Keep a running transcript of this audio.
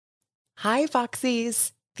Hi,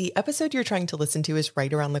 Foxies. The episode you're trying to listen to is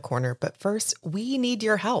right around the corner, but first, we need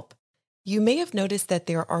your help. You may have noticed that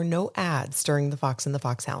there are no ads during The Fox and the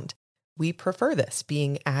Foxhound. We prefer this,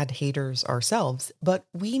 being ad haters ourselves, but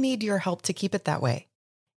we need your help to keep it that way.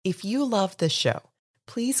 If you love this show,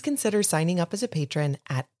 please consider signing up as a patron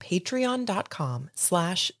at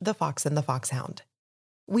patreon.com/The Fox and the Foxhound.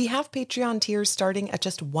 We have Patreon tiers starting at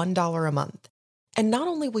just $1 a month. And not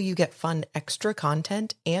only will you get fun extra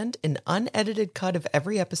content and an unedited cut of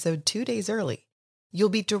every episode 2 days early, you'll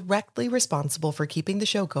be directly responsible for keeping the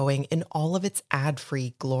show going in all of its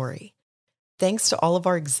ad-free glory. Thanks to all of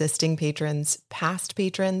our existing patrons, past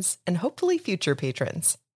patrons, and hopefully future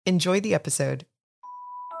patrons. Enjoy the episode.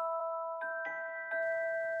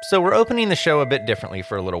 So we're opening the show a bit differently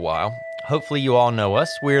for a little while. Hopefully you all know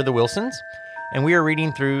us. We're the Wilsons, and we are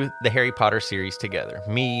reading through the Harry Potter series together,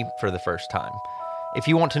 me for the first time. If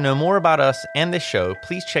you want to know more about us and this show,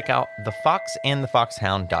 please check out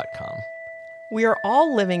thefoxandthefoxhound.com. We are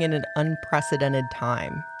all living in an unprecedented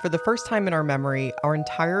time. For the first time in our memory, our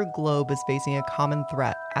entire globe is facing a common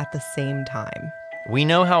threat at the same time. We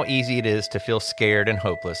know how easy it is to feel scared and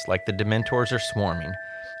hopeless, like the Dementors are swarming.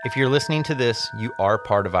 If you're listening to this, you are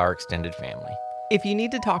part of our extended family. If you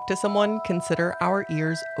need to talk to someone, consider our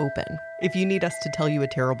ears open. If you need us to tell you a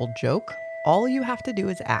terrible joke, all you have to do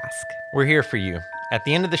is ask. We're here for you. At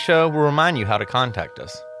the end of the show, we'll remind you how to contact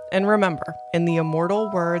us. And remember, in the immortal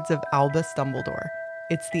words of Albus Dumbledore,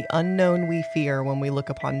 it's the unknown we fear when we look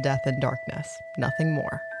upon death and darkness, nothing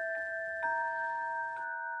more.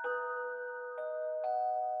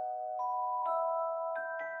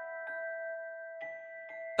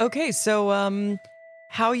 Okay, so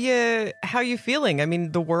how you feeling? I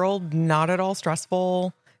mean, the world not at all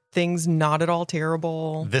stressful. Things not at all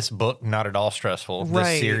terrible. This book, not at all stressful. Right.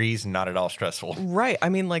 This series, not at all stressful. Right. I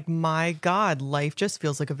mean, like, my God, life just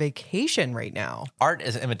feels like a vacation right now. Art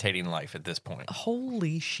is imitating life at this point.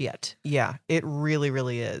 Holy shit. Yeah, it really,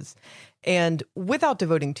 really is. And without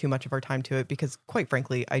devoting too much of our time to it, because quite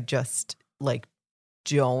frankly, I just,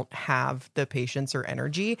 don't have the patience or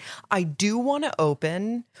energy, I do want to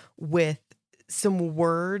open with some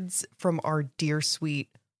words from our dear, sweet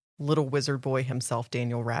little wizard boy himself,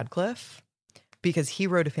 Daniel Radcliffe, because he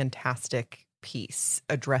wrote a fantastic piece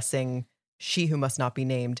addressing She Who Must Not Be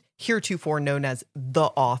Named, heretofore known as the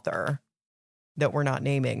author that we're not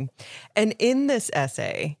naming. And in this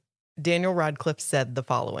essay, Daniel Radcliffe said the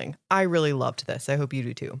following. I really loved this. I hope you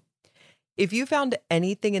do too. If you found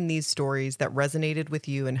anything in these stories that resonated with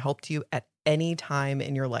you and helped you at any time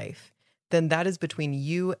in your life, then that is between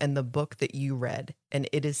you and the book that you read, and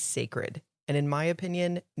it is sacred. And in my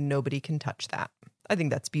opinion, nobody can touch that. I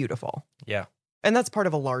think that's beautiful. Yeah. And that's part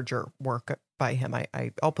of a larger work by him.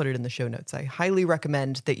 I'll put it in the show notes. I highly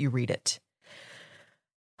recommend that you read it.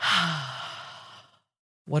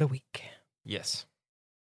 What a week. Yes.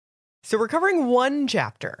 So we're covering one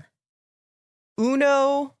chapter.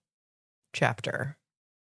 Uno chapter.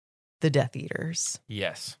 The Death Eaters.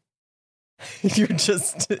 Yes. You're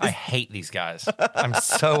just... I hate these guys. I'm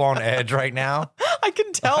so on edge right now. I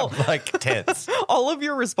can tell. I'm tense. All of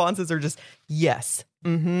your responses are just, yes.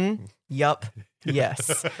 Mm-hmm. Yup.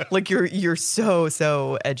 Yes. You're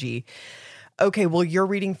so edgy. Okay, well, you're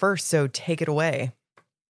reading first, so take it away.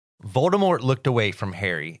 Voldemort looked away from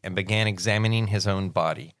Harry and began examining his own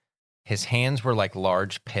body. His hands were like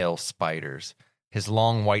large, pale spiders. His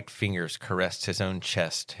long white fingers caressed his own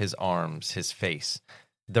chest, his arms, his face.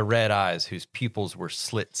 The red eyes, whose pupils were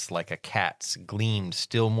slits like a cat's, gleamed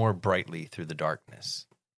still more brightly through the darkness.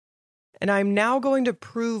 And I'm now going to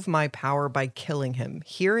prove my power by killing him,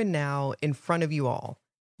 here and now, in front of you all,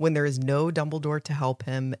 when there is no Dumbledore to help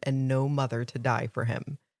him and no mother to die for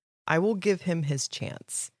him. I will give him his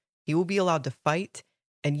chance. He will be allowed to fight,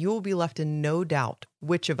 and you will be left in no doubt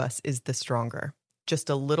which of us is the stronger. Just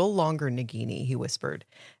a little longer, Nagini, he whispered,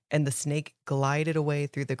 and the snake glided away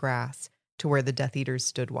through the grass to where the Death Eaters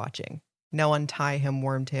stood watching. Now untie him,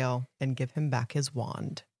 Wormtail, and give him back his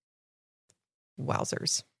wand.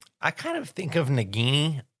 Wowzers. I kind of think of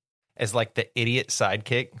Nagini as like the idiot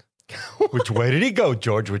sidekick. Which way did he go,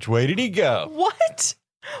 George? Which way did he go? What?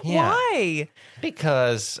 Yeah. Why?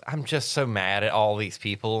 Because I'm just so mad at all these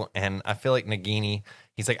people, and I feel like Nagini,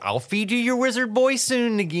 he's like, I'll feed you your wizard boy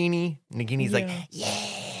soon, Nagini. Nagini's like,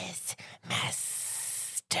 yes,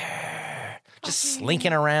 master. Just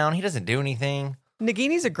slinking around. He doesn't do anything.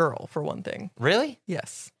 Nagini's a girl, for one thing. Really?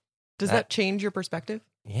 Yes. Does that change your perspective?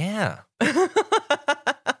 Yeah. God.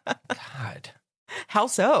 How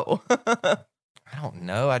so? I don't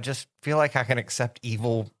know. I just feel like I can accept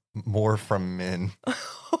evil more from men.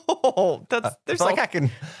 Oh, that's there's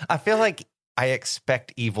I feel like I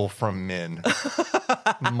expect evil from men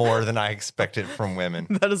more than I expected from women.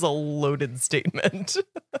 That is a loaded statement.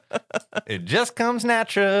 It just comes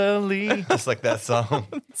naturally, just like that song.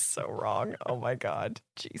 It's so wrong. Oh my God.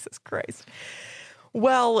 Jesus Christ.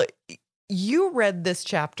 Well, you read this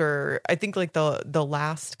chapter. I think like the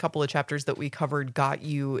last couple of chapters that we covered got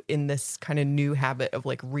you in this kind of new habit of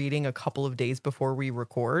like reading a couple of days before we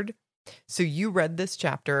record. So you read this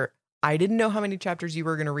chapter. I didn't know how many chapters you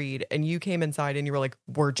were going to read. And you came inside and you were like,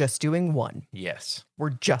 we're just doing one. Yes. We're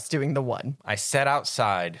just doing the one. I sat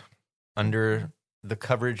outside under the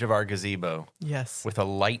coverage of our gazebo. Yes. With a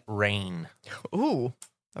light rain. Ooh,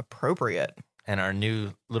 appropriate. And our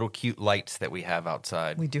new little cute lights that we have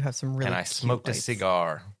outside. We do have some really And I cute smoked lights. a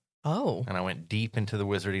cigar. Oh. And I went deep into the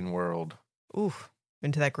wizarding world. Oof.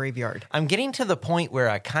 Into that graveyard. I'm getting to the point where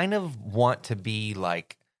I kind of want to be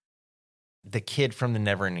like the kid from the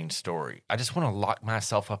Neverending Story. I just want to lock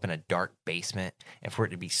myself up in a dark basement and for it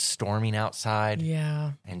to be storming outside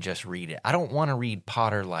Yeah. and just read it. I don't want to read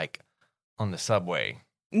Potter like on the subway.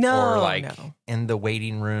 No. Or like no. in the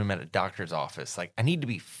waiting room at a doctor's office. Like I need to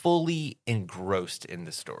be fully engrossed in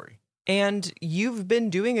the story. And you've been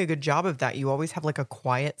doing a good job of that. You always have like a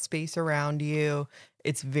quiet space around you.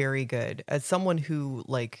 It's very good. As someone who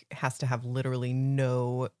like has to have literally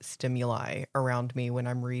no stimuli around me when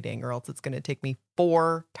I'm reading, or else it's going to take me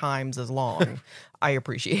 4 times as long. I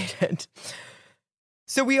appreciate it.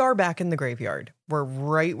 So we are back in the graveyard. We're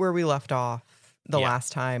right where we left off the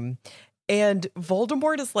last time. And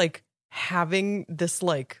Voldemort is like having this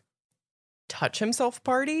like touch himself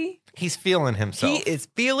party. He's feeling himself. He is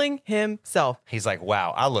feeling himself. He's like,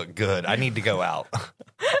 wow, I look good. I need to go out.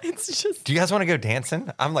 It's just, Do you guys want to go dancing?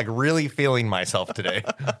 I'm like really feeling myself today.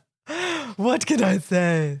 what can I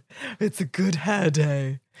say? It's a good hair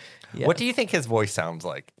day. Yeah. What do you think his voice sounds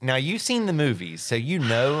like? Now, you've seen the movies, so you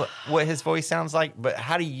know what his voice sounds like, but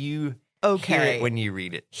how do you hear it when you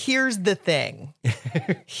read it? Here's the thing.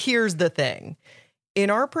 Here's the thing. In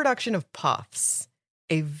our production of Puffs,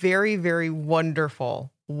 a very, very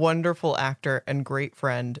wonderful, wonderful actor and great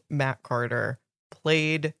friend, Matt Carter,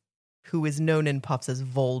 played who is known in Puffs as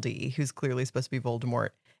Voldy, who's clearly supposed to be Voldemort.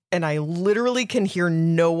 And I literally can hear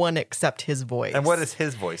no one except his voice. And what does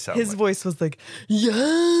his voice sound His like? voice was like,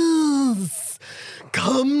 yes,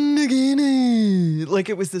 come Nagini. Like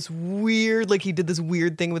it was this weird, like he did this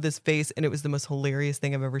weird thing with his face, and it was the most hilarious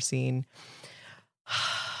thing I've ever seen.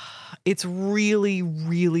 It's really,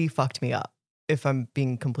 really fucked me up, if I'm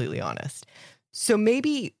being completely honest. So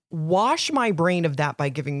maybe wash my brain of that by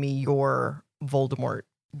giving me your Voldemort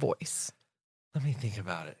voice. Let me think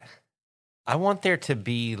about it. I want there to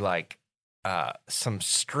be like some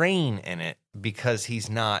strain in it because he's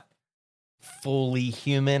not fully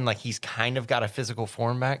human. Like he's kind of got a physical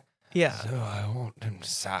form back. Yeah. So I want him to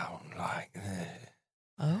sound like this.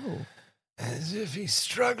 Oh. As if he's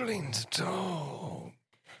struggling to talk.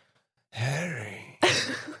 Harry,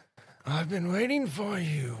 I've been waiting for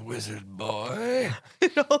you, wizard boy.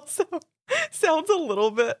 It also sounds a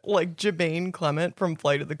little bit like Jermaine Clement from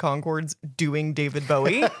Flight of the Conchords doing David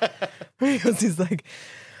Bowie. Because he's like,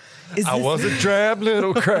 I was a drab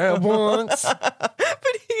little crab once.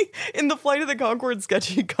 But in the Flight of the Conchords sketch,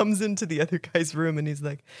 he comes into the other guy's room and he's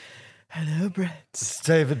like, hello, Brett. It's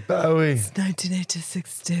David Bowie. It's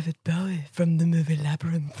 1986 David Bowie from the movie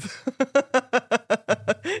Labyrinth.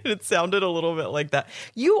 It sounded a little bit like that.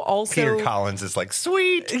 You also... Peter Collins is like,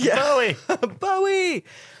 sweet, Yeah. Bowie. Bowie.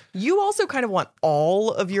 You also kind of want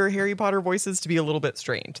all of your Harry Potter voices to be a little bit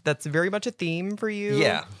strained. That's very much a theme for you.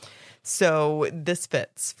 Yeah. So this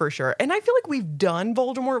fits for sure. And I feel like we've done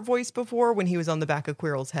Voldemort voice before when he was on the back of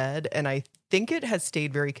Quirrell's head. And I think it has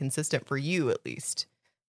stayed very consistent for you, at least.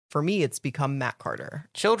 For me, it's become Matt Carter.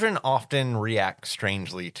 Children often react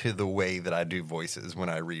strangely to the way that I do voices when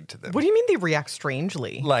I read to them. What do you mean they react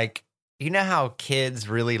strangely? Like, you know how kids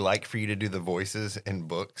really like for you to do the voices in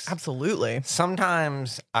books? Absolutely.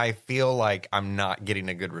 Sometimes I feel like I'm not getting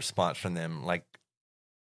a good response from them. Like,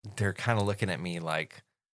 they're kind of looking at me like,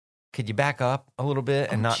 could you back up a little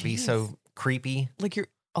bit and not be so creepy? Like you're,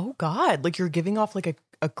 oh God, like you're giving off like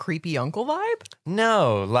a creepy uncle vibe?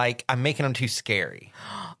 No, like I'm making them too scary.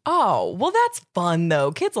 Oh, well, that's fun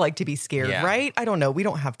though. Kids like to be scared, Yeah. right? I don't know. We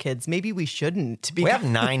don't have kids. Maybe we shouldn't. We have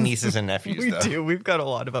 9 nieces and nephews, We though. do. We've got a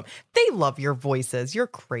lot of them. They love your voices. You're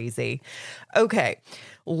crazy. Okay.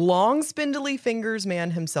 Long, spindly fingers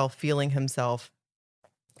man himself, feeling himself.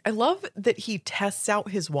 I love that he tests out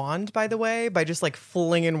his wand, by the way, by just like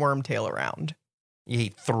flinging Wormtail around.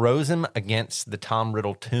 He throws him against the Tom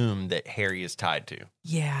Riddle tomb that Harry is tied to.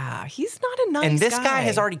 Yeah, he's not a nice guy. And this guy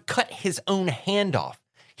has already cut his own hand off.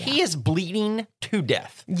 He is bleeding to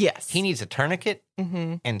death. Yes. He needs a tourniquet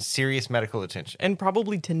and serious medical attention. And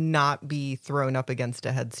probably to not be thrown up against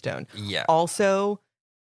a headstone. Yeah. Also,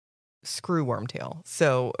 screw Wormtail.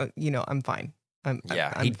 So, I'm fine. I'm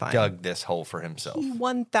he fine. dug this hole for himself. He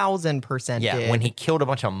 1000% Yeah, did. when he killed a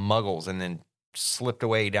bunch of muggles and then slipped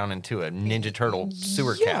away down into a Ninja Turtle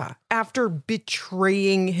sewer cap. After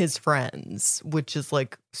betraying his friends, which is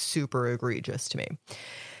like super egregious to me.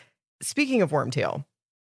 Speaking of Wormtail,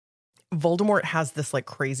 Voldemort has this like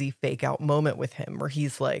crazy fake out moment with him where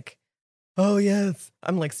he's like, oh yes,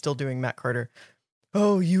 I'm like still doing Matt Carter.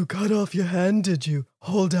 Oh, you cut off your hand, did you?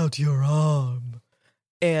 Hold out your arm.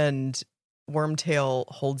 And Wormtail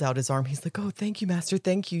holds out his arm. He's like, oh, thank you, master.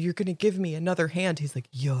 Thank you. You're going to give me another hand. He's like,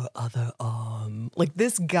 your other arm. Like,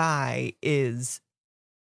 this guy is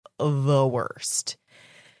the worst.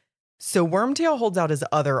 So Wormtail holds out his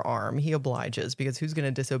other arm. He obliges because who's going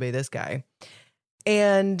to disobey this guy?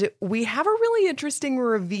 And we have a really interesting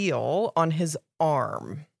reveal on his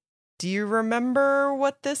arm. Do you remember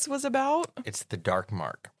what this was about? It's the Dark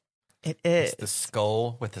Mark. It is. It's the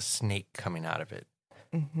skull with a snake coming out of it.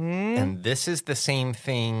 Mm-hmm. And this is the same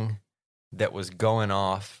thing that was going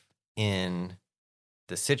off in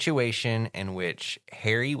the situation in which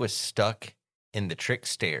Harry was stuck in the trick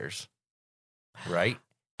stairs, right?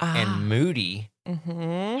 And Moody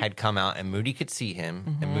had come out, and Moody could see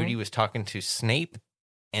him, and Moody was talking to Snape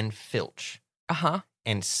and Filch.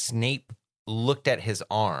 And Snape looked at his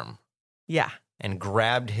arm. Yeah. And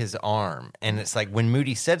grabbed his arm. And it's like when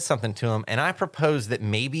Moody said something to him, and I proposed that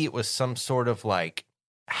maybe it was some sort of like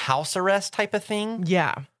house arrest type of thing.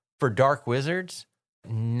 Yeah. For dark wizards.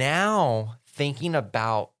 Now thinking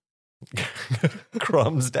about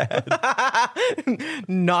Crumb's dad.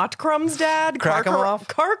 Not Crumb's dad. Crackamoff?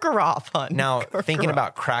 Karkaroff, hun. Now Karkaroff. thinking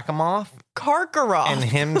about Crackamoff. Karkaroff. And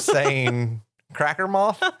him saying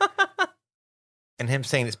Crackermoth. And him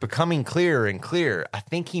saying it's becoming clearer and clearer. I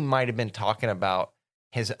think he might have been talking about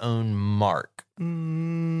his own mark.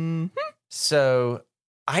 Mm-hmm. So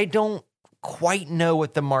I don't quite know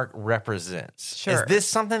what the mark represents. Sure. Is this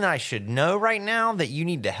something I should know right now that you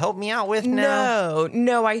need to help me out with now?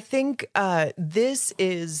 No. I think this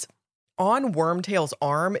is on Wormtail's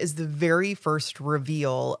arm is the very first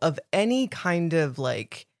reveal of any kind of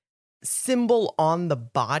like symbol on the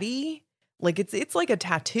body. Like it's like a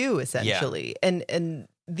tattoo essentially. Yeah. And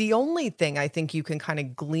the only thing I think you can kind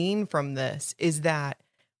of glean from this is that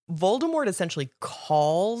Voldemort essentially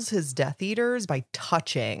calls his Death Eaters by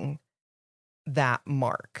touching that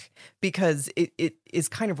mark because it is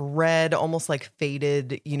kind of red, almost like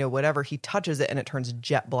faded, whatever. He touches it and it turns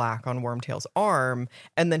jet black on Wormtail's arm.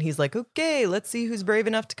 And then he's like, okay, let's see who's brave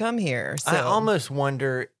enough to come here. So I almost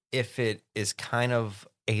wonder if it is kind of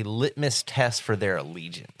a litmus test for their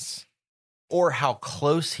allegiance. Or how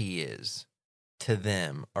close he is to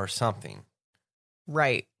them or something.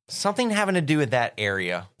 Right. Something having to do with that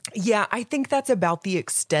area. Yeah, I think that's about the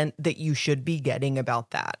extent that you should be getting about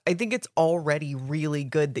that. I think it's already really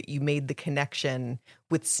good that you made the connection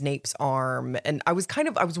with Snape's arm. And I was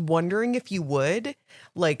wondering if you would.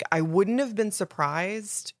 Like, I wouldn't have been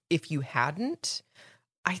surprised if you hadn't.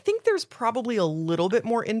 I think there's probably a little bit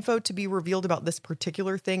more info to be revealed about this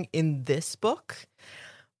particular thing in this book.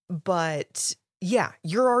 But yeah,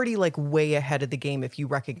 you're already like way ahead of the game if you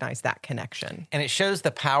recognize that connection. And it shows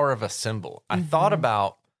the power of a symbol. I thought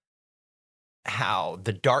about how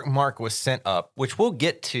the Dark Mark was sent up, which we'll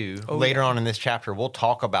get to later on in this chapter. We'll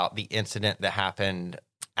talk about the incident that happened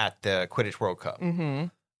at the Quidditch World Cup.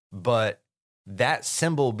 But that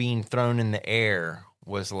symbol being thrown in the air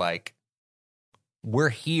was like, we're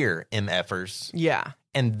here, MFers. Yeah.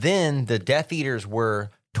 And then the Death Eaters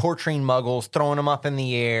were torturing muggles, throwing them up in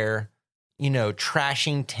the air,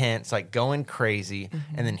 trashing tents, like going crazy.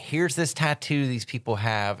 And then here's this tattoo these people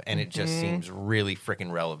have, and it just seems really freaking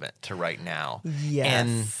relevant to right now. Yes.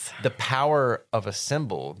 And the power of a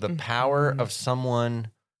symbol, the power of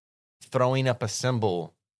someone throwing up a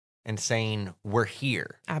symbol and saying, we're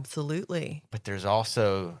here. Absolutely. But there's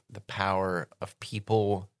also the power of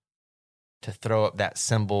people to throw up that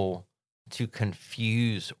symbol to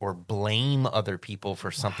confuse or blame other people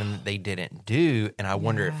for something that they didn't do. And I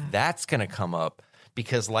wonder if that's going to come up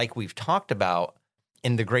because like we've talked about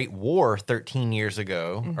in the Great War 13 years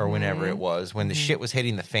ago or whenever it was, when the shit was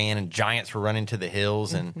hitting the fan and giants were running to the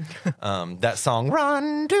hills and that song,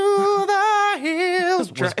 Run to the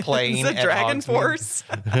Hills, was playing. Is it Dragon Force?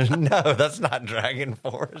 No, that's not Dragon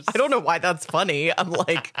Force. I don't know why that's funny. I'm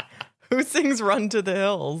like, who sings Run to the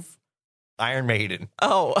Hills? Iron Maiden.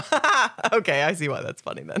 Oh, okay. I see why that's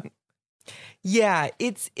funny then. Yeah,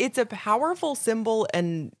 it's a powerful symbol.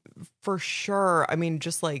 And For sure. I mean,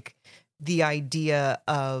 just like the idea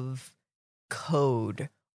of code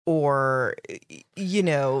or,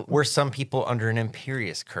 Were some people under an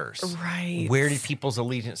Imperious curse? right. Where did people's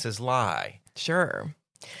allegiances lie? Sure.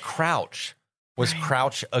 Crouch. Was Right.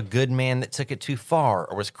 Crouch a good man that took it too far?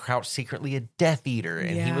 Or was Crouch secretly a Death Eater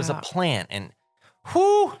and he was a Yeah. plant? And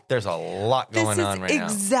there's a lot going on right now.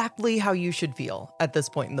 Exactly how you should feel at this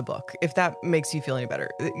point in the book. If that makes you feel any better,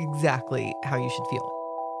 exactly how you should feel.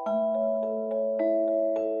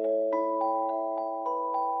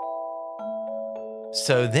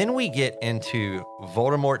 So then we get into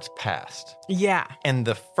Voldemort's past. Yeah. And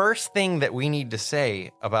the first thing that we need to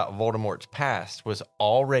say about Voldemort's past was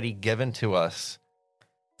already given to us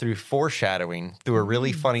through foreshadowing through a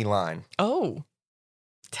really funny line. Oh,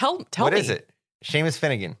 tell What me. is it? Seamus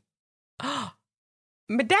Finnegan.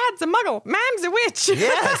 My dad's a muggle. Mom's a witch.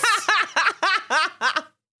 Yes.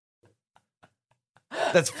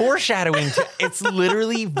 That's foreshadowing. It's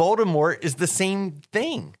literally Voldemort is the same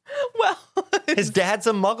thing. Well, His dad's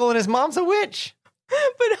a muggle and his mom's a witch. but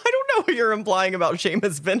I don't know what you're implying about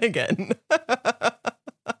Seamus Finnegan.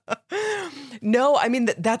 No, I mean,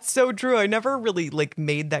 that's so true. I never really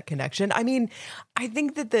made that connection. I mean, I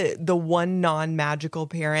think that the one non-magical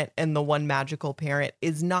parent and the one magical parent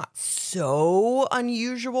is not so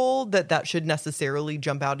unusual that should necessarily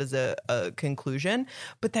jump out as a conclusion.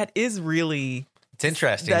 But that is really... It's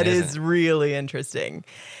interesting. That isn't is it? really interesting.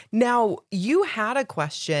 Now, you had a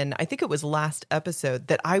question, I think it was last episode,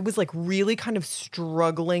 that I was really kind of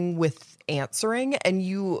struggling with answering. And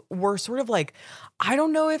you were sort of like, I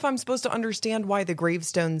don't know if I'm supposed to understand why the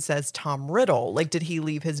gravestone says Tom Riddle. Did he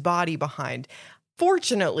leave his body behind?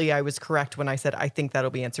 Fortunately, I was correct when I said, I think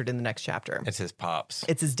that'll be answered in the next chapter. It's his pops.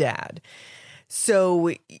 It's his dad.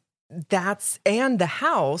 So and the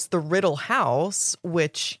house, the Riddle house,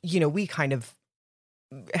 which, we kind of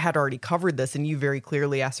had already covered this, and you very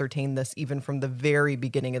clearly ascertained this even from the very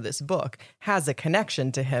beginning of this book, has a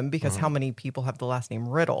connection to him because how many people have the last name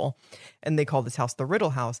Riddle? And they call this house the Riddle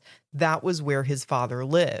house. That was where his father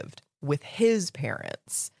lived with his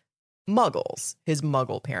parents, muggles, his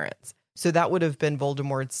muggle parents. So that would have been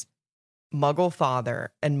Voldemort's muggle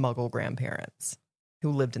father and muggle grandparents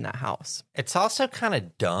who lived in that house. It's also kind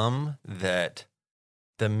of dumb that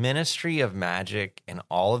the Ministry of Magic and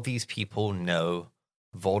all of these people know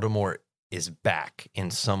Voldemort is back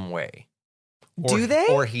in some way. Do they?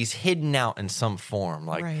 Or he's hidden out in some form.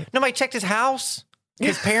 Right. Nobody checked his house?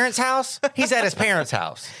 His parents' house? He's at his parents'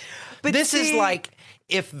 house. But this is see- like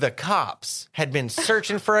if the cops had been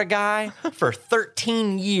searching for a guy for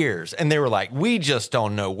 13 years and they were like, we just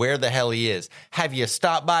don't know where the hell he is. Have you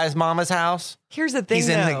stopped by his mama's house? Here's the thing,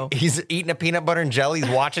 though. He's eating a peanut butter and jelly. He's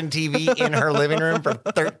watching TV in her living room for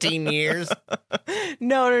 13 years.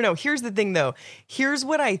 No. Here's the thing, though. Here's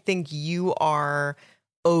what I think you are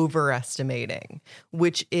overestimating,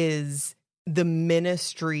 which is the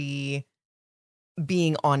Ministry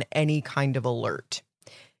being on any kind of alert.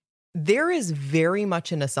 There is very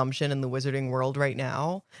much an assumption in the wizarding world right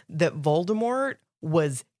now that Voldemort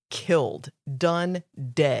was killed, done,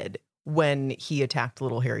 dead when he attacked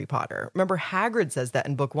little Harry Potter. Remember, Hagrid says that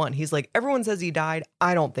in book 1. He's like, everyone says he died.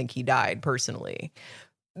 I don't think he died personally.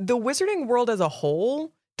 The wizarding world as a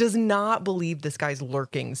whole does not believe this guy's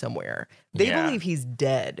lurking somewhere. They Yeah. believe he's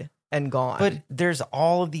dead and gone. But there's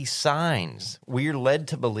all of these signs. We're led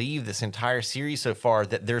to believe this entire series so far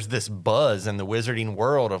that there's this buzz in the wizarding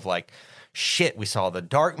world of shit, we saw the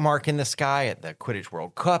dark mark in the sky at the Quidditch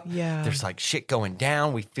World Cup. Yeah. There's shit going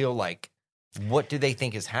down. We feel what do they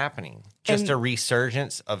think is happening? Just a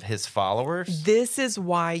resurgence of his followers? This is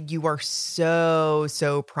why you are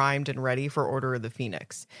so primed and ready for Order of the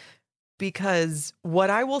Phoenix. Because what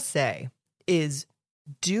I will say is,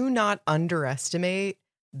 do not underestimate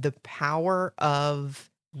the power of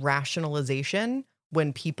rationalization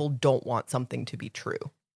when people don't want something to be true.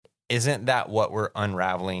 Isn't that what we're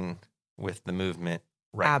unraveling with the movement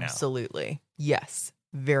right now? Absolutely. Yes.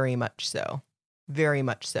 Very much so. Very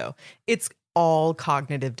much so. It's all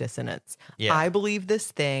cognitive dissonance. Yeah. I believe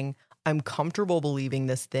this thing. I'm comfortable believing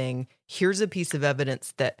this thing. Here's a piece of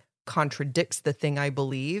evidence that contradicts the thing I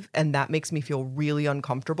believe, and that makes me feel really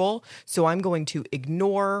uncomfortable. So I'm going to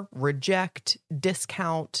ignore, reject,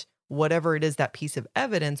 discount, whatever it is, that piece of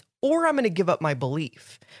evidence, or I'm going to give up my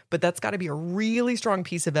belief. But that's got to be a really strong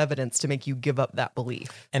piece of evidence to make you give up that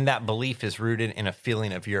belief. And that belief is rooted in a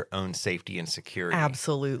feeling of your own safety and security.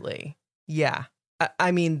 Absolutely. Yeah.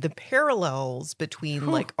 I mean, the parallels between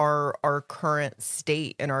our current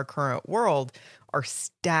state and our current world are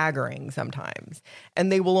staggering sometimes,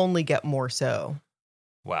 and they will only get more so.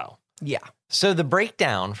 Wow. Yeah. So the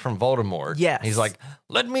breakdown from Voldemort, Yes. he's like,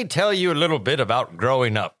 let me tell you a little bit about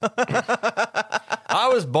growing up. I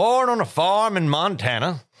was born on a farm in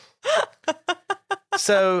Montana.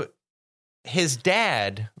 So his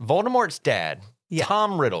dad, Voldemort's dad, Yeah.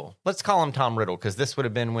 Tom Riddle, let's call him Tom Riddle because this would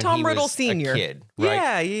have been when Tom he Riddle was Sr. a kid,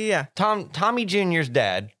 right? Yeah. Tommy Jr.'s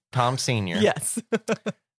dad, Tom Sr., Yes.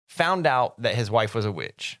 found out that his wife was a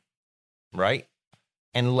witch, right?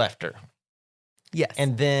 And left her. Yes.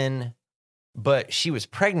 And then, but she was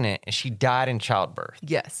pregnant and she died in childbirth.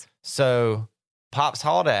 yes. So Pops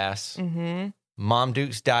hauled ass, Mm-hmm. Mom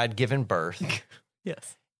Dukes died giving birth,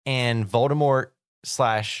 Yes. and Voldemort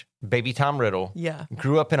 / baby Tom Riddle Yeah.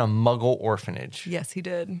 grew up in a muggle orphanage Yes, he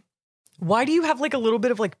did. Why do you have like a little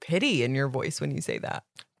bit of like pity in your voice when you say that?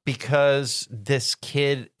 because this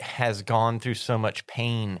kid has gone through so much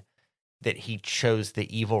pain that he chose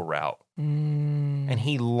the evil route. And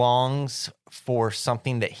he longs for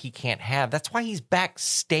something that he can't have. That's why he's back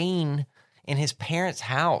staying in his parents'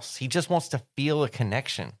 house. He just wants to feel a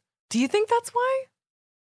connection. Do you think that's why?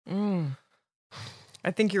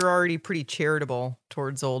 I think you're already pretty charitable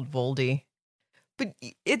towards old Voldy. But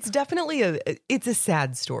it's definitely it's a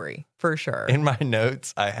sad story, for sure. In my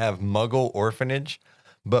notes, I have Muggle Orphanage,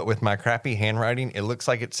 but with my crappy handwriting, it looks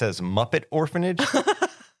like it says Muppet Orphanage,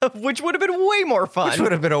 Which would have been way more fun. which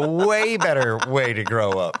would have been a way better way to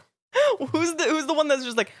grow up. Who's the one that's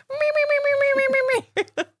just like me me me me me me me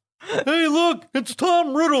me? Hey, look, it's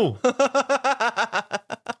Tom Riddle.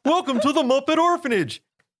 Welcome to the Muppet Orphanage.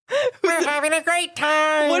 We're having a great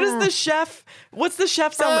time. What is the chef? What's the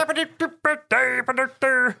chef sound like?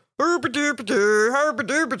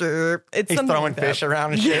 It's He's something throwing like that. fish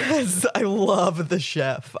around and shit. Yes, I love the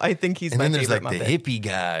chef. I think he's And my then there's favorite like the Muppet. hippie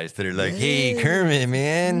guys that are like, hey, Kermit,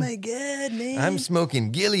 man. Oh my god, man! I'm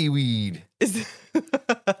smoking gillyweed. Is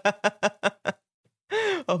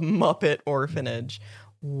a Muppet orphanage.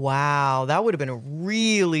 Wow, that would have been a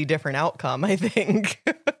really different outcome, I think.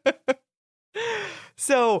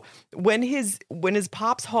 So when his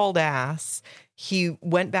pops hauled ass, he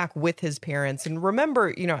went back with his parents. And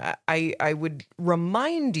remember, I would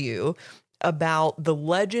remind you about the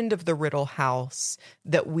legend of the Riddle House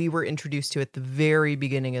that we were introduced to at the very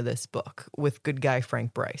beginning of this book with good guy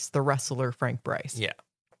Frank Bryce, the wrestler Frank Bryce. Yeah.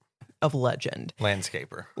 Of legend.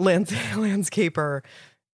 Landscaper. Landscaper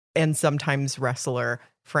and sometimes wrestler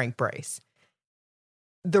Frank Bryce.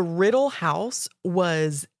 The Riddle House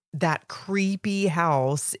was that creepy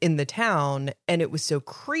house in the town, and it was so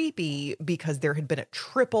creepy because there had been a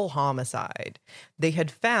triple homicide. They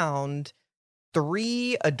had found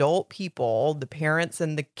 3 adult people, the parents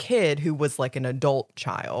and the kid who was like an adult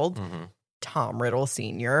child, Tom Riddle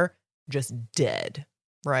Sr., just dead,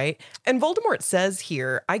 right? And Voldemort says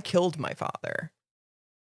here, I killed my father.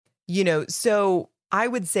 So I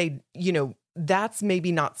would say, that's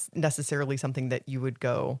maybe not necessarily something that you would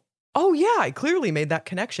go, oh yeah, I clearly made that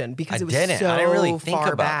connection because I it was didn't. so I didn't really think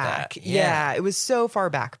far about back. that. Yeah, it was so far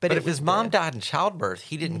back. But if his mom died. died in childbirth,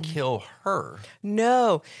 he didn't kill her.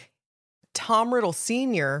 No. Tom Riddle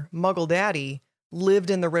Sr., Muggle Daddy, lived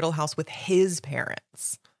in the Riddle House with his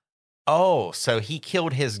parents. Oh, so he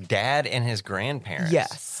killed his dad and his grandparents.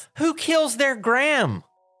 Yes. Who kills their gram?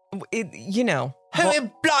 Who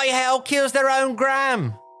in bloody hell kills their own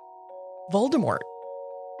gram? Voldemort.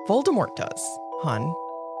 Voldemort does, hun.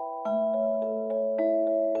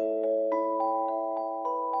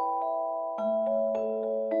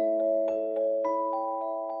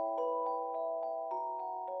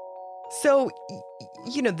 So,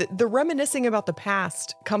 the reminiscing about the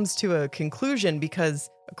past comes to a conclusion because,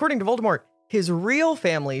 according to Voldemort, his real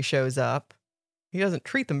family shows up. He doesn't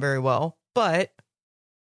treat them very well, but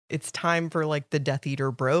it's time for like the Death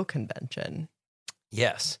Eater Bro convention.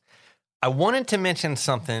 Yes. I wanted to mention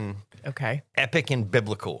something Okay. epic and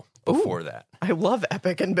biblical before that. I love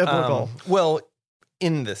epic and biblical. Well,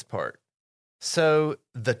 in this part. So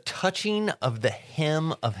the touching of the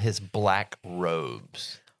hem of his black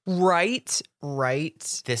robes. Right.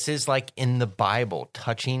 This is like in the Bible,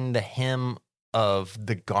 touching the hem of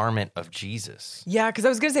the garment of Jesus. Yeah, because I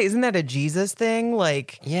was going to say, isn't that a Jesus thing?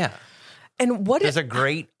 Like, Yeah. and what There's a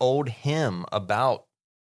great old hymn about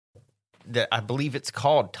that. I believe it's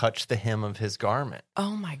called Touch the Hem of His Garment.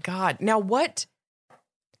 Oh my God. Now, what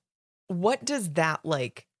does that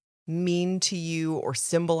like mean to you or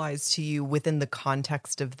symbolize to you within the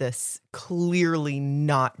context of this clearly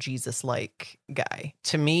not Jesus-like guy?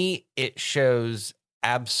 To me, it shows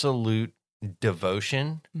absolute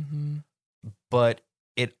devotion, but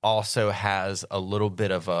it also has a little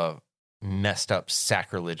bit of a messed up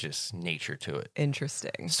sacrilegious nature to it.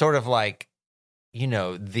 Interesting. Sort of like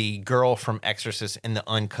the girl from Exorcist in the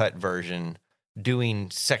uncut version doing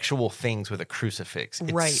sexual things with a crucifix.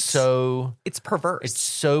 It's Right. it's perverse.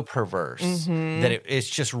 so perverse that it's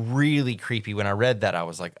just really creepy. When I read that, I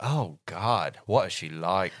was like, oh God, what is she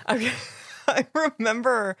like?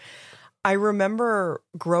 I remember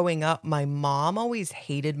growing up, my mom always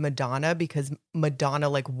hated Madonna because Madonna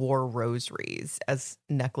like wore rosaries as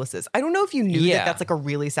necklaces. I don't know if you knew that that's like a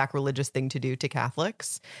really sacrilegious thing to do to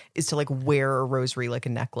Catholics, is to like wear a rosary like a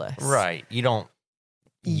necklace. Right. You don't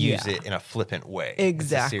use it in a flippant way.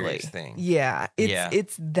 Exactly. It's a serious thing. Yeah.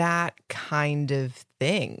 It's that kind of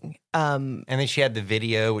thing. And then she had the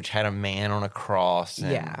video which had a man on a cross.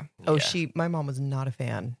 And, my mom was not a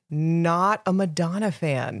fan. Not a Madonna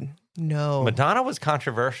fan. No. Madonna was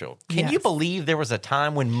controversial. Can you believe there was a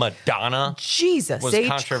time when Madonna was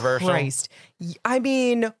controversial? Christ. I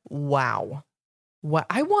mean, wow. What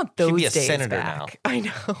I want those She'd be a days senator back. now. I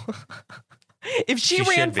know. If she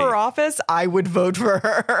ran should be. for office, I would vote for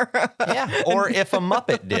her. Yeah. Or if a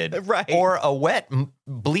Muppet did. Right. Or a wet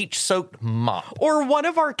bleach-soaked mop. Or one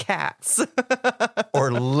of our cats.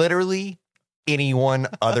 Or literally anyone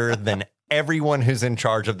other than everyone who's in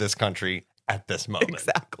charge of this country at this moment.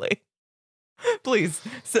 Exactly. Please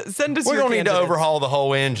send us We your don't need to candidates. overhaul the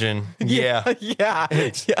whole engine. Yeah. Yeah.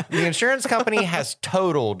 The insurance company has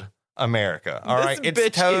totaled America. All right. This It's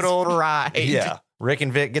bitch totaled. is fried. Yeah. Rick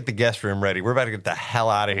and Vic, get the guest room ready. We're about to get the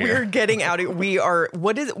hell out of here. We're getting out of we are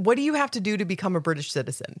what do you have to do to become a British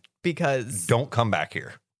citizen? Because Don't come back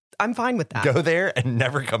here. I'm fine with that. Go there and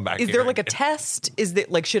never come back Is here there like a again. test? Is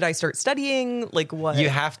that like, should I start studying? Like what? You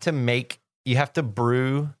have to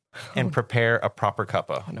brew and prepare a proper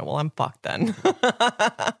cuppa. Oh no, well I'm fucked then.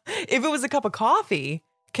 If it was a cup of coffee,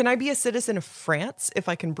 can I be a citizen of France if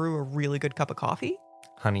I can brew a really good cup of coffee?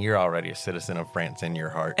 Honey, you're already a citizen of France in your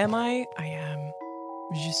heart. Am I? I am.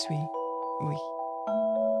 Je suis. Oui.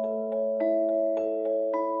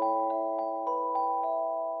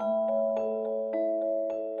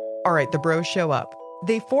 All right, the bros show up.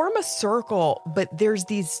 They form a circle, but there's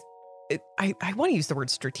these, I want to use the word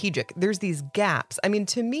strategic. There's these gaps. I mean,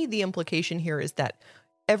 to me, the implication here is that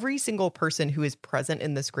every single person who is present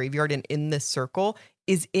in this graveyard and in this circle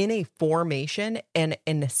is in a formation and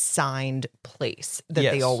an assigned place that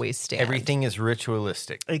they always stand. Everything is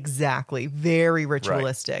ritualistic. Exactly. Very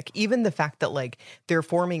ritualistic. Right. Even the fact that like they're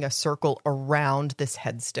forming a circle around this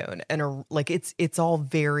headstone and like it's all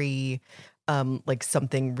very like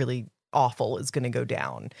something really awful is going to go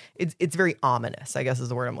down. It's very ominous, I guess is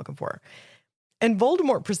the word I'm looking for. And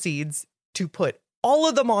Voldemort proceeds to put all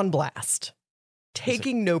of them on blast,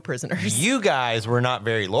 taking no prisoners. You guys were not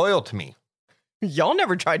very loyal to me. Y'all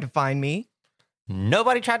never tried to find me.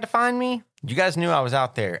 Nobody tried to find me. You guys knew I was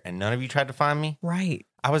out there and none of you tried to find me. Right.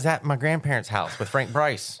 I was at my grandparents' house with Frank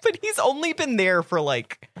Bryce. But he's only been there for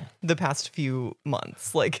like the past few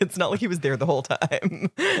months. Like it's not like he was there the whole time.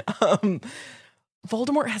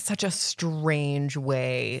 Voldemort has such a strange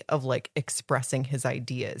way of like expressing his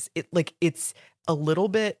ideas. It's a little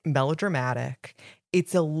bit melodramatic.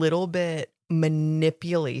 It's a little bit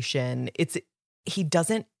manipulation. He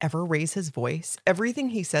doesn't ever raise his voice. Everything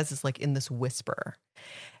he says is like in this whisper.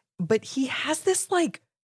 But he has this like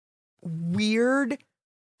weird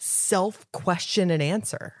self-question and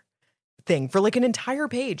answer thing for like an entire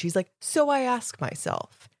page. He's like, so I ask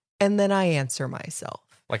myself, and then I answer myself.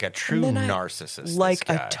 Like a true narcissist. Like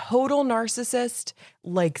a total narcissist,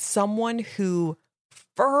 like someone who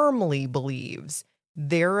firmly believes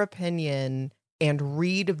their opinion and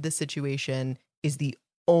read of the situation is the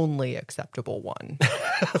only acceptable one.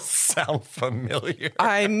 Sound familiar?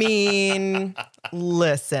 I mean,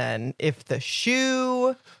 listen, if the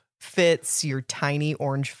shoe fits your tiny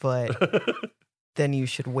orange foot, then you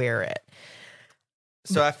should wear it.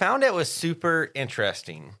 So I found it was super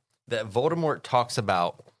interesting that Voldemort talks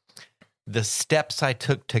about the steps I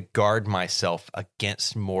took to guard myself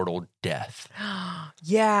against mortal death.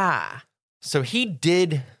 Yeah. So he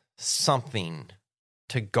did something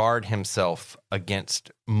to guard himself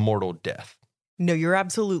against mortal death. No, you're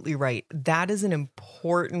absolutely right. That is an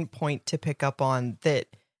important point to pick up on, that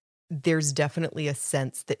there's definitely a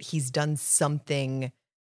sense that he's done something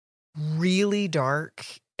really dark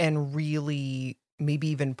and really maybe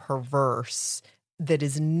even perverse that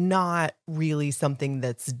is not really something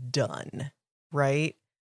that's done, right?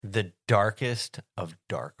 The darkest of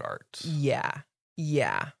dark arts. Yeah.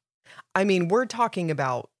 Yeah. I mean, we're talking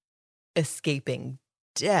about escaping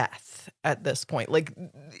death at this point. Like,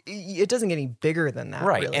 it doesn't get any bigger than that.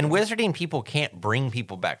 Right. Really. And wizarding people can't bring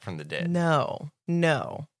people back from the dead. No.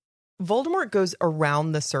 Voldemort goes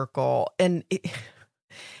around the circle and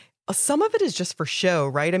some of it is just for show,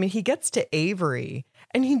 right? I mean, he gets to Avery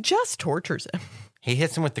and he just tortures him. He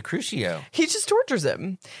hits him with the Crucio. He just tortures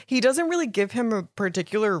him. He doesn't really give him a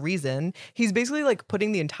particular reason. He's basically like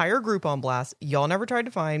putting the entire group on blast. Y'all never tried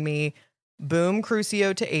to find me. Boom,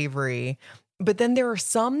 Crucio to Avery. But then there are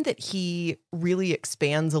some that he really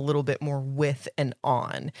expands a little bit more with and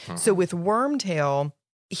on. So with Wormtail,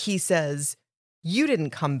 he says, you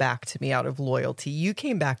didn't come back to me out of loyalty. You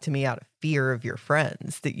came back to me out of fear of your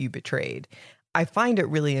friends that you betrayed. I find it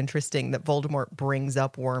really interesting that Voldemort brings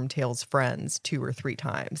up Wormtail's friends 2 or 3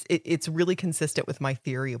 times. It's really consistent with my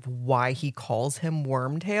theory of why he calls him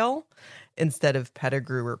Wormtail instead of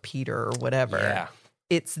Pettigrew or Peter or whatever. Yeah.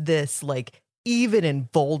 It's this like, even in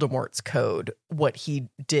Voldemort's code, what he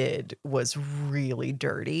did was really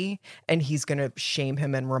dirty, and he's going to shame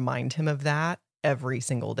him and remind him of that every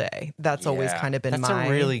single day. That's always kind of been That's a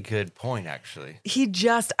really good point, actually.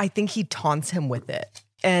 I think he taunts him with it.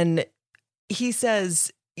 And he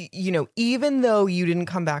says, you know, even though you didn't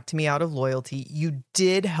come back to me out of loyalty, you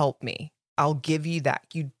did help me. I'll give you that.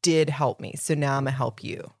 You did help me. So now I'm going to help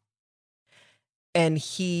you. And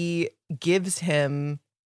he gives him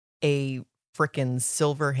a frickin'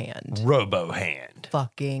 silver hand. Robo hand.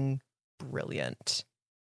 Fucking brilliant.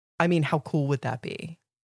 I mean, how cool would that be?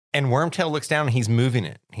 And Wormtail looks down and he's moving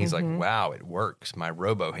it. He's like, wow, it works. My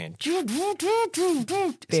robo hand.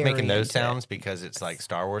 It's Very making those into sounds because it's like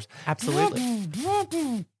Star Wars.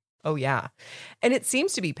 Absolutely. Oh, yeah. And it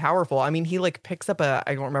seems to be powerful. I mean, he like picks up I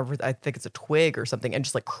don't remember, I think it's a twig or something, and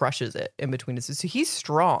just like crushes it in between his. So he's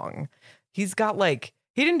strong. He's got like,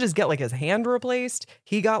 he didn't just get like his hand replaced.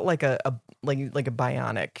 He got like a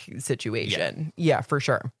bionic situation. Yeah, for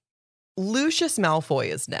sure. Lucius Malfoy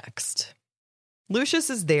is next. Lucius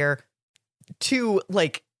is there to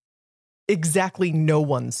like exactly no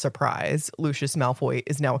one's surprise. Lucius Malfoy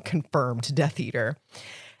is now a confirmed Death Eater.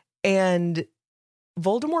 And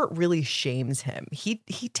Voldemort really shames him. He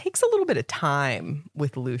takes a little bit of time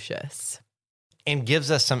with Lucius. And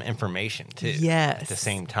gives us some information too. Yes. At the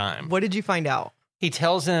same time. What did you find out? He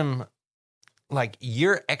tells him, like,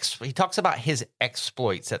 he talks about his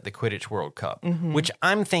exploits at the Quidditch World Cup, which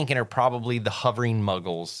I'm thinking are probably the hovering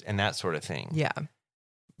muggles and that sort of thing. Yeah.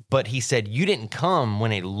 But he said, you didn't come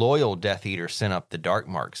when a loyal Death Eater sent up the Dark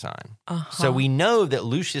Mark sign. So we know that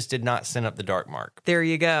Lucius did not send up the Dark Mark. There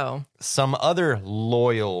you go. Some other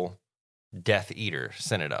loyal Death Eater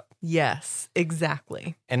sent it up. Yes,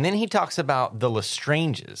 exactly. And then he talks about the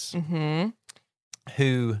Lestranges,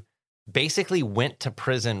 who basically went to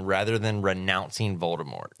prison rather than renouncing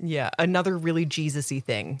Voldemort. Yeah, another really Jesus-y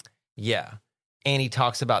thing. Yeah. And he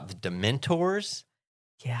talks about the Dementors,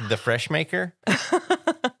 the Freshmaker,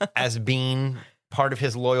 as being part of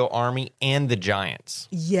his loyal army, and the Giants.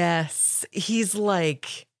 Yes. He's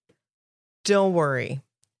like, don't worry.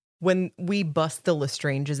 When we bust the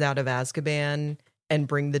Lestranges out of Azkaban and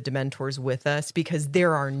bring the Dementors with us, because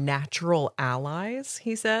they're our natural allies,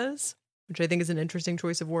 he says, which I think is an interesting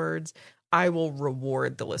choice of words, I will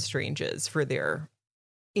reward the Lestranges for their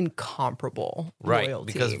incomparable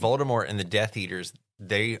loyalty. Because Voldemort and the Death Eaters,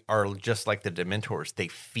 they are just like the Dementors. They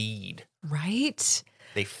feed. Right?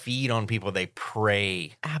 They feed on people. They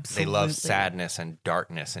prey. Absolutely. They love sadness and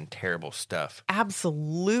darkness and terrible stuff.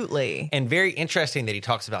 Absolutely. And very interesting that he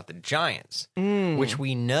talks about the Giants, which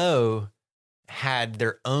we know had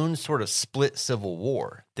their own sort of split civil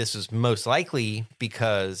war. This is most likely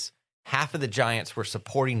because half of the Giants were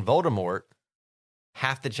supporting Voldemort,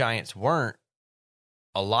 half the Giants weren't.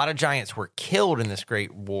 A lot of Giants were killed in this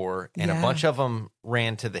great war, and a bunch of them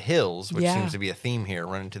ran to the hills, which seems to be a theme here,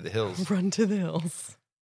 running to the hills. Run to the hills.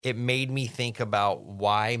 It made me think about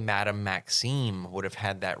why Madame Maxime would have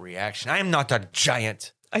had that reaction. I am not a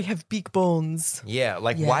giant. I have beak bones. Yeah,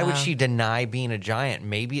 like why would she deny being a giant?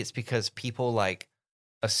 Maybe it's because people like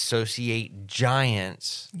associate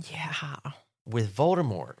giants with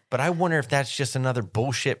Voldemort. But I wonder if that's just another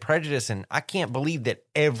bullshit prejudice, and I can't believe that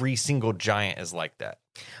every single giant is like that.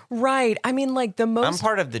 Right. I mean, like the most... I'm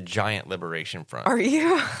part of the Giant Liberation Front. Are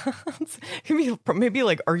you? Maybe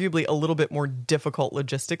like arguably a little bit more difficult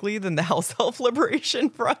logistically than the House Elf Liberation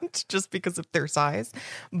Front, just because of their size.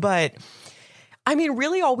 But I mean,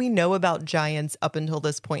 really all we know about giants up until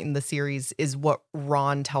this point in the series is what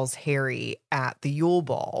Ron tells Harry at the Yule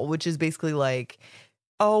Ball, which is basically like,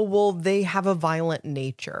 oh, well, they have a violent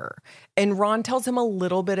nature. And Ron tells him a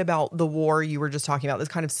little bit about the war you were just talking about, this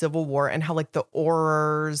kind of civil war, and how like the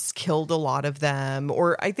Aurors killed a lot of them.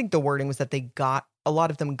 Or I think the wording was that a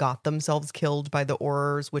lot of them got themselves killed by the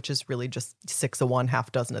Aurors, which is really just 6 of one,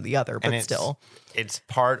 half dozen of the other, but still. It's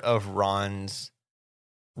part of Ron's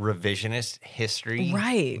revisionist history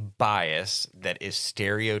Right. bias that is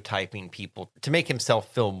stereotyping people to make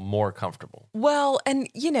himself feel more comfortable. Well, and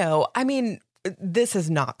I mean, this has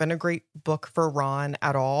not been a great book for Ron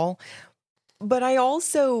at all. But I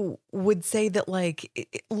also would say that,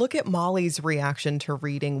 like, look at Molly's reaction to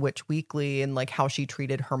reading Witch Weekly and like how she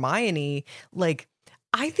treated Hermione. Like,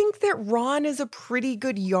 I think that Ron is a pretty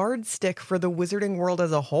good yardstick for the wizarding world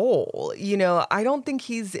as a whole. I don't think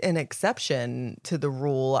he's an exception to the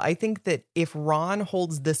rule. I think that if Ron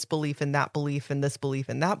holds this belief and that belief and this belief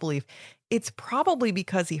and that belief, it's probably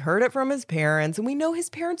because he heard it from his parents. And we know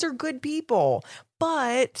his parents are good people,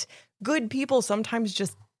 but good people sometimes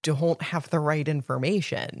just don't have the right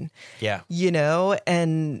information. Yeah.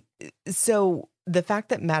 And so the fact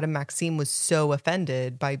that Madame Maxime was so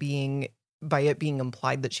offended by it being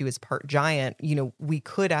implied that she was part giant, we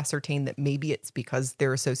could ascertain that maybe it's because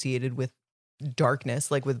they're associated with darkness,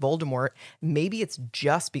 like with Voldemort. Maybe it's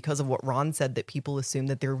just because of what Ron said that people assume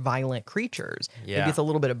that they're violent creatures. Yeah. Maybe it's a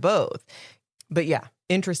little bit of both. But yeah,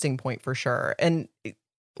 interesting point for sure. And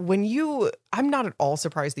I'm not at all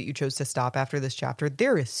surprised that you chose to stop after this chapter.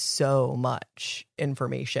 There is so much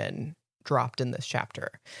information dropped in this chapter.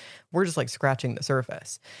 We're just like scratching the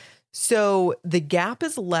surface. So the gap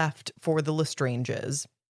is left for the Lestranges.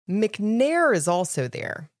 McNair is also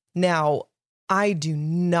there. Now, I do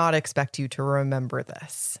not expect you to remember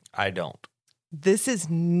this. I don't. This is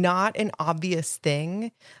not an obvious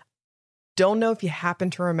thing. Don't know if you happen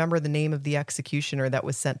to remember the name of the executioner that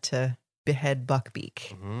was sent to behead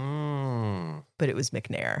Buckbeak. But it was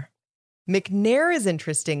McNair. McNair is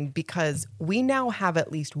interesting because we now have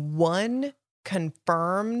at least one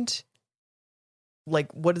confirmed,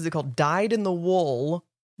 like, what is it called? Dyed in the wool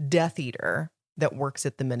Death Eater that works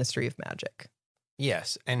at the Ministry of Magic.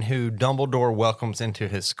 Yes, and who Dumbledore welcomes into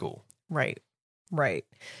his school. Right.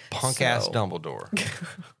 Punk-ass Dumbledore.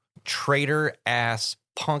 Traitor-ass,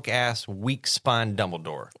 punk-ass, weak-spine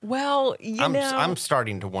Dumbledore. Well, I'm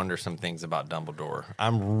starting to wonder some things about Dumbledore.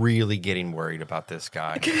 I'm really getting worried about this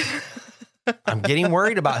guy. I'm getting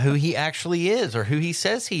worried about who he actually is or who he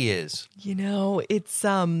says he is. It's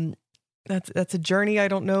that's a journey. I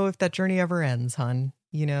don't know if that journey ever ends, hon.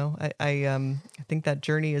 I think that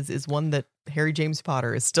journey is one that Harry James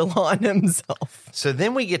Potter is still on himself. So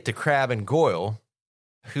then we get to Crabbe and Goyle,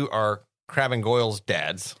 who are Crabbe and Goyle's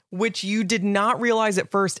dads. Which you did not realize at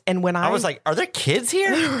first. And when I was like, are there kids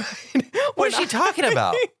here? What is she talking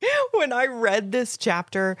about? When I read this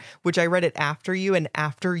chapter, which I read it after you, and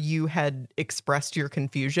after you had expressed your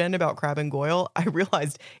confusion about Crabbe and Goyle, I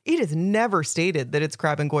realized it is never stated that it's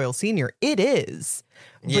Crabbe and Goyle Sr. It is.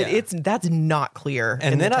 But that's not clear.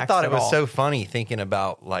 And then I thought it was so funny thinking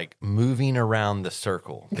about like moving around the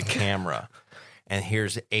circle, the camera, and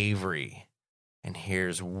here's Avery, and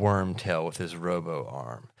here's Wormtail with his robo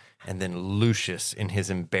arm, and then Lucius in his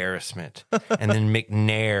embarrassment, and then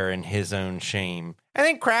McNair in his own shame, and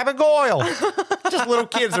then Crabbe and Goyle. Just little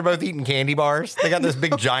kids are both eating candy bars. They got those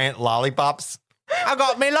big giant lollipops. I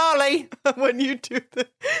got me lolly. When you do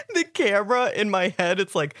the camera in my head,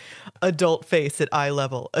 it's like adult face at eye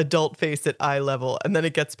level, adult face at eye level. And then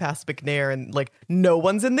it gets past McNair and like no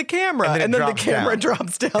one's in the camera. And then the camera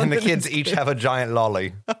drops down. And the kids each have a giant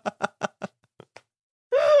lolly.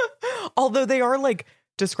 Although they are like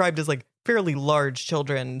described as like fairly large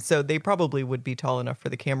children. So they probably would be tall enough for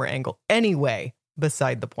the camera angle. Anyway,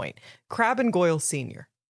 beside the point. Crabbe and Goyle Sr.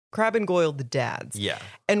 Crabbe and Goyle, the dads. Yeah.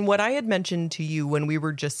 And what I had mentioned to you when we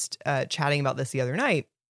were just chatting about this the other night,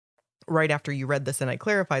 right after you read this and I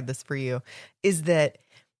clarified this for you, is that,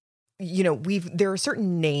 there are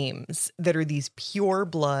certain names that are these pure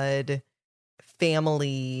blood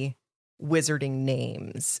family wizarding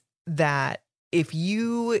names that if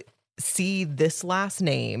you see this last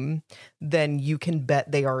name, then you can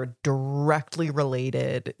bet they are directly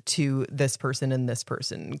related to this person and this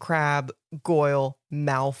person. Crabbe, Goyle,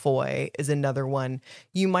 Malfoy is another one.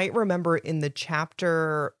 You might remember in the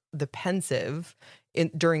chapter, The Pensive,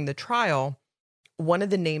 during the trial, one of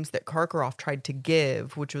the names that Karkaroff tried to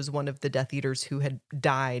give, which was one of the Death Eaters who had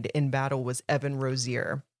died in battle, was Evan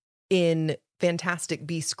Rosier. In Fantastic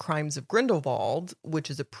Beasts: Crimes of Grindelwald, which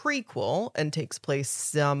is a prequel and takes place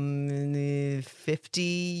some 50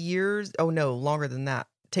 years. Oh, no, longer than that.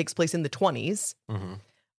 Takes place in the 20s.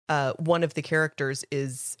 Mm-hmm. One of the characters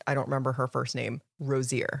is, I don't remember her first name,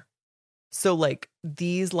 Rosier. So, like,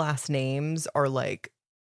 these last names are, like,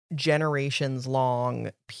 generations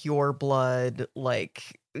long, pure blood, like,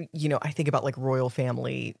 I think about like royal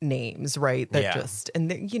family names, right?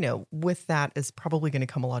 And with that is probably going to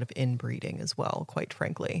come a lot of inbreeding as well, quite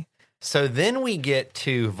frankly. So then we get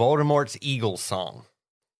to Voldemort's Eagle Song.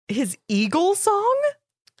 His Eagle Song?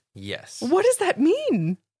 Yes. What does that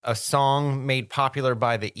mean? A song made popular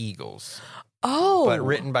by the Eagles, Oh. but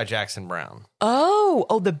written by Jackson Browne.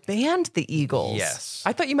 Oh, the band The Eagles. Yes.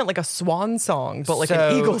 I thought you meant like a swan song, but like So,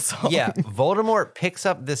 an Eagle song. Yeah, Voldemort picks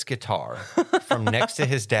up this guitar from next to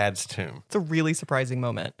his dad's tomb, It's a really surprising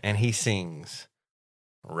moment. and he sings,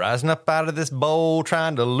 "Rising up out of this bowl,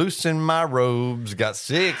 trying to loosen my robes, got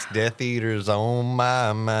 6 Death Eaters on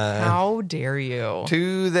my mind. How dare you?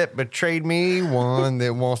 2 that betrayed me, 1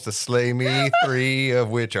 that wants to slay me, 3 of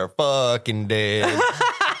which are fucking dead.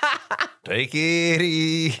 Take it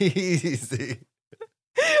easy."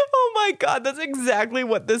 Oh my God, that's exactly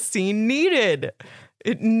what this scene needed.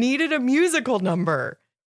 It needed a musical number.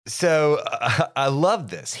 So I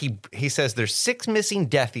love this. He says there's 6 missing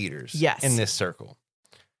Death Eaters Yes. in this circle.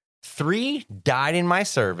 3 died in my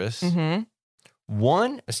service. Mm-hmm.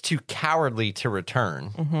 1 was too cowardly to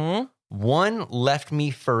return. Mm-hmm. 1 left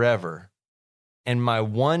me forever. And my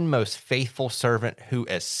 1 most faithful servant who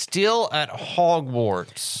is still at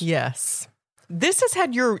Hogwarts. Yes. This has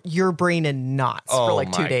had your brain in knots for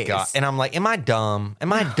like 2 days. God. And I'm like, am I dumb?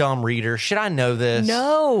 Am I a dumb reader? Should I know this?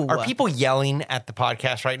 No. Are people yelling at the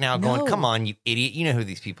podcast right now going, No. come on, you idiot. You know who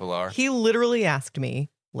these people are. He literally asked me,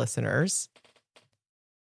 listeners,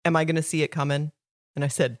 am I going to see it coming? And I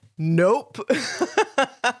said, nope.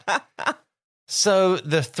 So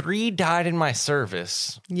the 3 died in my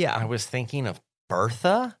service. Yeah. I was thinking of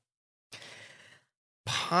Bertha.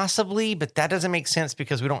 Possibly, but that doesn't make sense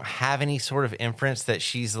because we don't have any sort of inference that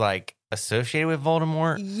she's like associated with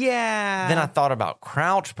Voldemort. Yeah. Then I thought about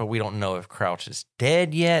Crouch, but we don't know if Crouch is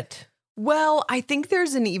dead yet. Well, I think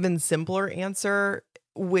there's an even simpler answer,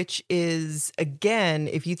 which is, again,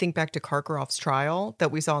 if you think back to Karkaroff's trial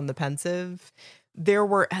that we saw in The Pensive, there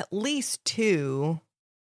were at least 2,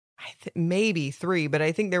 maybe 3, but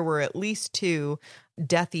I think there were at least 2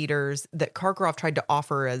 Death Eaters that Karkaroff tried to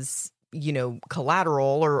offer as, you know,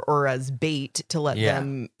 collateral or as bait to let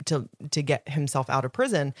them to get himself out of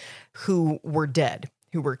prison, who were dead,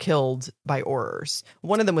 who were killed by Aurors.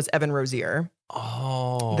 One of them was Evan Rosier.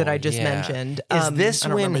 Oh, That I just yeah. mentioned. Is this I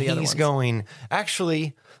don't when remember the other he's ones. going,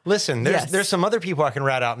 actually, listen, there's some other people I can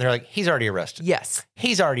rat out, and they're like, he's already arrested. Yes,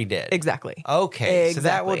 He's already dead. exactly. Okay, so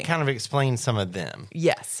that would Exactly. kind of explain some of them.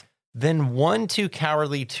 Yes. Then 1 too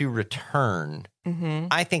cowardly to return. Mm-hmm.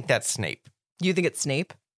 I think that's Snape. You think it's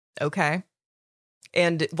Snape? Okay.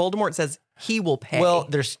 And Voldemort says he will pay. Well,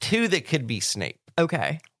 there's 2 that could be Snape.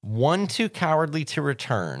 okay. 1 too cowardly to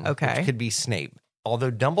return. Okay. Which could be Snape.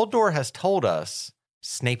 Although Dumbledore has told us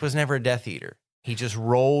Snape was never a Death Eater. He just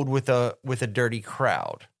rolled with a dirty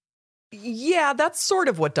crowd. Yeah, that's sort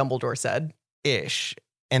of what Dumbledore said. Ish.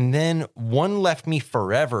 And then 1 left me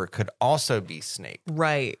forever could also be Snape.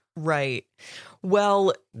 Right.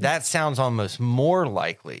 Well, That sounds almost more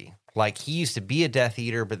likely. Like he used to be a Death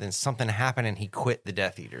Eater, but then something happened and he quit the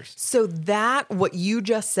Death Eaters. so that what you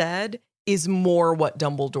just said is more what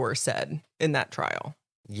Dumbledore said in that trial.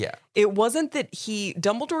 Yeah. It wasn't that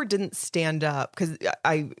Dumbledore didn't stand up, because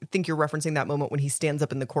I think you're referencing that moment when he stands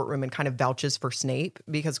up in the courtroom and kind of vouches for Snape,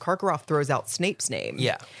 because Karkaroff throws out Snape's name.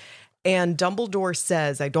 Yeah. And Dumbledore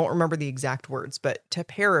says, I don't remember the exact words, but to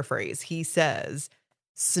paraphrase, he says,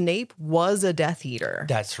 Snape was a Death Eater.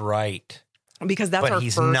 That's right. Because that's But our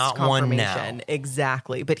he's first not one confirmation. now.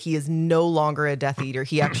 Exactly. But he is no longer a Death Eater.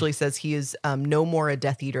 He actually says he is no more a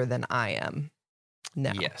Death Eater than I am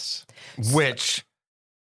now. Yes. Which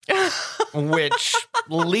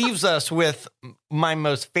leaves us with my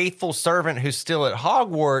most faithful servant who's still at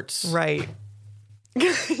Hogwarts. Right.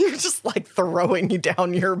 You're just like throwing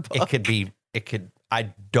down your book.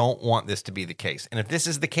 I don't want this to be the case. And if this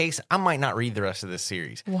is the case, I might not read the rest of this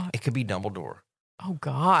series. What? It could be Dumbledore. Oh,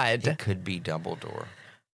 God. It could be Dumbledore.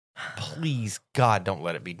 Please, God, don't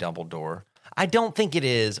let it be Dumbledore. I don't think it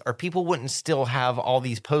is, or people wouldn't still have all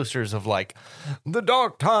these posters of like, the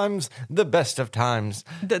dark times, the best of times.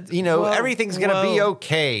 Whoa, Everything's going to be whoa.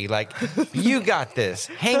 okay. Like, you got this.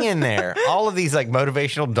 Hang in there. All of these like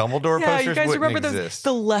motivational Dumbledore Yeah, posters you guys wouldn't remember exist.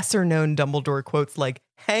 the lesser known Dumbledore quotes like,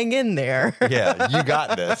 hang in there. Yeah, you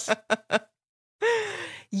got this.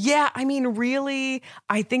 Yeah, I mean, really,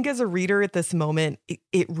 I think as a reader at this moment,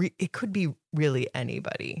 it could be really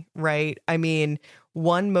anybody, right? I mean,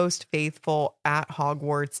 one most faithful at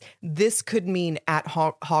Hogwarts. This could mean at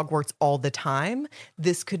Hogwarts all the time.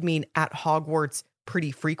 This could mean at Hogwarts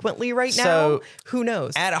pretty frequently right now. So, who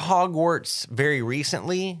knows? At Hogwarts very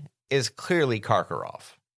recently is clearly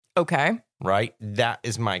Karkaroff, Okay. right? That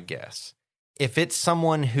is my guess. If it's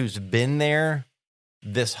someone who's been there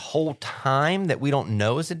this whole time that we don't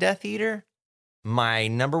know is a Death Eater, my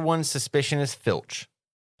number one suspicion is Filch,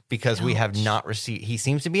 because we have Filch. not received. He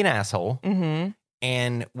seems to be an asshole, Mm-hmm.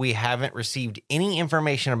 and we haven't received any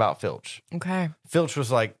information about Filch. Okay. Filch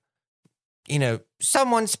was like,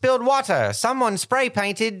 someone spilled water. Someone spray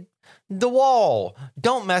painted the wall.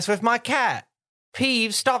 Don't mess with my cat.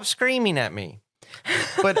 Peeves, stop screaming at me.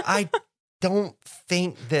 But I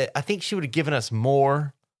think she would have given us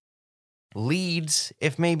more leads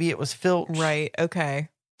if maybe it was Filch. Right. Okay.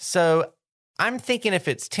 So I'm thinking if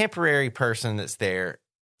it's temporary person that's there,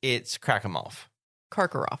 it's Krakamov.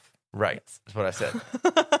 Karkaroff. Right. That's what I said.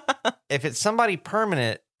 If it's somebody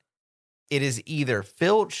permanent, it is either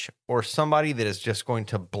Filch or somebody that is just going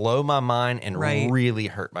to blow my mind and really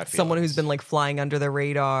hurt my feelings. Someone who's been like flying under the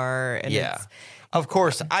radar. And Of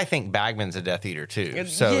course, I think Bagman's a Death Eater too.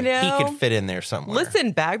 So he could fit in there somewhere.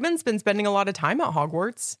 Listen, Bagman's been spending a lot of time at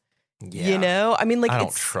Hogwarts. Yeah. I mean, like, I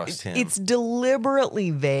don't trust him. It's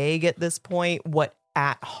deliberately vague at this point what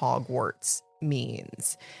at Hogwarts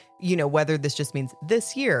means. Whether this just means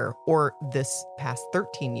this year or this past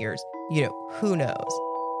 13 years, who knows?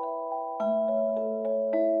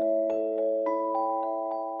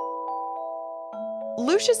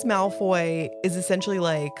 Lucius Malfoy is essentially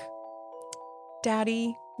like,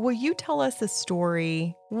 Daddy, will you tell us a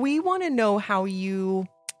story? We want to know how you.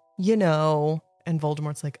 And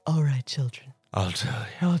Voldemort's like, all right, children. I'll tell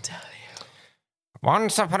you. I'll tell you.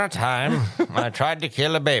 Once upon a time, I tried to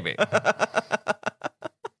kill a baby.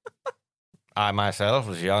 I myself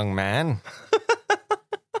was a young man.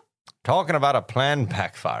 Talking about a plan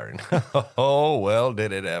backfiring. Oh, well,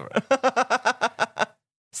 did it ever.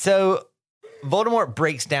 So Voldemort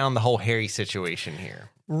breaks down the whole Harry situation here.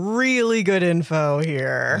 Really good info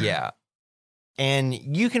here. Yeah. And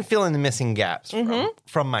you can fill in the missing gaps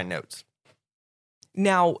from my notes.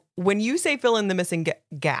 Now, when you say fill in the missing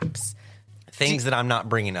gaps, things that I'm not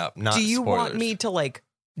bringing up, not do you spoilers. want me to like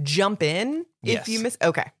jump in if you miss?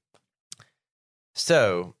 Okay.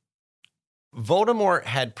 So, Voldemort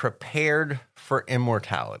had prepared for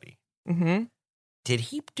immortality. Mm-hmm. Did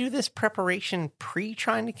he do this preparation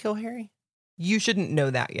pre-trying to kill Harry? You shouldn't know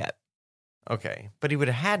that yet. Okay, but he would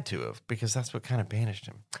have had to have, because that's what kind of banished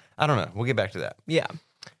him. I don't know. We'll get back to that. Yeah.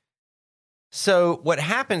 So what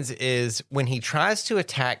happens is when he tries to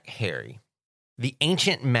attack Harry, the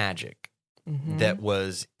ancient magic that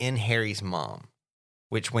was in Harry's mom,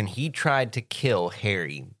 which when he tried to kill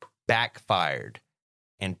Harry, backfired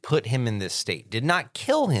and put him in this state. Did not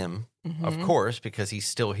kill him, of course, because he's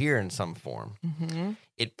still here in some form.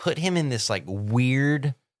 It put him in this like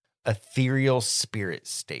weird, ethereal spirit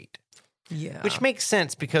state. Yeah. Which makes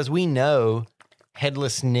sense because we know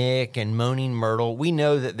Headless Nick and Moaning Myrtle, we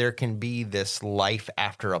know that there can be this life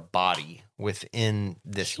after a body within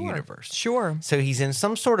this universe. Sure. So he's in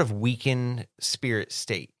some sort of weakened spirit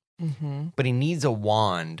state, but he needs a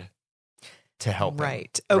wand to help him.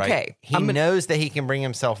 Right. Okay. Right? He knows that he can bring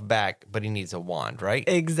himself back, but he needs a wand, right?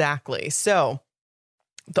 Exactly. So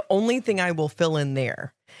the only thing I will fill in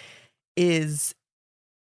there is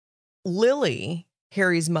Lily,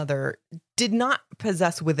 Harry's mother, did not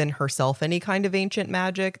possess within herself any kind of ancient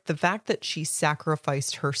magic. The fact that she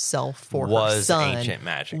sacrificed herself for her son ancient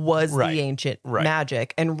magic. was the ancient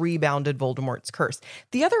magic and rebounded Voldemort's curse.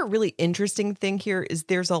 The other really interesting thing here is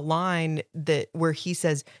there's a line where he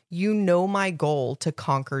says, "You know my goal to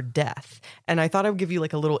conquer death." And I thought I would give you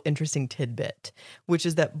like a little interesting tidbit, which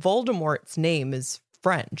is that Voldemort's name is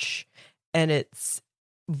French and it's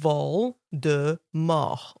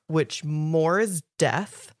Vol-de-mort, which mort is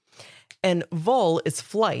death and vol is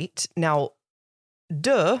flight. Now,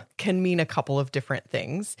 de can mean a couple of different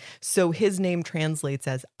things. So his name translates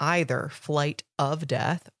as either flight of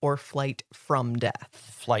death or flight from death.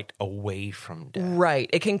 Flight away from death. Right.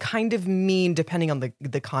 It can kind of mean, depending on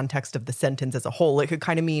the context of the sentence as a whole, it could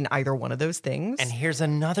kind of mean either one of those things. And here's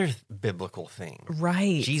another biblical thing.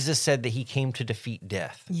 Right. Jesus said that he came to defeat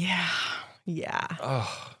death. Yeah. Yeah.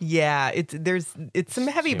 Oh. Yeah. It's some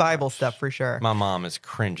heavy Bible stuff for sure. My mom is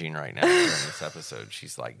cringing right now during this episode.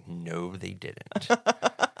 She's like, no, they didn't.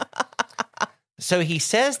 So he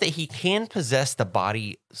says that he can possess the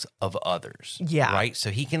bodies of others. Yeah. Right? So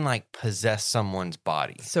he can like possess someone's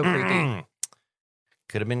body. So creepy.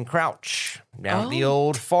 Could have been Crouch down at the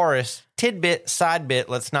old forest. Tidbit, side bit.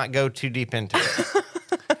 Let's not go too deep into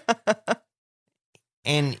it.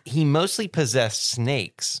 And he mostly possessed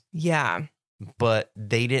snakes. Yeah. But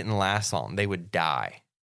they didn't last long. They would die.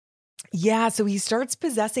 Yeah, so he starts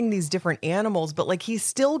possessing these different animals, but like he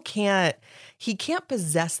can't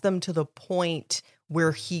possess them to the point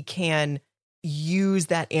where he can use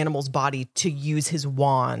that animal's body to use his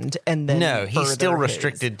wand and then no, he's still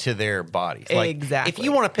restricted to their bodies. Like, exactly. If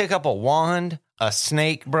you want to pick up a wand, a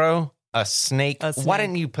snake, bro, A snake. A snake. Why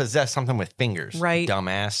didn't you possess something with fingers, Right.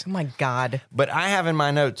 dumbass? Oh my God. But I have in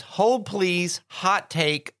my notes, hold please, hot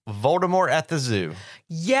take, Voldemort at the zoo.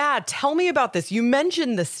 Yeah, tell me about this. You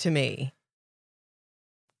mentioned this to me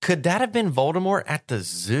Could that have been Voldemort at the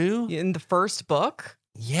zoo? in the first book.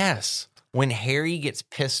 Yes. When Harry gets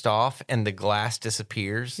pissed off and the glass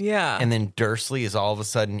disappears, Yeah. and then Dursley is all of a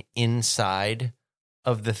sudden inside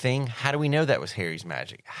of the thing, how do we know that was Harry's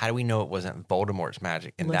magic? How do we know it wasn't Voldemort's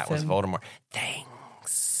magic and that was Listen. Voldemort?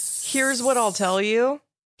 Thanks. Here's what I'll tell you.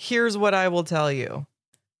 Here's what I will tell you.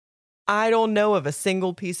 I don't know of a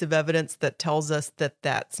single piece of evidence that tells us that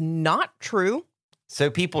that's not true. So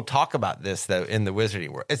people talk about this, though, in the wizarding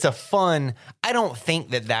world. It's a fun, I don't think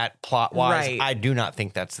that plot-wise, Right. I do not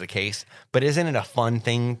think that's the case. But isn't it a fun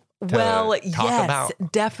thing to Well, talk yes,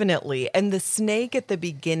 about? definitely. And the snake at the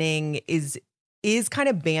beginning is kind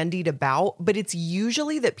of bandied about, but it's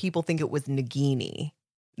usually that people think it was Nagini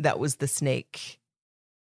that was the snake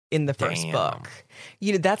in the first Damn. book.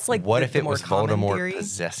 You know, that's like what the, if the it more was common Voldemort theory.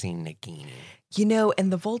 possessing Nagini? You know,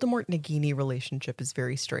 and the Voldemort-Nagini relationship is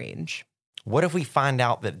very strange. What if we find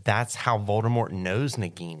out that that's how Voldemort knows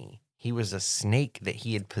Nagini? He was a snake that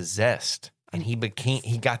he had possessed, and he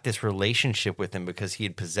got this relationship with him because he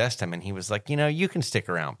had possessed him, and he was like, you can stick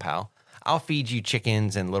around, pal. I'll feed you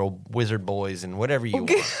chickens and little wizard boys and whatever you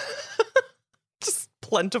want. Just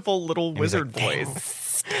plentiful little And he's wizard like,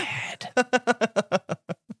 boys.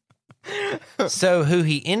 So who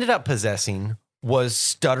he ended up possessing was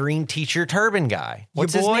stuttering teacher turban guy.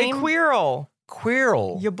 What's Your boy his name? Quirrell.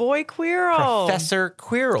 Quirrell. Your boy Quirrell. Professor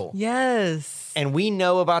Quirrell. Yes. And we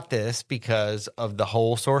know about this because of the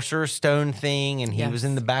whole Sorcerer's Stone thing, and he Yes. was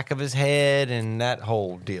in the back of his head and that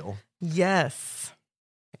whole deal. Yes.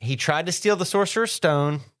 He tried to steal the Sorcerer's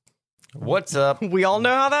Stone. What's up? We all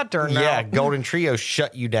know how that turned Yeah, out. Golden Trio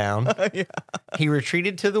shut you down. Yeah. He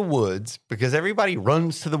retreated to the woods because everybody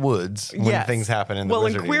runs to the woods when Yes. things happen in the Well,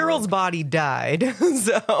 and wizarding Quirrell's world. body died.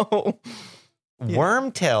 So,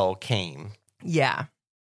 Wormtail came, yeah.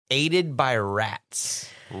 aided by rats.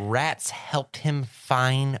 Rats helped him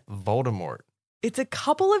find Voldemort. It's a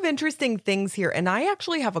couple of interesting things here. And I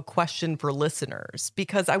actually have a question for listeners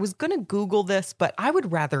because I was going to Google this, but I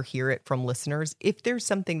would rather hear it from listeners if there's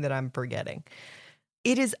something that I'm forgetting.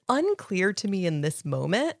 It is unclear to me in this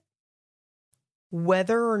moment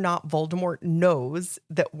whether or not Voldemort knows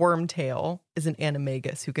that Wormtail is an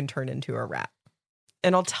animagus who can turn into a rat.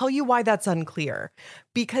 And I'll tell you why that's unclear.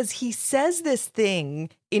 Because he says this thing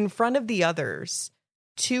in front of the others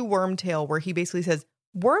to Wormtail where he basically says,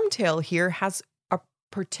 Wormtail here has a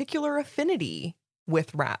particular affinity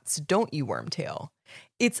with rats, don't you, Wormtail?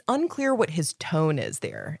 It's unclear what his tone is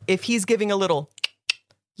there. If he's giving a little,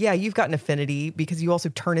 yeah, you've got an affinity because you also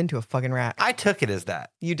turn into a fucking rat. I took it as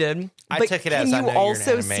that. You did? I But took it can as I you know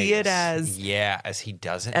also you're an see it animagus. as as he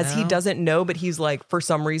doesn't he know? doesn't know, but he's like, for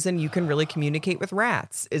some reason, you can really communicate with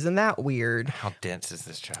rats. Isn't that weird? How dense is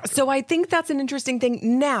this chapter? So I think that's an interesting thing.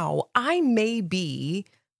 Now, I may be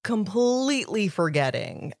completely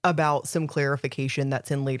forgetting about some clarification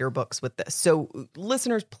that's in later books with this. So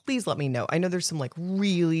listeners, please let me know. I know there's some like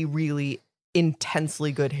really, really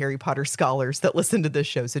intensely good Harry Potter scholars that listen to this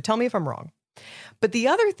show. So tell me if I'm wrong. But the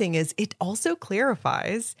other thing is it also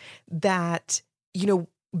clarifies that,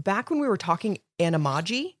 back when we were talking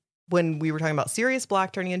animagi, when we were talking about Sirius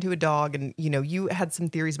Black turning into a dog and, you had some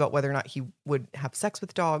theories about whether or not he would have sex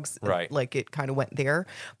with dogs. Right. Like it kind of went there.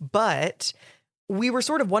 But we were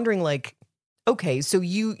sort of wondering like, okay, so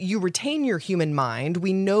you retain your human mind.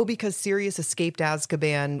 We know because Sirius escaped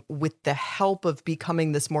Azkaban with the help of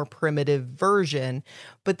becoming this more primitive version.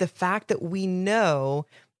 But the fact that we know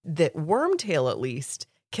that Wormtail at least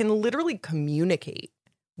can literally communicate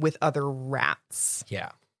with other rats. Yeah.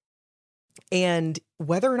 And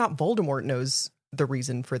whether or not Voldemort knows the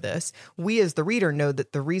reason for this, we as the reader know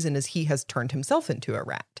that the reason is he has turned himself into a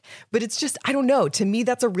rat. But it's just, I don't know. To me,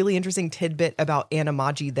 that's a really interesting tidbit about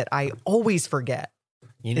animagi that I always forget.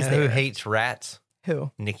 You know Is who there- hates rats?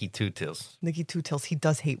 Who? Nicky Two-Tails. Nicky Two-Tails, he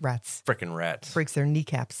does hate rats. Frickin' rats. Breaks their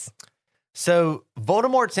kneecaps. So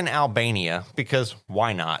Voldemort's in Albania because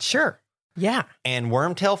why not? Sure. Yeah. And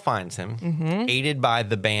Wormtail finds him, Mm-hmm. aided by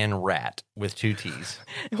the band Rat with 2 T's.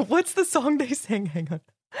 What's the song they sing? Hang on.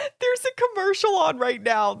 There's a commercial on right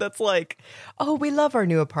now that's like, oh, we love our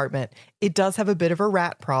new apartment. It does have a bit of a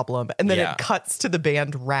rat problem. And then Yeah. it cuts to the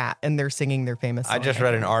band Rat and they're singing their famous song. I just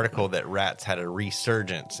read an article that rats had a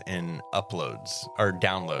resurgence in uploads or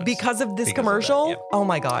downloads. Because of this Because of that, commercial? yep. Oh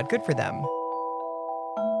my God, good for them.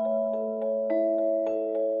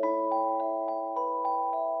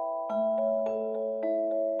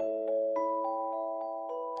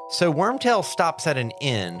 So Wormtail stops at an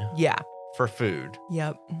inn Yeah. for food.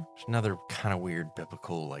 Yep. It's another kind of weird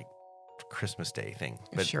biblical, like, Christmas Day thing.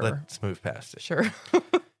 But Sure. let's move past it. Sure.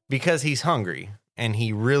 Because he's hungry and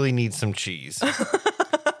he really needs some cheese.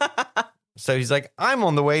 So he's like, I'm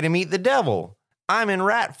on the way to meet the devil. I'm in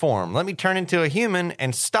rat form. Let me turn into a human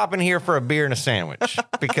and stop in here for a beer and a sandwich.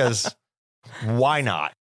 Because why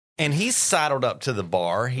not? And he's saddled up to the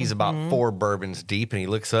bar. He's about 4 bourbons deep, and he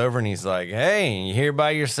looks over and he's like, hey, you here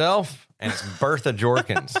by yourself? And it's Bertha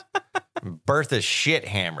Jorkins. Bertha's shit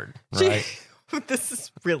hammered, right? This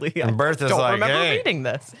is really, And Bertha's I don't like, remember hey, reading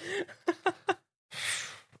this.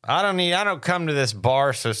 I don't come to this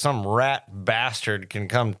bar so some rat bastard can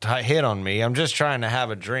come hit on me. I'm just trying to have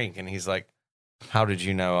a drink. And he's like, how did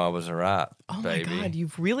you know I was a rat, Oh baby? my God,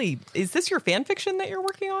 you've really, is this your fan fiction that you're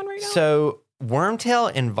working on right now? So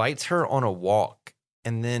Wormtail invites her on a walk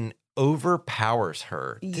and then overpowers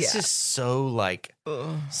her. This Yeah. is so like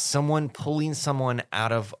someone pulling someone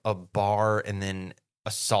out of a bar and then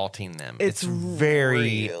assaulting them. It's very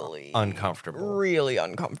really uncomfortable. Really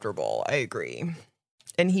uncomfortable. I agree.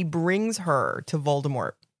 And he brings her to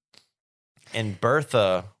Voldemort. And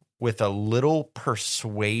Bertha, with a little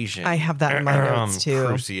persuasion. I have that in my notes too.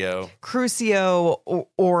 Crucio.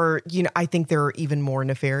 or, you know, I think there are even more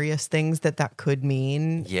nefarious things that could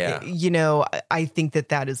mean. Yeah. You know, I think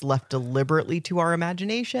that is left deliberately to our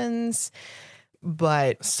imaginations.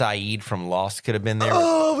 But Saeed from Lost could have been there.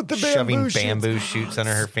 with the shoving shoots. bamboo shoots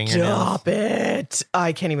under her fingernails. Stop it.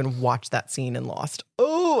 I can't even watch that scene in Lost.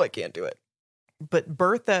 Oh, I can't do it. But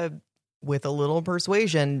Bertha, with a little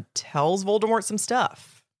persuasion, tells Voldemort some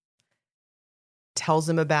stuff. Tells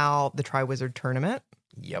him about the Triwizard Tournament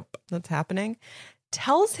Yep. that's happening.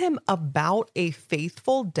 Tells him about a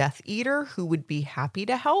faithful Death Eater who would be happy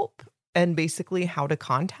to help. And basically how to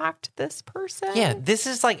contact this person. Yeah, this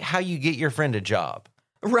is like how you get your friend a job.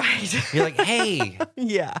 Right. You're like, hey,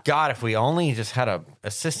 Yeah. God, if we only just had a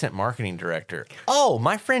assistant marketing director. Oh,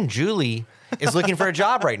 my friend Julie is looking for a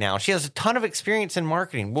job right now. She has a ton of experience in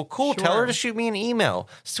marketing. Well, cool. Tell her Sure. to shoot me an email.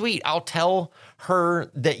 Sweet. I'll tell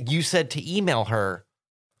her that you said to email her.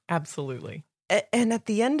 Absolutely. And at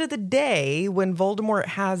the end of the day, when Voldemort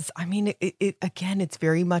has, I mean, it again, it's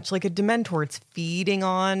very much like a Dementor. It's feeding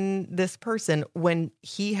on this person. When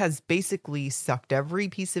he has basically sucked every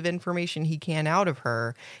piece of information he can out of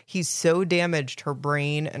her, he's so damaged her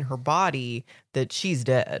brain and her body that she's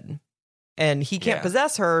dead. And he can't Yeah.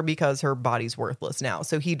 possess her because her body's worthless now.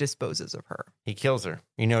 So he disposes of her. He kills her.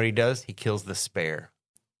 You know what he does? He kills the spare.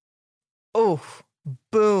 Oh,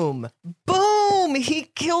 boom. Boom. He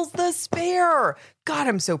kills the spare. God,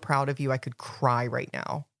 I'm so proud of you. I could cry right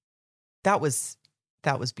now. That was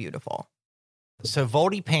beautiful. So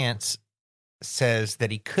Voldy Pants says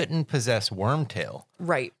that he couldn't possess Wormtail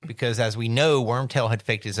Right. because, as we know, Wormtail had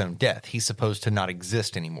faked his own death. He's supposed to not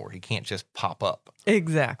exist anymore. He can't just pop up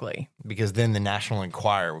Exactly. because then the National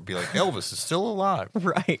Enquirer would be like, Elvis is still alive.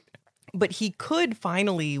 Right. But he could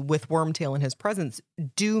finally, with Wormtail in his presence,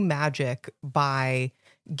 do magic by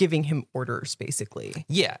giving him orders, basically.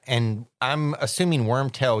 Yeah, and I'm assuming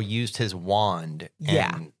Wormtail used his wand.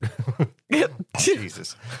 And,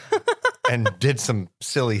 Jesus. And did some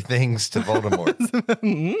silly things to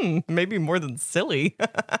Voldemort. Maybe more than silly.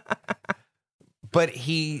 But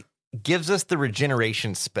he gives us the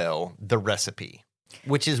regeneration spell, the recipe,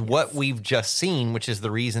 which is what we've just seen, which is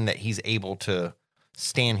the reason that he's able to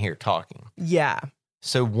stand here talking. Yeah.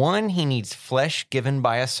 So 1, he needs flesh given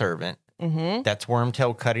by a servant. Mm-hmm. That's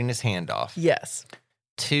Wormtail cutting his hand off. Yes.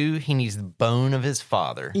 2, he needs the bone of his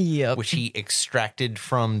father, Yep. which he extracted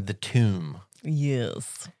from the tomb.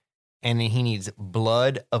 Yes. And then he needs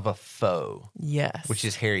blood of a foe, Yes. which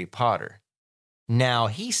is Harry Potter. Now,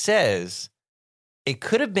 he says it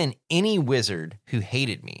could have been any wizard who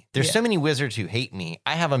hated me. There's Yeah. so many wizards who hate me.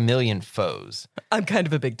 I have a million foes. I'm kind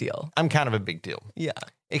of a big deal. I'm kind of a big deal. Yeah.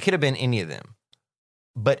 It could have been any of them.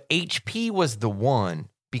 But HP was the one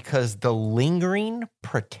because the lingering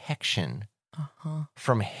protection Uh-huh.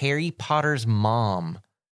 from Harry Potter's mom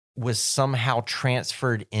was somehow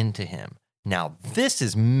transferred into him. Now, this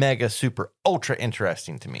is mega, super, ultra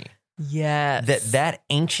interesting to me. Yes. That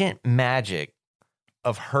ancient magic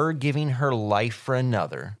of her giving her life for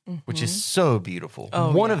another, which is so beautiful.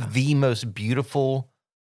 Oh, One yeah. of the most beautiful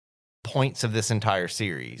points of this entire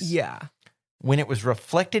series. Yeah. When it was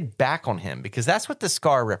reflected back on him, because that's what the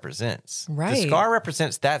scar represents. Right. The scar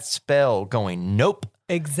represents that spell going nope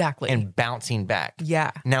Exactly. and bouncing back.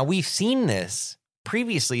 yeah. Now, we've seen this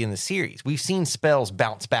previously in the series. We've seen spells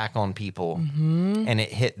bounce back on people and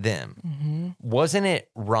it hit them. Wasn't it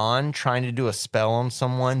Ron trying to do a spell on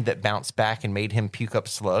someone that bounced back and made him puke up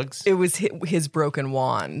slugs? It was his broken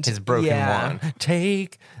wand. His broken wand.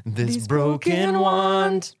 Take this broken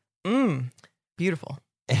wand. Beautiful.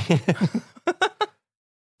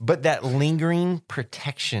 But that lingering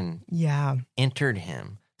protection entered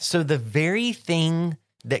him. So the very thing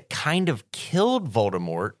that kind of killed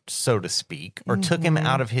Voldemort, so to speak, or took him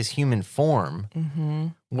out of his human form,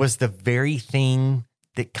 was the very thing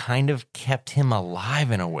that kind of kept him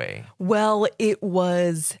alive in a way. Well, it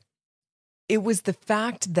was the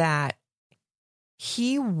fact that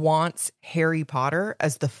he wants Harry Potter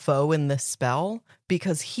as the foe in this spell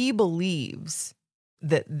because he believes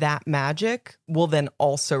that magic will then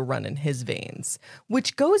also run in his veins,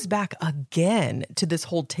 which goes back again to this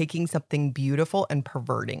whole taking something beautiful and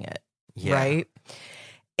perverting it, right?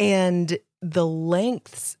 And the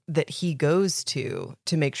lengths that he goes to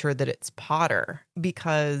make sure that it's Potter,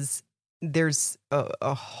 because there's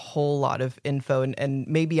a whole lot of info, and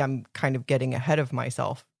maybe I'm kind of getting ahead of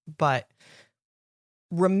myself, but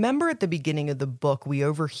remember at the beginning of the book, we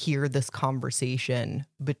overhear this conversation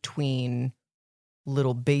between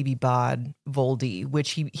little baby bod Voldy,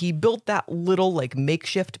 which he built that little like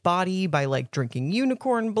makeshift body by like drinking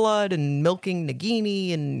unicorn blood and milking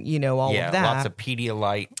Nagini and all of that. Lots of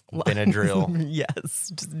Pedialyte, Benadryl.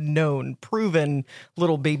 Yes, just known, proven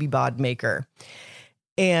little baby bod maker.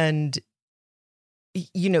 And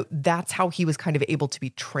that's how he was kind of able to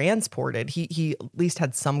be transported. He at least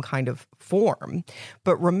had some kind of form.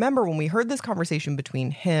 But remember when we heard this conversation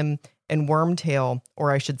between him and Wormtail,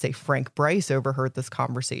 or I should say Frank Bryce overheard this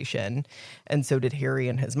conversation, and so did Harry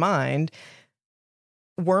in his mind.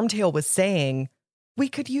 Wormtail was saying, we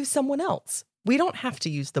could use someone else. We don't have to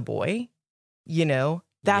use the boy.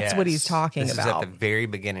 That's what he's talking about. This is at the very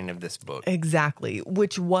beginning of this book. Exactly.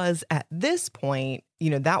 Which was at this point,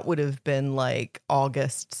 that would have been like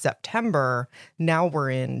August, September. Now we're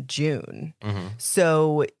in June.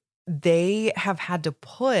 So they have had to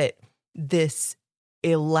put this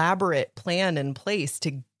elaborate plan in place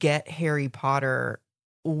to get Harry Potter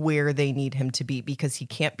where they need him to be, because he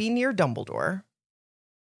can't be near Dumbledore.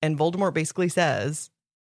 And Voldemort basically says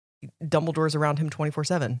Dumbledore's around him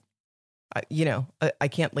 24/7. I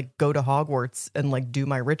can't like go to Hogwarts and like do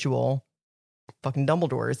my ritual. Fucking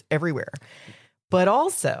Dumbledore is everywhere. But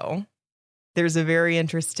also, there's a very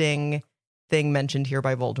interesting thing mentioned here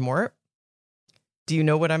by Voldemort. Do you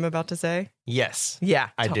know what I'm about to say? Yes. Yeah.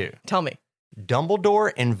 I do. Tell me.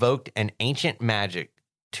 Dumbledore invoked an ancient magic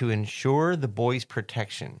to ensure the boy's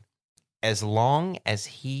protection as long as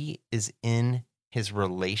he is in his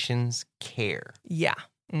relation's care. Yeah.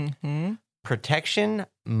 Protection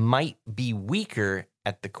might be weaker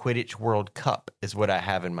at the Quidditch World Cup is what I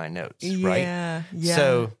have in my notes, right? Yeah.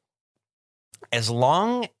 So as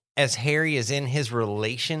long as Harry is in his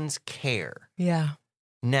relation's care. Yeah.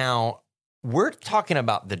 Now, we're talking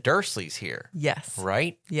about the Dursleys here. Yes.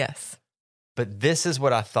 Right? Yes. But this is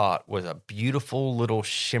what I thought was a beautiful little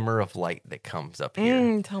shimmer of light that comes up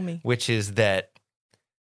here. Tell me. Which is that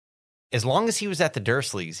as long as he was at the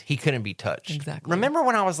Dursleys, he couldn't be touched. Exactly. Remember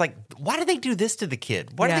when I was like, why did they do this to the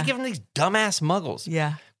kid? Why did they give him these dumbass muggles?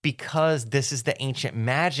 Yeah. Because this is the ancient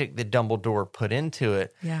magic that Dumbledore put into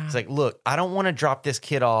it. Yeah. It's like, look, I don't want to drop this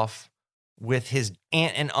kid off with his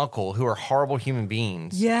aunt and uncle who are horrible human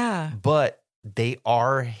beings. Yeah. But they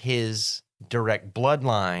are his direct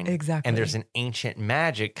bloodline. Exactly. And there's an ancient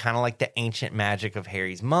magic, kind of like the ancient magic of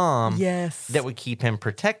Harry's mom. Yes. That would keep him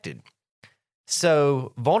protected.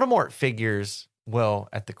 So Voldemort figures, well,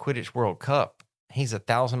 at the Quidditch World Cup, he's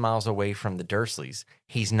 1,000 miles away from the Dursleys.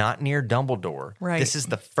 He's not near Dumbledore. Right. This is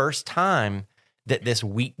the first time that this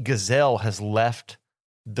weak gazelle has left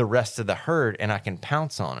the rest of the herd, and I can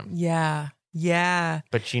pounce on him. Yeah. Yeah.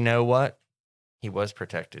 But you know what? He was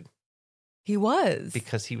protected. He was.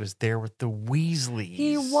 Because he was there with the Weasleys.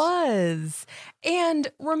 He was.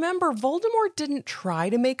 And remember, Voldemort didn't try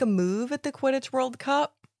to make a move at the Quidditch World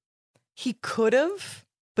Cup. He could have,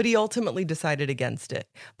 but he ultimately decided against it.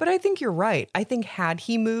 But I think you're right. I think had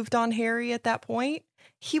he moved on Harry at that point,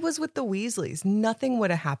 he was with the Weasleys. Nothing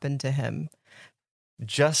would have happened to him.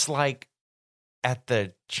 Just like at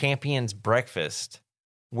the Champions Breakfast,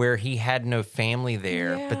 where he had no family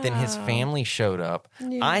there, but then his family showed up.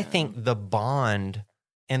 Yeah. I think the bond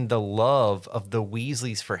and the love of the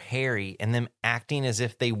Weasleys for Harry and them acting as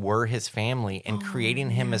if they were his family and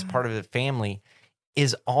creating him as part of the family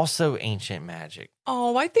is also ancient magic.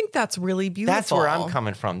 Oh, I think that's really beautiful. That's where I'm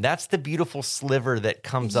coming from. That's the beautiful sliver that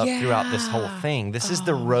comes up throughout this whole thing. This is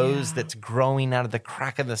the rose that's growing out of the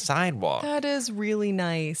crack of the sidewalk. That is really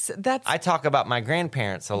nice. I talk about my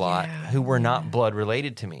grandparents a lot who were not blood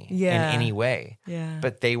related to me in any way. Yeah.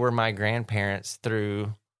 But they were my grandparents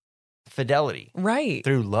through fidelity. Right.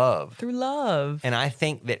 Through love. Through love. And I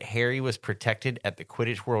think that Harry was protected at the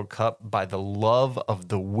Quidditch World Cup by the love of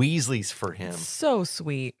the Weasleys for him. So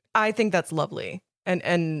sweet. I think that's lovely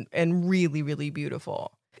and really, really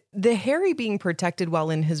beautiful. The Harry being protected while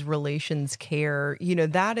in his relation's care,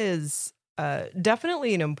 that is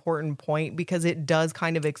definitely an important point because it does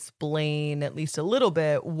kind of explain at least a little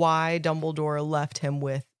bit why Dumbledore left him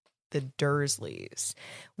with the Dursleys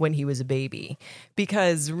when he was a baby.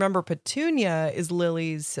 Because remember, Petunia is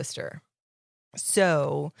Lily's sister.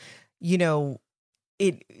 So,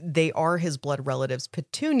 they are his blood relatives.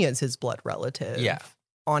 Petunia's his blood relative. Yeah.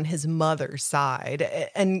 On his mother's side.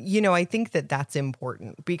 And, I think that that's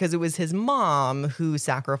important because it was his mom who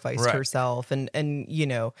sacrificed herself and,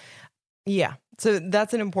 yeah. So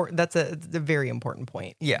that's a very important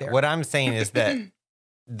point. Yeah. there. What I'm saying is that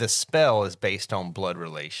the spell is based on blood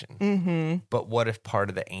relation. Mm-hmm. But what if part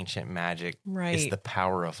of the ancient magic is the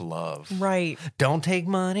power of love? Right. Don't take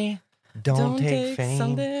money. Don't take fame.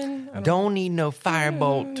 Something. Don't need no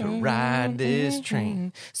firebolt to ride this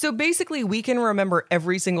train. So basically, we can remember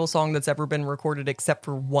every single song that's ever been recorded except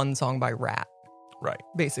for one song by Rat. Right.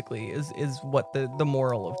 Basically, is what the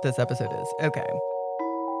moral of this episode is. Okay.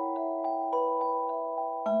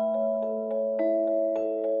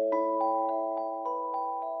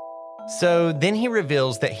 So then he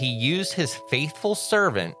reveals that he used his faithful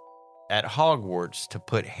servant at Hogwarts to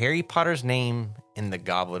put Harry Potter's name in the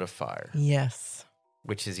Goblet of Fire. Yes.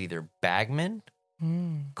 Which is either Bagman,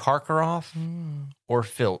 Karkaroff, or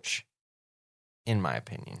Filch, in my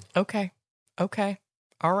opinion. Okay.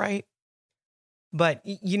 All right. But,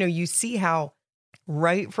 you see how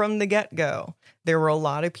right from the get-go, there were a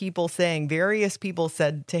lot of people saying, various people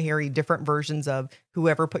said to Harry different versions of,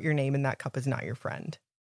 whoever put your name in that cup is not your friend.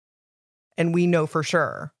 And we know for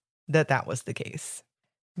sure that that was the case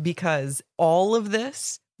because all of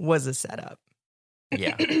this was a setup.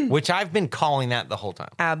 Yeah, which I've been calling that the whole time.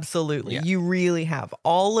 Absolutely. Yeah. You really have.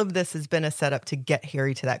 All of this has been a setup to get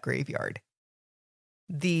Harry to that graveyard.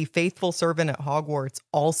 The faithful servant at Hogwarts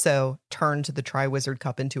also turned the Triwizard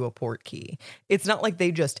Cup into a portkey. It's not like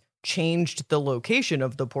they just changed the location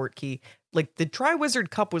of the portkey. Like the Triwizard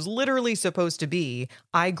Cup was literally supposed to be,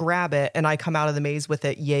 I grab it and I come out of the maze with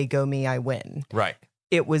it. Yay, go me, I win. Right.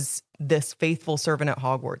 It was this faithful servant at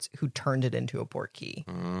Hogwarts who turned it into a portkey.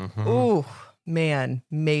 Mm-hmm. Ooh, man,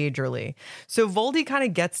 majorly. So Voldy kind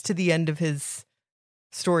of gets to the end of his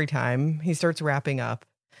story time. He starts wrapping up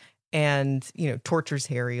and, tortures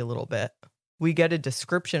Harry a little bit. We get a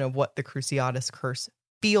description of what the Cruciatus Curse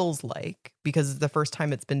feels like because it's the first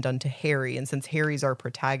time it's been done to Harry. And since Harry's our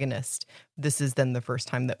protagonist, this is then the first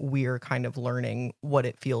time that we're kind of learning what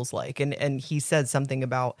it feels like. And he says something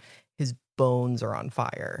about his bones are on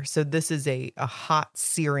fire. So this is a hot,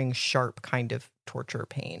 searing, sharp kind of torture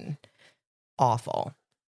pain. Awful.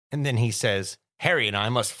 And then he says, Harry and I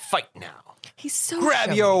must fight now. He's so Grab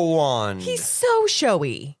showy. your wand. He's so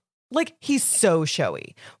showy. He's so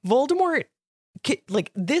showy. Voldemort,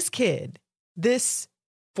 this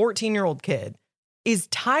 14-year-old kid is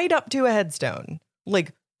tied up to a headstone.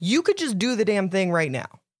 You could just do the damn thing right now,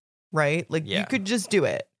 right? You could just do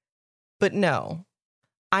it. But no,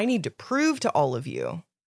 I need to prove to all of you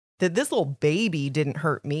that this little baby didn't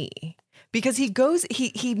hurt me. Because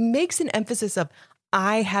he makes an emphasis of,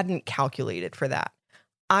 I hadn't calculated for that.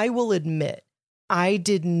 I will admit, I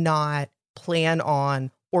did not plan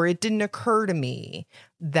on, or it didn't occur to me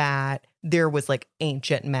that there was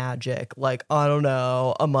ancient magic, I don't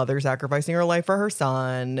know, a mother sacrificing her life for her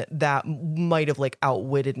son that might have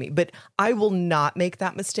outwitted me. But I will not make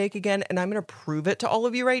that mistake again. And I'm going to prove it to all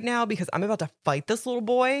of you right now because I'm about to fight this little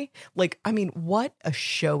boy. What a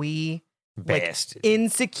showy bastard.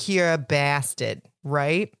 Insecure bastard,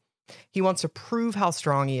 right? He wants to prove how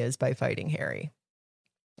strong he is by fighting Harry.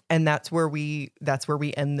 And that's where we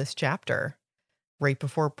end this chapter. Right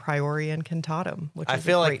before Priori Incantatem, which I is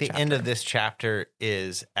feel a like great the chapter. end of this chapter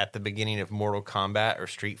is at the beginning of Mortal Kombat or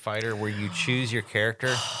Street Fighter, where you choose your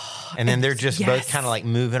character, and then they're just both kind of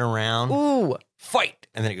moving around. Ooh, fight,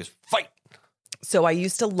 and then it goes fight. So I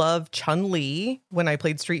used to love Chun-Li when I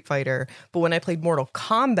played Street Fighter, but when I played Mortal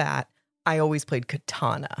Kombat, I always played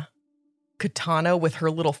Katana. Katana with her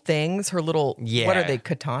little things, her little, what are they,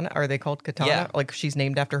 katana? Are they called katana? Yeah. She's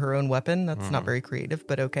named after her own weapon. That's not very creative,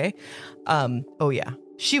 but okay. Oh yeah,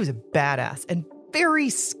 she was a badass. And very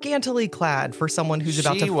scantily clad for someone who's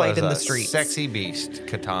about to fight in the streets. Sexy beast,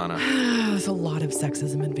 Katana. There's a lot of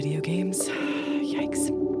sexism in video games. Yikes.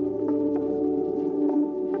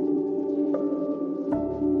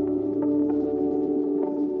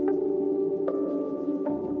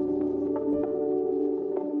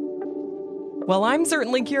 Well, I'm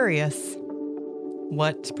certainly curious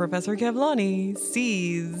what Professor Kevlani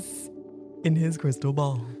sees in his crystal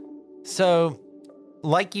ball. So,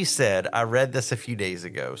 like you said, I read this a few days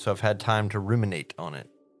ago, so I've had time to ruminate on it.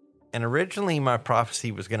 And originally, my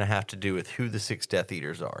prophecy was going to have to do with who the 6 Death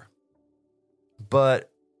Eaters are. But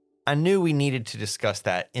I knew we needed to discuss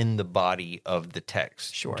that in the body of the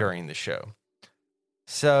text during the show.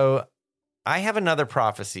 So, I have another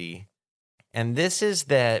prophecy, and this is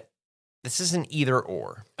an either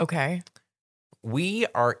or. Okay. We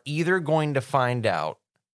are either going to find out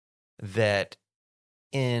that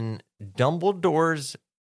in Dumbledore's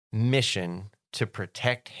mission to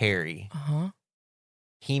protect Harry,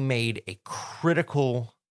 he made a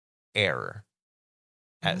critical error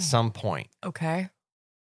at some point. Okay.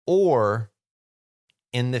 Or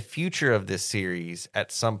in the future of this series,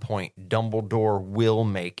 at some point, Dumbledore will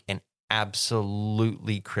make an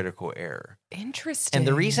absolutely critical error. Interesting. And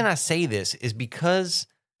the reason I say this is because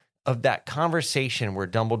of that conversation where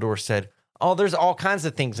Dumbledore said, "Oh, there's all kinds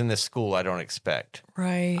of things in this school I don't expect.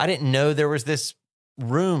 Right. I didn't know there was this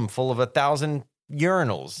room full of 1,000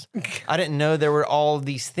 urinals. I didn't know there were all of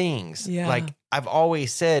these things." Yeah. Like I've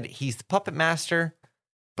always said, he's the puppet master,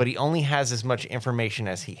 but he only has as much information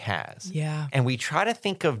as he has. Yeah. And we try to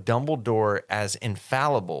think of Dumbledore as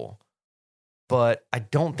infallible, but I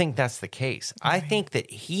don't think that's the case. Right. I think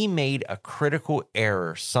that he made a critical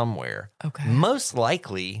error somewhere. Okay. Most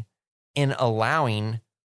likely in allowing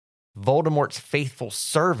Voldemort's faithful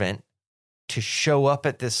servant to show up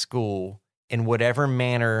at this school in whatever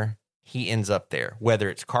manner he ends up there, whether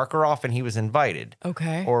it's Karkaroff and he was invited,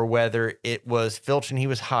 Okay. or whether it was Filch and he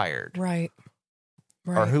was hired, Right.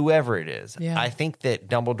 or whoever it is. Yeah. I think that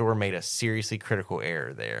Dumbledore made a seriously critical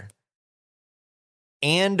error there.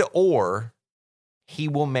 And or he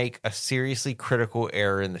will make a seriously critical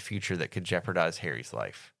error in the future that could jeopardize Harry's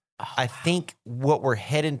life. I think what we're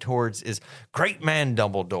heading towards is great man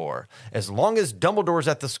Dumbledore. As long as Dumbledore's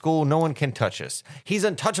at the school, no one can touch us. He's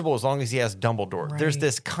untouchable as long as he has Dumbledore. Right. There's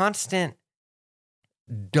this constant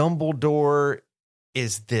Dumbledore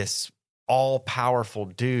is this all-powerful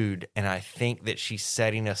dude, and I think that she's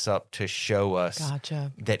setting us up to show us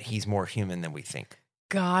Gotcha. that he's more human than we think.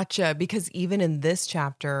 Gotcha. Because even in this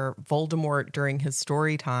chapter, Voldemort during his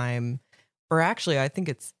story time, or actually, I think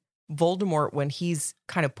it's Voldemort when he's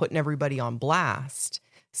kind of putting everybody on blast,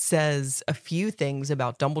 says a few things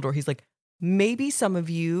about Dumbledore. He's like, maybe some of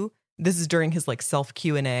you, this is during his like self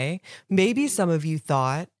Q&A, maybe some of you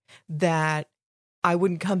thought that I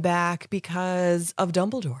wouldn't come back because of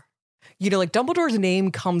Dumbledore. You know, like Dumbledore's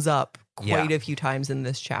name comes up quite a few times in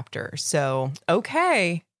this chapter. So,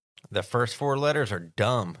 okay. The first 4 letters are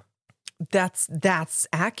dumb. That's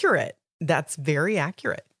accurate. That's very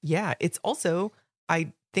accurate. Yeah. It's also,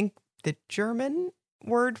 I think, the German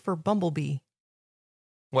word for bumblebee.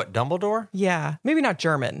 What, Dumbledore? Yeah. Maybe not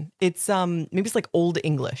German. It's maybe it's like Old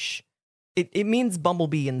English. It means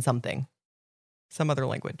bumblebee in some other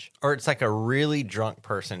language. Or it's like a really drunk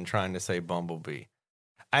person trying to say bumblebee.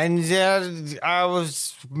 And I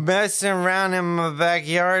was messing around in my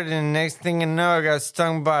backyard, and next thing you know, I got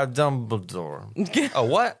stung by a Dumbledore. A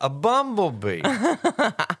what? A bumblebee.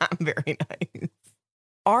 Very nice.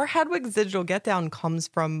 Our Hedwig's Digital Get Down comes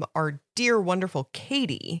from our dear, wonderful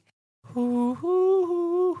Katie. Who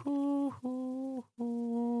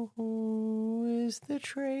is the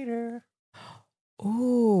traitor?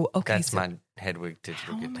 Oh, okay. That's my Hedwig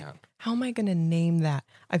Digital Get Down. How am I going to name that?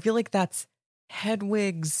 I feel like that's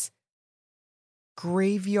Hedwig's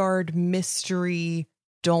Graveyard Mystery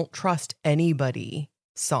Don't Trust Anybody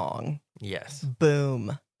song. Yes.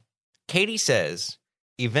 Boom. Katie says,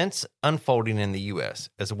 events unfolding in the U.S.,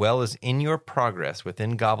 as well as in your progress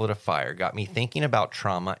within Goblet of Fire, got me thinking about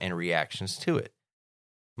trauma and reactions to it.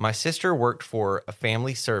 My sister worked for a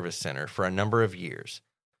family service center for a number of years.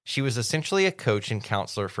 She was essentially a coach and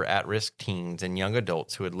counselor for at-risk teens and young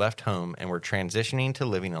adults who had left home and were transitioning to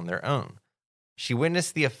living on their own. She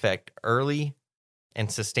witnessed the effect early and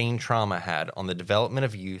sustained trauma had on the development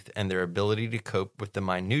of youth and their ability to cope with the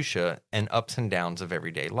minutia and ups and downs of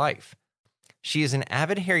everyday life. She is an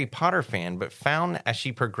avid Harry Potter fan, but found as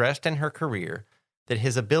she progressed in her career that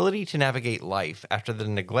his ability to navigate life after the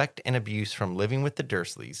neglect and abuse from living with the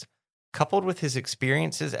Dursleys, coupled with his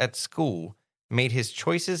experiences at school, made his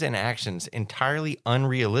choices and actions entirely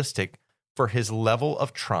unrealistic for his level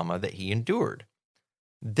of trauma that he endured.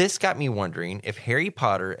 This got me wondering if Harry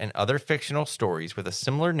Potter and other fictional stories with a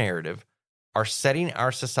similar narrative are setting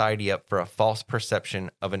our society up for a false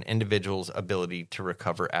perception of an individual's ability to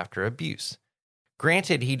recover after abuse.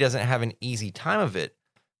 Granted, he doesn't have an easy time of it,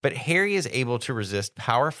 but Harry is able to resist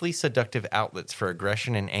powerfully seductive outlets for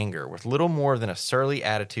aggression and anger with little more than a surly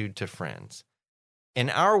attitude to friends. In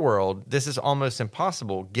our world, this is almost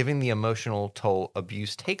impossible given the emotional toll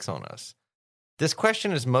abuse takes on us. This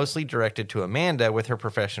question is mostly directed to Amanda with her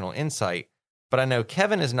professional insight, but I know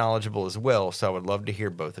Kevin is knowledgeable as well, so I would love to hear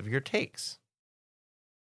both of your takes.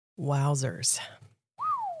 Wowzers.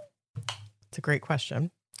 It's a great question.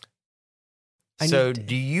 So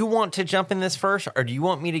do you want to jump in this first, or do you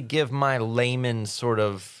want me to give my layman sort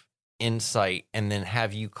of insight and then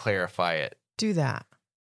have you clarify it? Do that.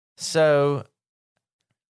 So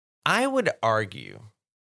I would argue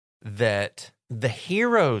that the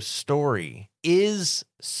hero's story is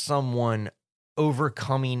someone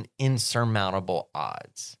overcoming insurmountable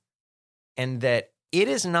odds, and that it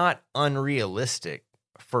is not unrealistic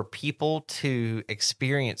for people to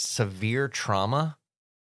experience severe trauma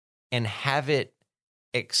and have it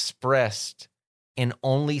expressed in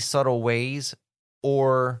only subtle ways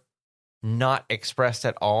or not expressed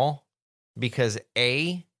at all, because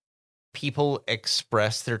A, people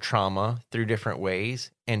express their trauma through different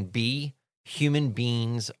ways, and B, human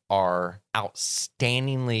beings are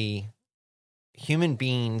surprisingly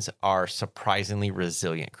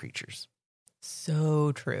resilient creatures.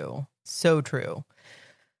 So true. So true.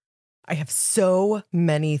 I have so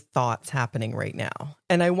many thoughts happening right now.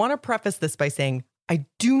 And I want to preface this by saying I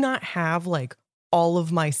do not have like all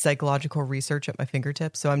of my psychological research at my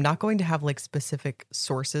fingertips. So I'm not going to have like specific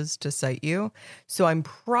sources to cite you. So I'm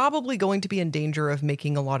probably going to be in danger of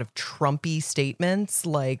making a lot of Trumpy statements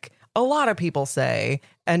like a lot of people say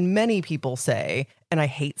and many people say. And I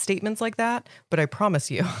hate statements like that. But I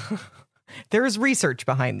promise you, there is research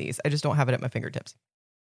behind these. I just don't have it at my fingertips.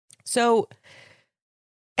 So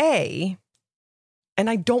and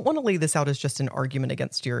I don't want to lay this out as just an argument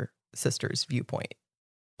against your sister's viewpoint,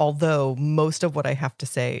 although most of what I have to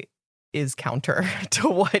say is counter to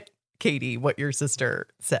what your sister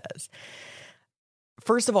says.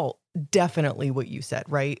 First of all, definitely what you said,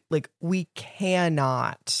 right? Like, we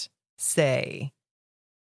cannot say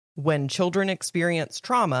when children experience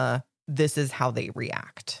trauma, this is how they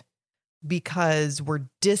react, because we're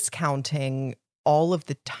discounting all of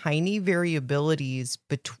the tiny variabilities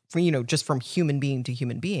between, just from human being to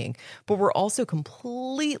human being. But we're also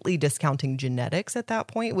completely discounting genetics at that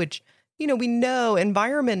point, which, we know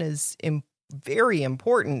environment is very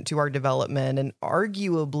important to our development and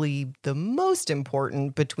arguably the most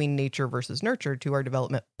important between nature versus nurture to our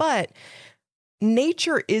development. But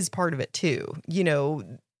nature is part of it too.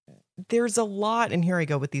 There's a lot, and here I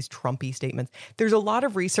go with these Trumpy statements. There's a lot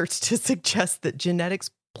of research to suggest that genetics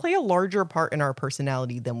play a larger part in our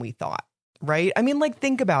personality than we thought, right? I mean, like,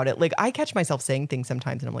 think about it. Like, I catch myself saying things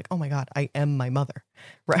sometimes and I'm like, oh my God, I am my mother,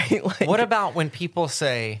 right? Like, what about when people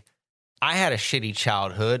say, I had a shitty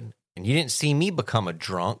childhood and you didn't see me become a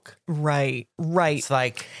drunk? Right. It's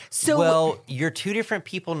like, you're two different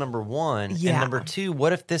people, number one. Yeah. And number two,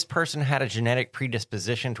 what if this person had a genetic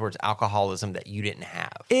predisposition towards alcoholism that you didn't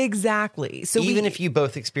have? Exactly. So even if you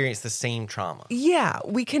both experience the same trauma. Yeah,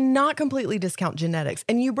 we cannot completely discount genetics.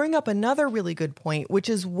 And you bring up another really good point, which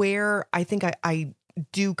is where I think I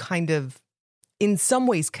do kind of in some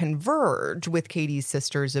ways converge with Katie's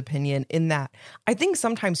sister's opinion, in that I think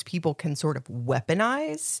sometimes people can sort of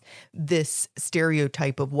weaponize this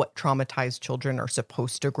stereotype of what traumatized children are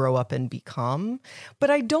supposed to grow up and become. But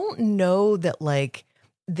I don't know that like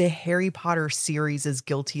the Harry Potter series is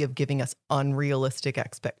guilty of giving us unrealistic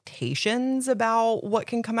expectations about what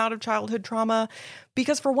can come out of childhood trauma.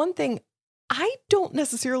 Because for one thing, I don't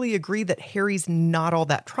necessarily agree that Harry's not all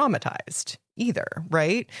that traumatized either,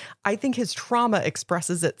 right? I think his trauma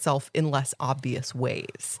expresses itself in less obvious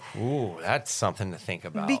ways. Ooh, that's something to think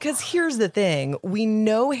about. Because here's the thing. We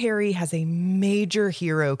know Harry has a major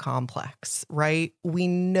hero complex, right? We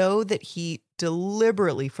know that he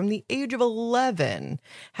deliberately, from the age of 11,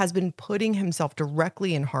 has been putting himself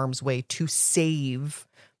directly in harm's way to save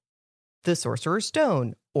the Sorcerer's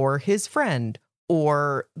Stone or his friend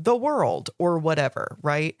or the world or whatever,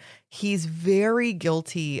 right? He's very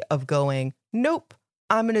guilty of going, nope,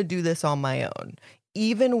 I'm going to do this on my own.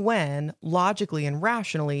 Even when logically and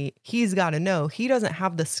rationally, he's got to know he doesn't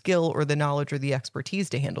have the skill or the knowledge or the expertise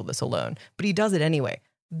to handle this alone, but he does it anyway.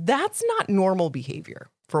 That's not normal behavior,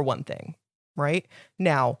 for one thing, right?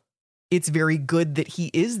 Now, it's very good that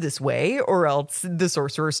he is this way, or else the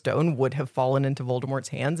Sorcerer's Stone would have fallen into Voldemort's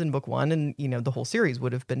hands in book 1 and, the whole series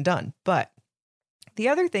would have been done. But The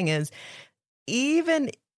other thing is, even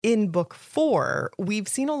in book 4, we've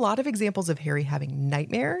seen a lot of examples of Harry having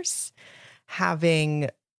nightmares, having,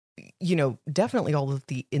 definitely all of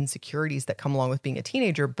the insecurities that come along with being a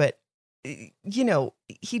teenager. But,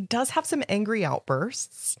 he does have some angry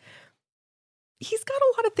outbursts. He's got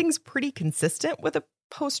a lot of things pretty consistent with a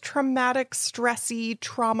post-traumatic, stressy,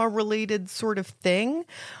 trauma-related sort of thing.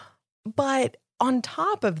 But on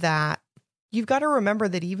top of that, you've got to remember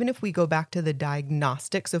that even if we go back to the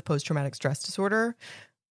diagnostics of post-traumatic stress disorder,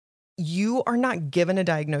 you are not given a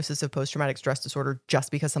diagnosis of post-traumatic stress disorder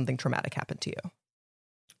just because something traumatic happened to you.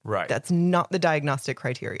 Right. That's not the diagnostic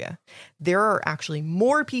criteria. There are actually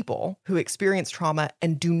more people who experience trauma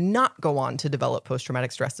and do not go on to develop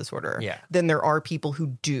post-traumatic stress disorder than there are people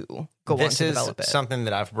who do go on to develop it. This is something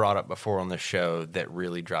that I've brought up before on the show that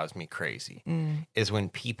really drives me crazy, is when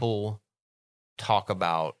people talk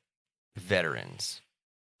about veterans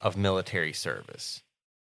of military service.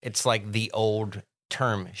 It's like the old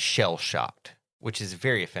term shell-shocked, which is a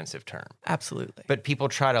very offensive term. Absolutely. But people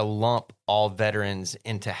try to lump all veterans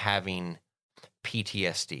into having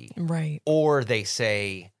PTSD. Right. Or they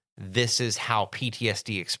say, this is how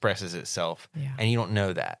PTSD expresses itself. Yeah. And you don't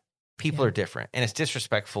know that. People are different. And it's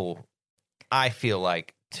disrespectful, I feel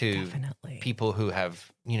like, to people who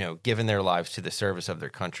have, given their lives to the service of their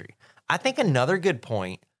country. I think another good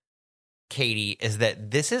point, Katie, is that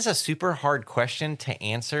this is a super hard question to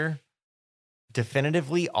answer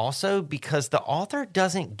definitively also because the author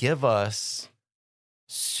doesn't give us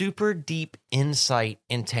super deep insight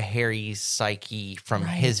into Harry's psyche from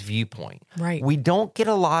his viewpoint. Right. We don't get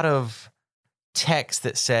a lot of text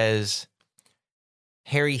that says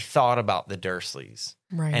Harry thought about the Dursleys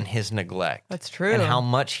and his neglect. That's true. And how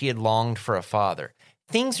much he had longed for a father.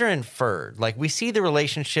 Things are inferred. Like we see the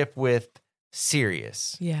relationship with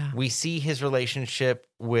Sirius. Yeah. We see his relationship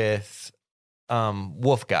with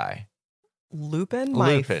Wolf Guy. Lupin,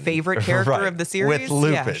 my favorite character of the series. With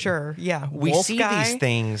Lupin. Yeah, sure. Yeah. We Wolf see Guy. these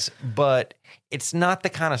things, but it's not the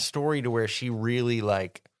kind of story to where she really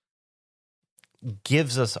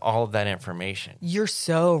gives us all of that information. You're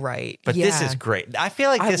so right. But this is great. I feel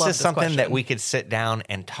like this is something that question. we could sit down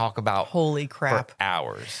and talk about Holy crap. for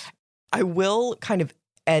hours. I will kind of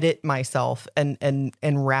edit myself and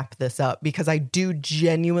wrap this up because I do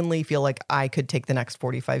genuinely feel like I could take the next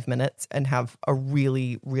 45 minutes and have a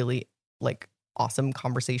really, really awesome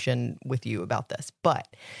conversation with you about this. But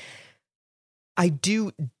I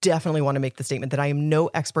do definitely want to make the statement that I am no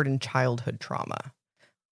expert in childhood trauma.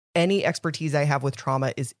 Any expertise I have with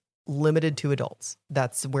trauma is limited to adults.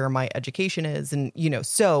 That's where my education is. And,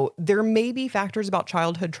 so there may be factors about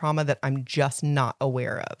childhood trauma that I'm just not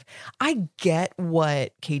aware of. I get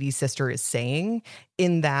what Katie's sister is saying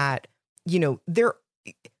in that,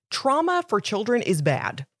 trauma for children is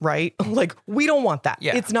bad, right? We don't want that.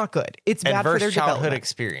 Yeah. It's not good. It's bad for their childhood development.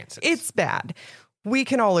 experiences. It's bad. We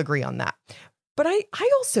can all agree on that. But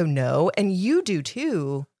I also know, and you do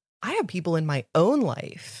too, I have people in my own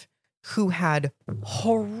life who had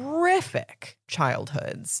horrific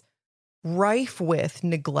childhoods, rife with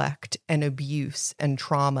neglect and abuse and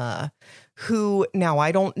trauma, who now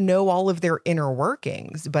I don't know all of their inner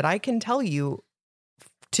workings, but I can tell you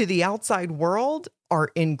to the outside world are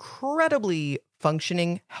incredibly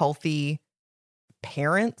functioning, healthy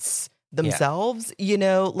parents themselves.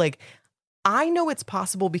 I know it's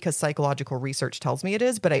possible because psychological research tells me it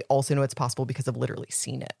is, but I also know it's possible because I've literally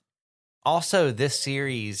seen it. Also, this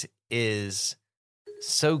series is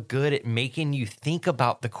so good at making you think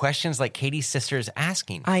about the questions like Katie's sister is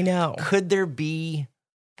asking. I know. Could there be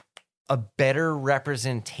a better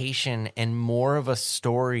representation and more of a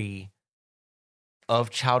story of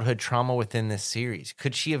childhood trauma within this series?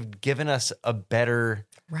 Could she have given us a better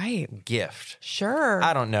gift? Sure.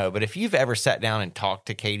 I don't know, but if you've ever sat down and talked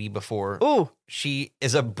to Katie before, she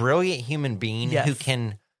is a brilliant human being who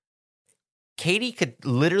can... Katie could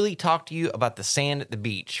literally talk to you about the sand at the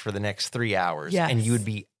beach for the next 3 hours, and you would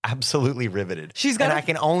be absolutely riveted. And I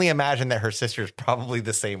can only imagine that her sister is probably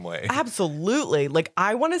the same way. Absolutely.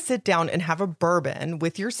 I want to sit down and have a bourbon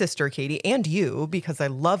with your sister, Katie, and you, because I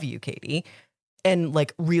love you, Katie, and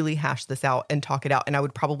really hash this out and talk it out. And I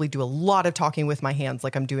would probably do a lot of talking with my hands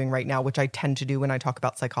like I'm doing right now, which I tend to do when I talk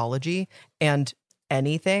about psychology and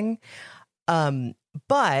anything.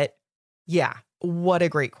 But yeah. What a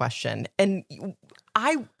great question. And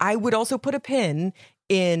I would also put a pin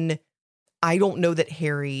in, I don't know that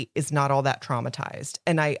Harry is not all that traumatized.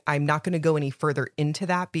 And I'm not going to go any further into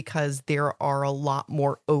that because there are a lot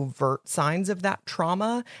more overt signs of that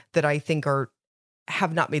trauma that I think are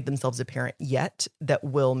have not made themselves apparent yet that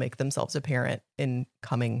will make themselves apparent in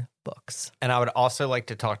coming books. And I would also like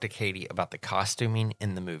to talk to Katie about the costuming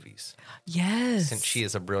in the movies, Yes. since she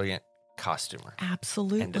is a brilliant costumer.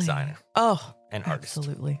 Absolutely. And designer. Oh, And artist.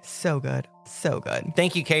 absolutely. So good. So good.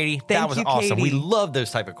 Thank you, Katie. Thank that was you, awesome. We Katie. love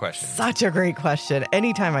those type of questions. Such a great question.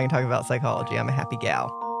 Anytime I can talk about psychology, I'm a happy gal.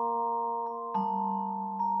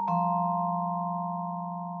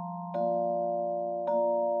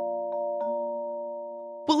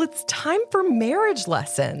 Well, it's time for marriage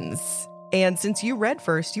lessons. And since you read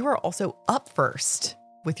first, you are also up first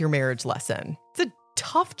with your marriage lesson. It's a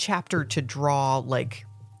tough chapter to draw like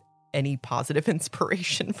any positive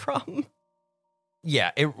inspiration from.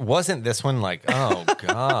 Yeah, it wasn't this one like, oh,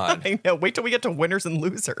 God. I know. Wait till we get to winners and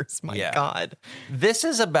losers. My Yeah. God. This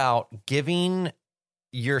is about giving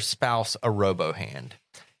your spouse a robo hand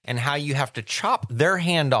and how you have to chop their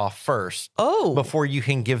hand off first Oh, before you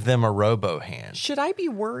can give them a robo hand. should I be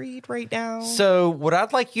worried right now? So what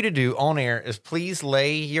I'd like you to do on air is please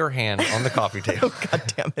lay your hand on the coffee table. Oh,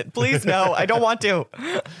 God damn it. Please, no, I don't want to.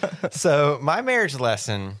 So my marriage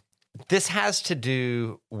lesson, this has to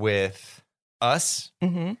do with us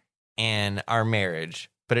Mm-hmm. and our marriage,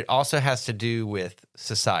 but it also has to do with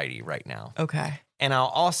society right now. Okay. And I'll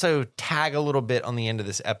also tag a little bit on the end of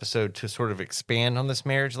this episode to sort of expand on this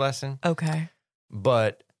marriage lesson. Okay.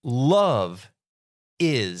 But love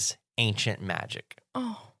is ancient magic,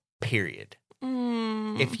 Oh. period.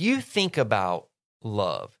 Mm. If you think about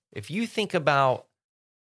love, if you think about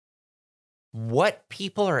what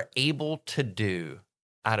people are able to do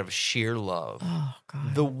out of sheer love, Oh,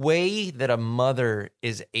 God. the way that a mother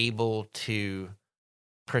is able to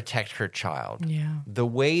protect her child, Yeah. the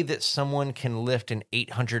way that someone can lift an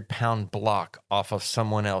 800-pound block off of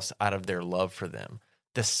someone else out of their love for them,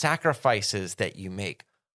 the sacrifices that you make.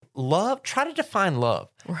 Love, try to define love.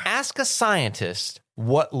 Right. Ask a scientist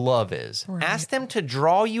what love is. Right. Ask them to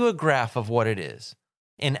draw you a graph of what it is.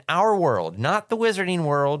 In our world, not the wizarding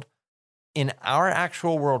world, in our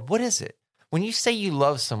actual world, what is it? When you say you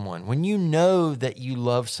love someone, when you know that you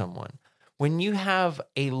love someone, when you have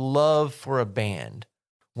a love for a band,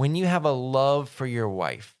 when you have a love for your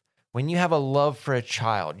wife, when you have a love for a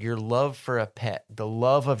child, your love for a pet, the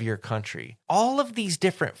love of your country, all of these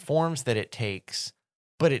different forms that it takes,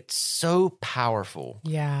 but it's so powerful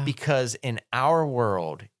Yeah. because in our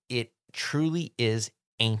world, it truly is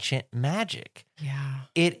ancient magic. Yeah.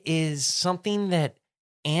 It is something that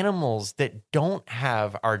animals that don't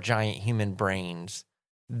have our giant human brains,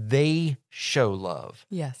 they show love.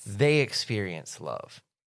 Yes. They experience love.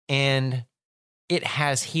 And it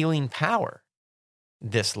has healing power,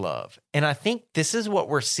 this love. And I think this is what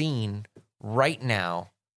we're seeing right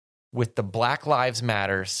now with the Black Lives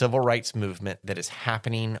Matter civil rights movement that is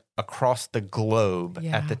happening across the globe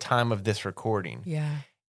Yeah. at the time of this recording. Yeah.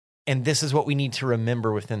 And this is what we need to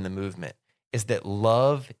remember within the movement is that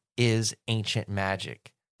love is ancient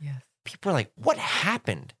magic. Yes. People are like, what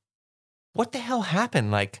happened? What the hell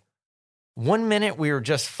happened? Like, one minute we were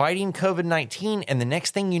just fighting COVID-19, and the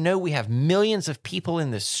next thing you know, we have millions of people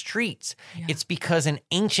in the streets. Yeah. It's because an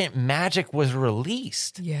ancient magic was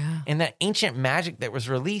released. Yeah. And that ancient magic that was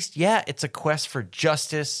released, yeah, it's a quest for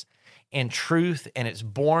justice and truth, and it's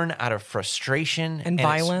born out of frustration And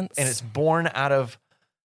violence. and it's born out of,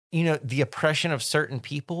 the oppression of certain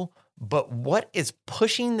people. But what is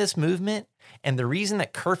pushing this movement and the reason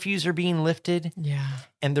that curfews are being lifted Yeah.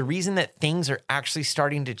 and the reason that things are actually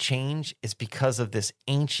starting to change is because of this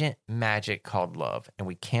ancient magic called love. And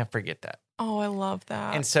we can't forget that. Oh, I love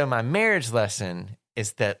that. And so my marriage lesson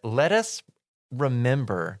is that let us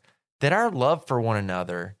remember that our love for one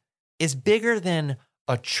another is bigger than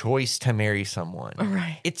a choice to marry someone. All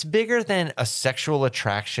right. It's bigger than a sexual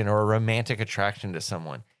attraction or a romantic attraction to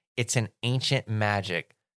someone. It's an ancient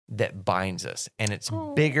magic that binds us, and it's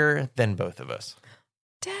Oh. bigger than both of us.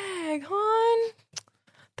 Dag, hon.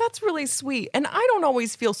 That's really sweet. And I don't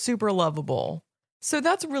always feel super lovable. So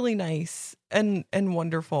that's really nice and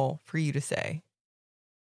wonderful for you to say.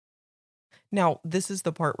 Now, this is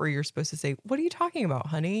the part where you're supposed to say, "What are you talking about,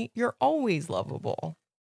 honey? You're always lovable."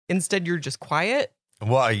 Instead, you're just quiet.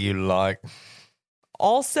 What are you like?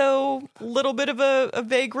 Also, a little bit of a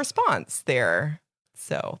vague response there.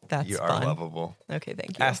 So that's You are fun. lovable. Okay,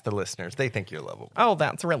 thank you. Ask the listeners. They think you're lovable. Oh,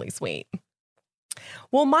 that's really sweet.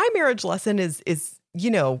 Well, my marriage lesson is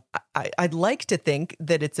I'd like to think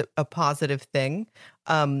that it's a positive thing.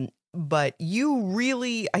 But you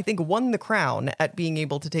really, I think, won the crown at being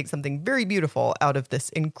able to take something very beautiful out of this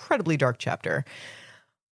incredibly dark chapter.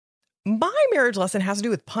 My marriage lesson has to do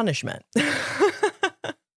with punishment.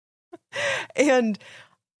 And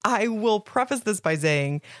I will preface this by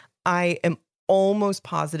saying I am almost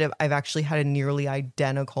positive I've actually had a nearly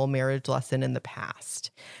identical marriage lesson in the past.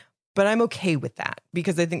 But I'm okay with that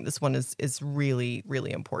because I think this one is really,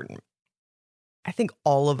 really important. I think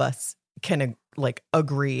all of us can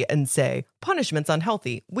agree and say punishment's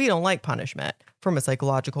unhealthy. We don't like punishment. From a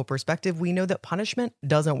psychological perspective, we know that punishment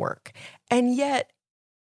doesn't work. And yet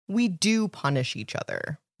we do punish each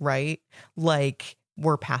other, right? Like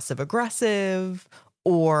we're passive aggressive,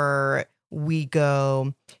 or we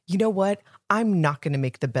go, you know what? I'm not going to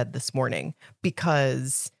make the bed this morning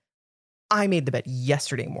because I made the bed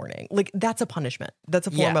yesterday morning. Like that's a punishment. That's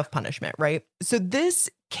a form of punishment, right? So this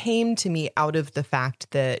came to me out of the fact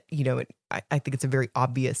that, I think it's a very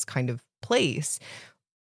obvious kind of place.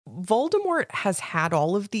 Voldemort has had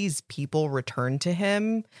all of these people return to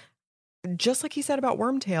him, just like he said about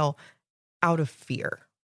Wormtail, out of fear.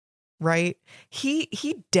 Right?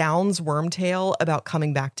 He downs Wormtail about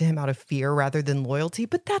coming back to him out of fear rather than loyalty,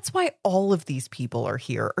 but that's why all of these people are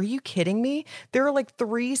here. Are you kidding me? There are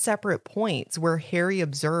 3 separate points where Harry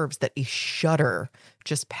observes that a shudder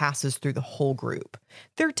just passes through the whole group.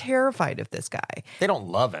 They're terrified of this guy. They don't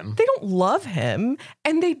love him. They don't love him,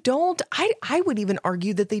 and they don't, I would even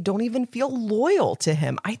argue that they don't even feel loyal to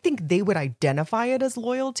him. I think they would identify it as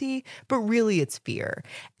loyalty, but really it's fear.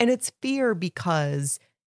 And it's fear because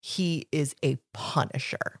he is a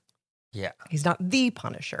Punisher. Yeah. He's not the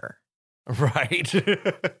Punisher. Right.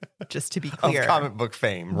 Just to be clear. Of comic book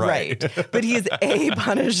fame. Right. But he is a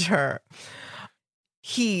Punisher.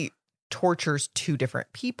 He tortures 2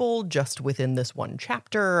 different people just within this one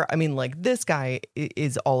chapter. I mean, this guy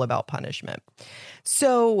is all about punishment.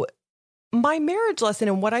 So my marriage lesson,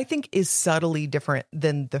 and what I think is subtly different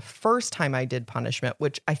than the first time I did punishment,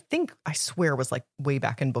 which I swear was way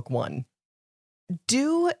back in book 1.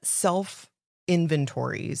 Do self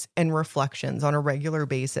inventories and reflections on a regular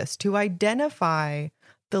basis to identify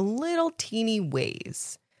the little teeny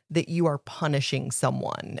ways that you are punishing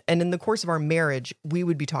someone. And in the course of our marriage, we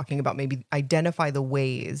would be talking about maybe identify the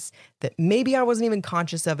ways that maybe I wasn't even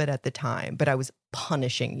conscious of it at the time, but I was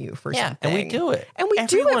punishing you for something. And we do it. And we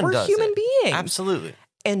do it. We're human beings. Absolutely.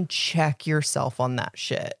 And check yourself on that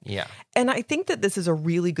shit. Yeah. And I think that this is a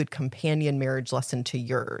really good companion marriage lesson to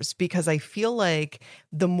yours, because I feel like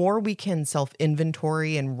the more we can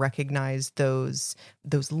self-inventory and recognize those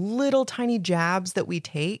little tiny jabs that we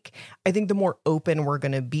take, I think the more open we're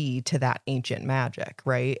going to be to that ancient magic,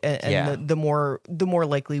 right? And the more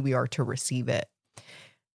likely we are to receive it.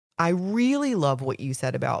 I really love what you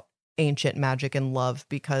said about ancient magic and love,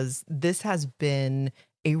 because this has been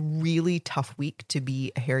a really tough week to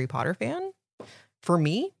be a Harry Potter fan. For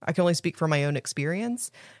me, I can only speak from my own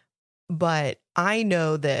experience, but I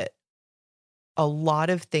know that a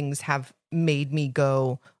lot of things have made me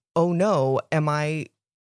go, oh no, am I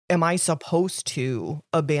supposed to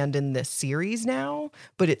abandon this series now?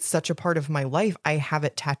 But it's such a part of my life. I have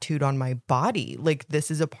it tattooed on my body.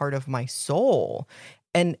 This is a part of my soul.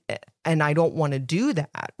 And I don't want to do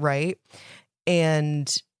that, right?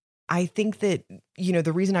 And I think that,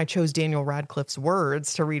 the reason I chose Daniel Radcliffe's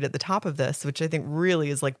words to read at the top of this, which I think really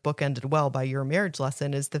is bookended well by your marriage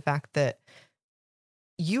lesson, is the fact that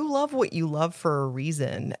you love what you love for a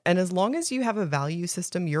reason. And as long as you have a value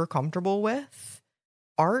system you're comfortable with,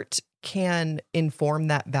 art can inform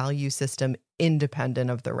that value system independent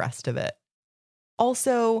of the rest of it.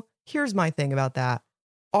 Also, here's my thing about that.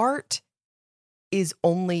 Art is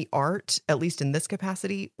only art, at least in this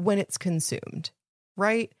capacity, when it's consumed,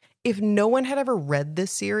 right? If no one had ever read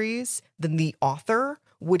this series, then the author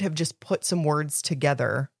would have just put some words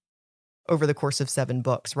together over the course of 7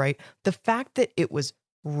 books, right? The fact that it was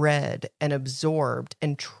read and absorbed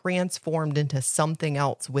and transformed into something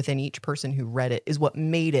else within each person who read it is what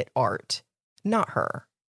made it art, not her.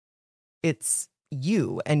 It's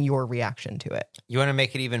you and your reaction to it. You want to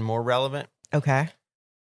make it even more relevant? Okay.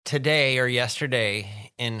 Today or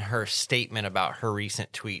yesterday, in her statement about her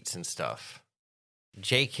recent tweets and stuff,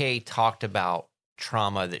 JK talked about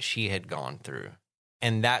trauma that she had gone through.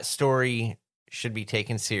 And that story should be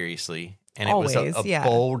taken seriously. And it was a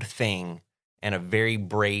bold thing and a very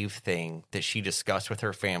brave thing that she discussed with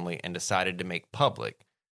her family and decided to make public.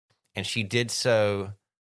 And she did so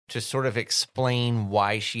to sort of explain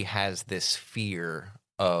why she has this fear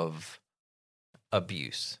of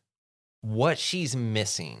abuse. What she's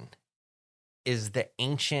missing is the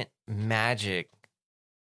ancient magic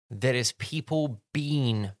that is people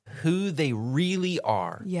being who they really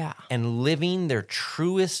are. Yeah. And living their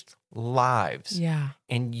truest lives. Yeah.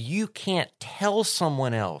 And you can't tell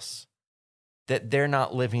someone else that they're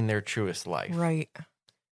not living their truest life. Right.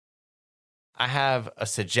 I have a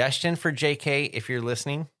suggestion for JK if you're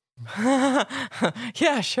listening.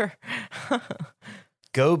 Yeah, sure.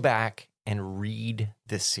 Go back and read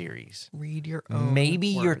this series. Read your own Maybe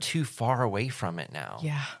you're words. too far away from it now.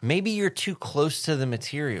 Yeah. Maybe you're too close to the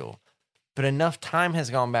material, but enough time has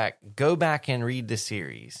gone back. Go back and read the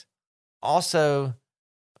series. Also,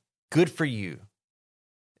 good for you.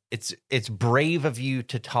 It's brave of you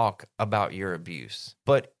to talk about your abuse,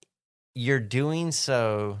 but you're doing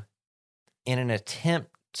so in an attempt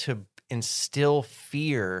to instill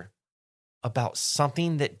fear about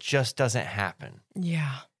something that just doesn't happen.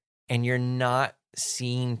 Yeah. And you're not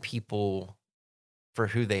seeing people for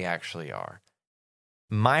who they actually are.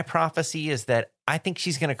 My prophecy is that I think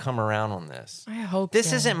she's going to come around on this. I hope This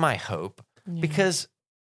so. isn't my hope Yeah. because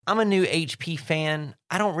I'm a new HP fan.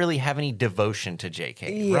 I don't really have any devotion to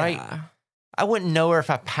JK, right? I wouldn't know her if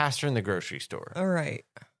I passed her in the grocery store. All right.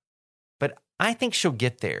 But I think she'll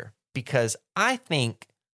get there because I think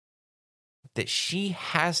that she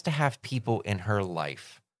has to have people in her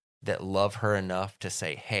life that love her enough to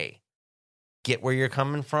say, hey, get where you're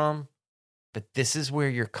coming from, but this is where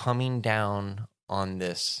you're coming down on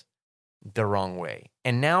this the wrong way.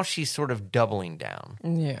 And now she's sort of doubling down.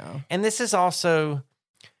 Yeah. And this is also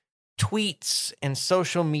tweets and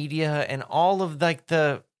social media and all of like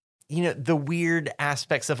the weird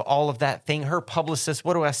aspects of all of that thing. Her publicist,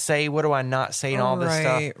 what do I say? What do I not say? And all this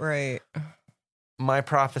stuff. Right. My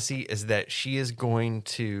prophecy is that she is going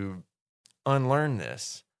to unlearn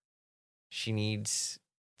this. She needs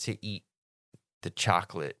to eat the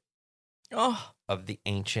chocolate Oh, of the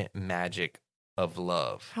ancient magic of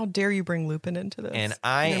love. how dare you bring Lupin into this? And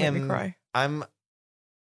You're gonna make me cry. I'm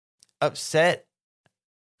upset,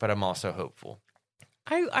 but I'm also hopeful.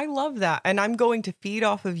 I love that. And I'm going to feed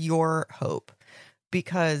off of your hope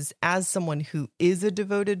because as someone who is a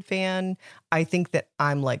devoted fan, I think that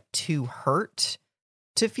I'm like too hurt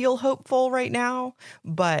to feel hopeful right now.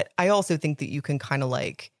 But I also think that you can kind of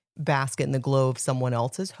like bask in the glow of someone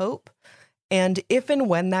else's hope. And if and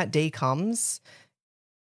when that day comes,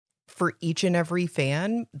 for each and every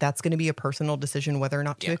fan, that's going to be a personal decision whether or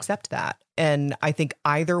not to accept that. And I think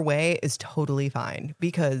either way is totally fine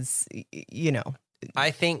because, you know,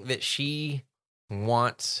 I think that she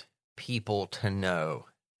wants people to know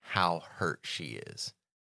how hurt she is.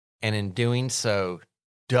 And in doing so,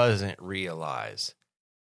 doesn't realize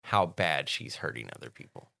how bad she's hurting other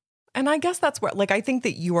people. and I guess that's where, like, I think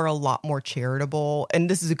that you are a lot more charitable, and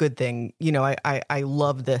this is a good thing. You know, I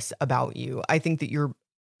love this about you. I think that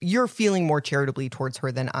you're feeling more charitably towards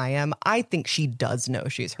her than I am. I think she does know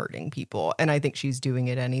she's hurting people, and I think she's doing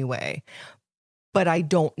it anyway. But I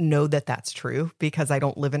don't know that that's true because I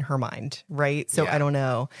don't live in her mind, right? So Yeah. I don't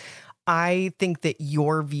know. I think that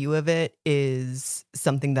your view of it is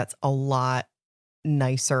something that's a lot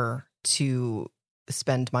nicer to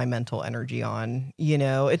spend my mental energy on. You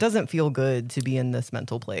know, it doesn't feel good to be in this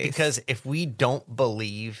mental place. Because if we don't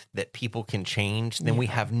believe that people can change, then we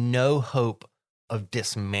Yeah. have no hope of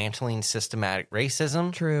dismantling systematic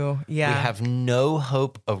racism. True. Yeah. We have no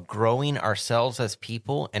hope of growing ourselves as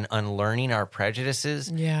people and unlearning our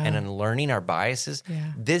prejudices Yeah. and unlearning our biases.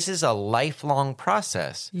 Yeah. This is a lifelong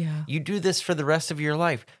process. Yeah. You do this for the rest of your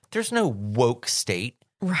life. There's no woke state.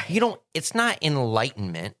 Right. It's not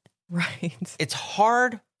enlightenment. Right. It's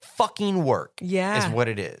hard fucking work. Yeah. Is what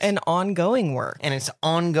it is. And ongoing work. And it's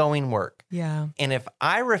ongoing work. Yeah. And if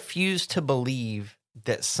I refuse to believe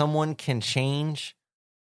that someone can change,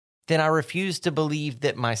 then I refuse to believe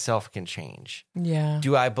that myself can change. Yeah.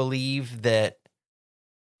 Do I believe that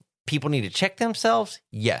people need to check themselves?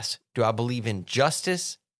 Yes. Do I believe in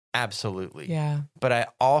justice? Absolutely. Yeah. But I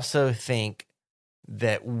also think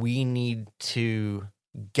that we need to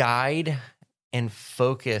guide and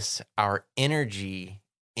focus our energy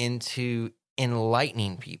into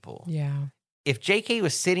enlightening people. Yeah. If JK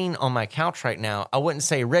was sitting on my couch right now, I wouldn't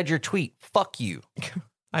say, read your tweet, fuck you.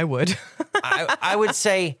 I would. I would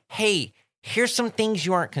say, hey, here's some things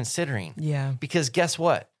you aren't considering. Yeah. Because guess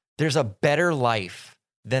what? There's a better life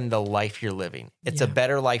than the life you're living. It's a Yeah.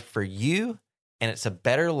 better life for you, and it's a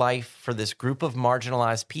better life for this group of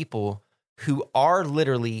marginalized people who are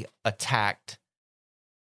literally attacked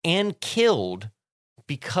and killed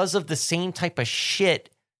because of the same type of shit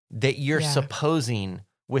that you're Yeah. supposing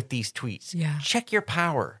with these tweets. Yeah. Check your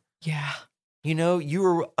power. Yeah. You know,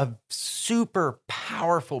 you're a super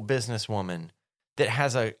powerful businesswoman that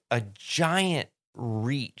has a giant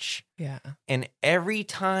reach. Yeah. And every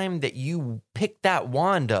time that you pick that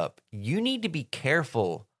wand up, you need to be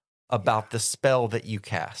careful about the spell that you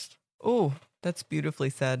cast. Oh, That's beautifully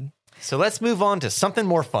said. So let's move on to something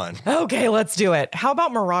more fun. Okay, let's do it. How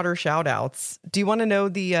about Marauder shoutouts? Do you want to know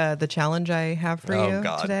the challenge I have for you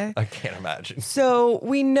today? I can't imagine. So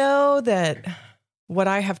we know that what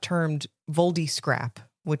I have termed Voldy Scrap,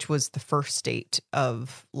 which was the first state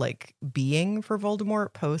of like being for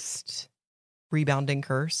Voldemort post rebounding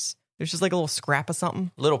curse. There's just like a little scrap of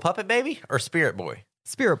something. Little puppet baby or spirit boy?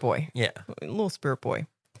 Spirit boy. Yeah. A little spirit boy.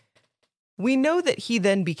 We know that he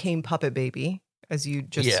then became puppet baby, as you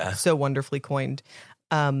just so wonderfully coined,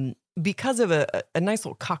 because of a nice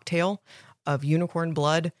little cocktail of unicorn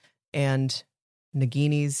blood and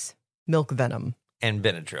Nagini's milk venom. And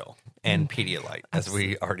Benadryl and Pedialyte, as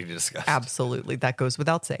we already discussed. Absolutely. That goes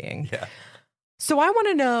without saying. Yeah. So I want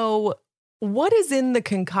to know, what is in the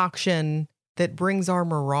concoction that brings our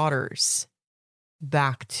marauders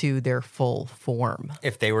back to their full form?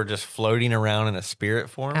 If they were just floating around in a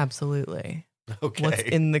spirit form? Absolutely. Okay. What's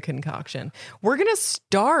in the concoction? We're going to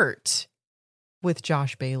start with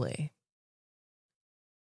Josh Bailey.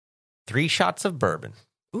 3 shots of bourbon.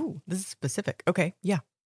 Ooh, this is specific. Okay. Yeah.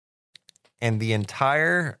 And the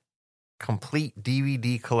entire complete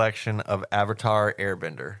DVD collection of Avatar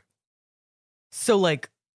Airbender. So like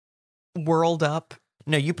whirled up.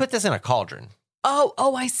 No, you put this in a cauldron.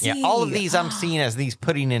 Oh, I see. Yeah, all of these I'm seeing as these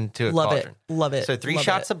putting into a cauldron. Love it. So 3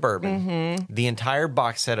 shots of bourbon, the entire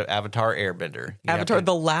box set of Avatar Airbender. Avatar,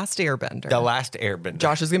 The Last Airbender. The Last Airbender.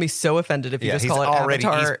 Josh is going to be so offended if you just call it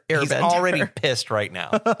Avatar Airbender. He's already pissed right now.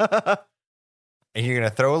 And you're going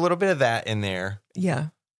to throw a little bit of that in there. Yeah.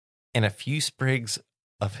 And a few sprigs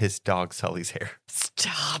of his dog Sully's hair.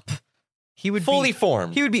 Stop. He would fully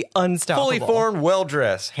formed. He would be unstoppable. Fully formed,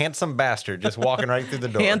 well-dressed, handsome bastard just walking right through the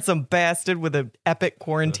door. Handsome bastard with an epic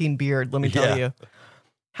quarantine beard, let me tell you.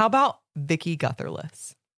 How about Vicky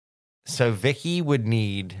Gutherless? So Vicky would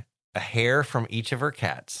need a hair from each of her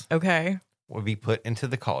cats. Okay. Would be put into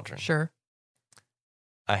the cauldron. Sure.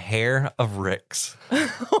 A hair of Rick's.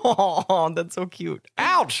 Oh, that's so cute.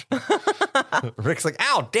 Ouch! Rick's like,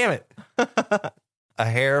 ow, damn it. A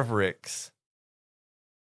hair of Rick's.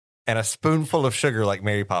 And a spoonful of sugar like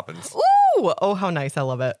Mary Poppins. Ooh! Oh, how nice. I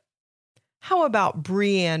love it. How about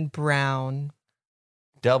Brienne Brown?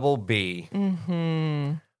 Double B.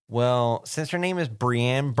 Mm-hmm. Well, since her name is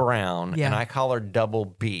Brienne Brown and I call her Double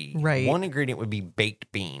B, one ingredient would be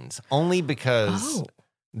baked beans, only because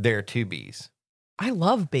there are 2 Bs. I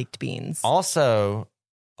love baked beans. Also,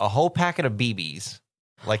 a whole packet of BBs,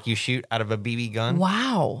 like you shoot out of a BB gun.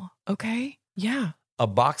 Wow. Okay. Yeah. A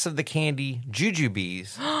box of the candy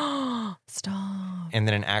Jujubes. Stop. And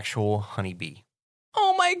then an actual honeybee.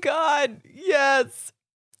 Oh my God. Yes.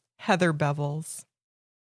 Heather Bevels.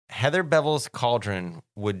 Heather Bevel's cauldron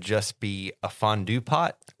would just be a fondue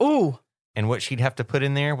pot. Ooh. And what she'd have to put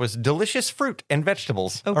in there was delicious fruit and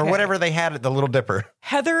vegetables or whatever they had at the Little Dipper.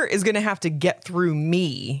 Heather is going to have to get through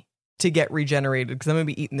me to get regenerated because I'm going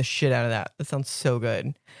to be eating the shit out of that. That sounds so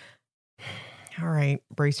good. All right.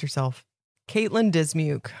 Brace yourself. Caitlin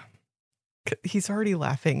Dismuke. He's already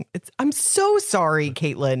laughing. I'm so sorry,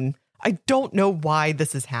 Caitlin. I don't know why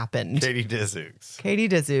this has happened. Katie Dizooks. Katie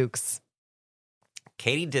Dizooks.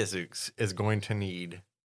 Katie Dizooks is going to need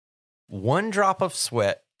 1 drop of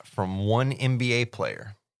sweat from 1 NBA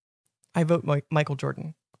player. I vote Michael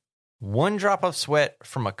Jordan. 1 drop of sweat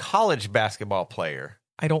from a college basketball player.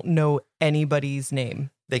 I don't know anybody's name.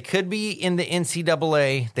 They could be in the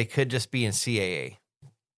NCAA. They could just be in CAA.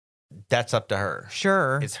 That's up to her.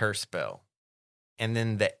 Sure. It's her spell. And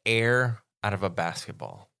then the air out of a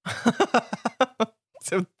basketball.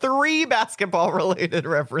 So 3 basketball related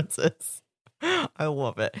references. I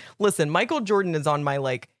love it. Listen, Michael Jordan is on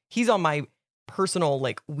my he's on my personal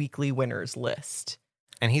weekly winners list.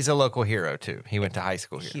 And he's a local hero too. He went to high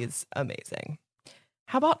school here. He's amazing.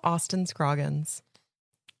 How about Austin Scroggins?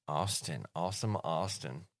 Austin. Awesome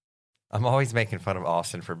Austin. I'm always making fun of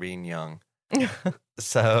Austin for being young.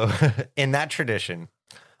 So in that tradition,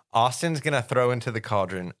 Austin's going to throw into the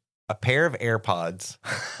cauldron a pair of AirPods.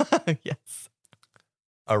 Yes.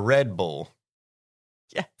 A Red Bull.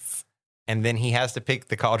 Yes. And then he has to pick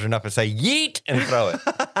the cauldron up and say, yeet, and throw it.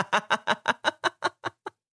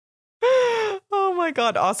 Oh my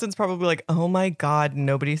God. Austin's probably like, oh my God,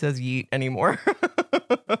 nobody says yeet anymore.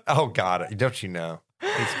 Oh God, don't you know?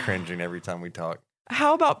 He's cringing every time we talk.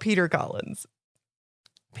 How about Peter Collins?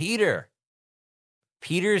 Peter's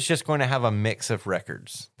just going to have a mix of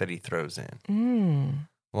records that he throws in.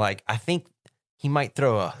 I think he might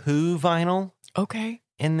throw a Who vinyl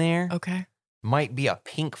in there. Okay. Might be a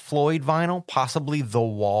Pink Floyd vinyl, possibly The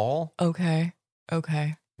Wall. Okay.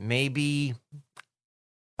 Maybe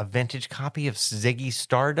a vintage copy of Ziggy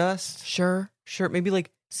Stardust. Sure. Maybe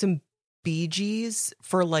some Bee Gees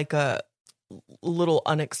for like a little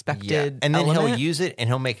unexpected And then element. he'll use it and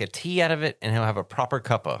he'll make a tea out of it and he'll have a proper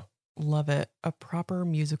cuppa. Love it. A proper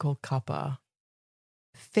musical cuppa.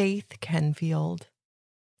 Faith Kenfield.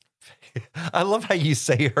 I love how you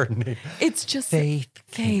say her name. It's just Faith.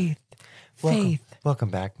 Faith. Welcome, welcome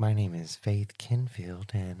back. My name is Faith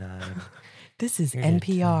Kenfield, and I'm This is Here to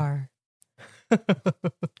NPR.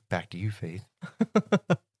 back to you, Faith.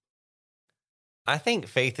 I think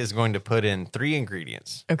Faith is going to put in 3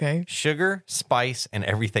 ingredients: Okay. sugar, spice, and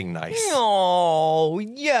everything nice. Oh,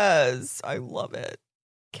 yes. I love it.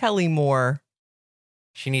 Kelly Moore.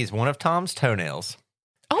 She needs one of Tom's toenails.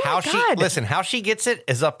 Oh, How my God. listen, how she gets it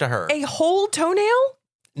is up to her. A whole toenail?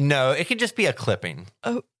 No, it could just be a clipping.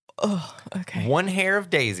 Oh, okay. 1 hair of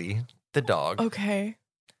Daisy, the dog, Okay.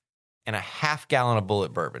 and a half gallon of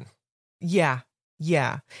Bullet bourbon. Yeah.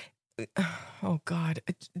 Yeah. Oh, God.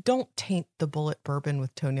 Don't taint the Bullet bourbon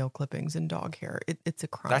with toenail clippings and dog hair. It's a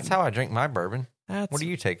crime. That's how I drink my bourbon. That's What do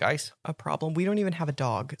you take, Ice? a problem. We don't even have a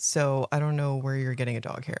dog, so I don't know where you're getting a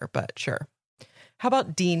dog hair, but sure. How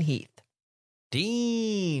about Dean Heath?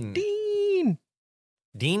 Dean. Dean.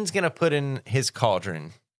 Dean's going to put in his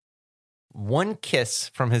cauldron 1 kiss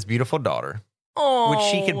from his beautiful daughter, Oh. which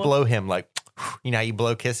she could blow him like, you know how you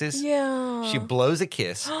blow kisses? Yeah. She blows a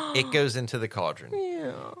kiss. It goes into the cauldron.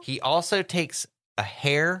 Yeah. He also takes a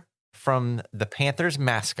hair from the Panthers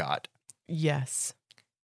mascot Yes.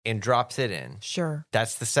 and drops it in. Sure.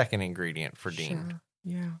 That's the second ingredient for Dean. Sure.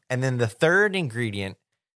 Yeah. And then the third ingredient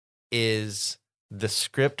is the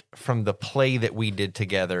script from the play that we did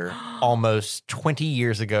together almost 20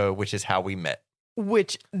 years ago, which is how we met.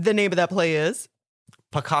 Which the name of that play is?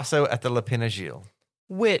 Picasso at the La Pena Gil.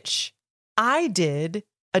 Which I did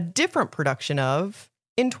a different production of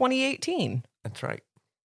in 2018. That's right.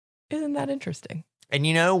 Isn't that interesting? And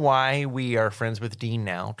you know why we are friends with Dean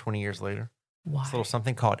now, 20 years later? Why? It's a little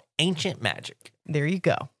something called ancient magic. There you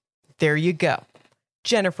go. There you go.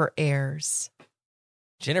 Jennifer Ayers.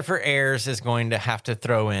 Jennifer Ayers is going to have to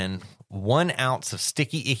throw in 1 ounce of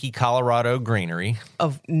sticky, icky Colorado greenery.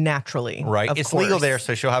 Naturally. Right. of It's course. legal there,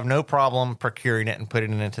 so she'll have no problem procuring it and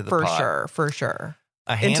putting it into the For pot. sure. For sure.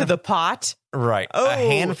 A Into the pot? Right. Oh. A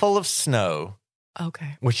handful of snow,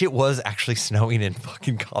 Okay. which it was actually snowing in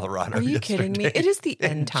fucking Colorado. Are you kidding me? yesterday It is the in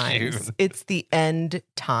end times. June. It's the end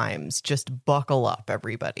times. Just buckle up,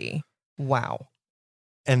 everybody. Wow.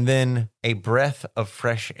 And then a breath of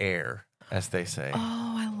fresh air, as they say. Oh,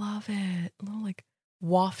 I love it. A little like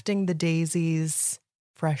wafting the daisies,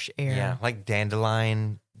 fresh air. Yeah, like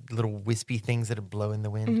dandelion, little wispy things that blow in the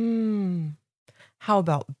wind. Mm. How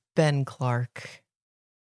about Ben Clark?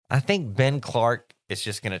 I think Ben Clark is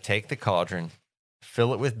just going to take the cauldron,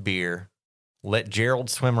 fill it with beer, let Gerald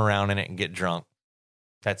swim around in it and get drunk.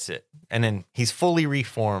 That's it. And then he's fully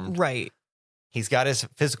reformed. Right. He's got his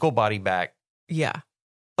physical body back. Yeah.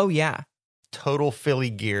 Oh, yeah. Total Philly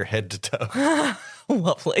gear head to toe.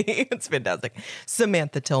 Lovely. It's fantastic.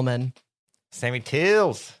 Samantha Tillman. Sammy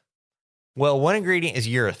Tills. Well, 1 ingredient is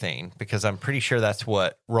urethane because I'm pretty sure that's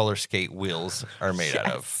what roller skate wheels are made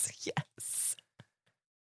out of. Yes.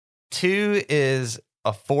 2 is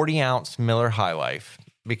a 40-ounce Miller High Life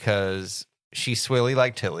because she's swilly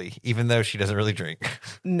like Tilly, even though she doesn't really drink.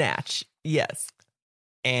 Natch. Yes.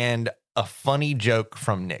 And a funny joke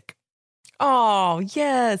from Nick. Oh,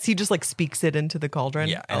 yes. He just like speaks it into the cauldron.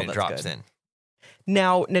 Yeah, and Oh, it that's drops good. in.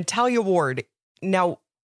 Now, Natalia Ward. Now,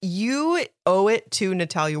 you owe it to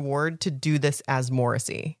Natalia Ward to do this as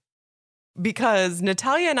Morrissey. Because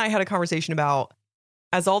Natalia and I had a conversation about,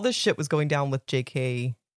 as all this shit was going down with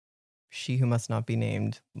J.K., she who must not be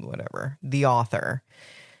named, whatever, the author.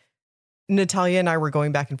 Natalia and I were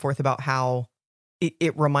going back and forth about how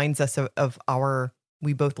it reminds us of our,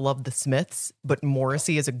 we both love the Smiths, but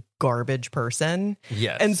Morrissey is a garbage person.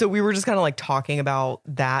 Yes. And so we were just kind of like talking about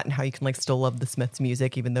that and how you can like still love the Smiths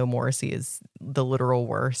music, even though Morrissey is the literal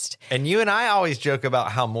worst. And you and I always joke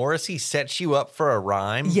about how Morrissey sets you up for a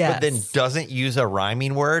rhyme, Yes. but then doesn't use a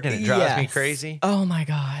rhyming word, and it drives me Yes. crazy. Oh my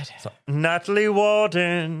God. So, Natalie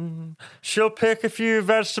Warden, she'll pick a few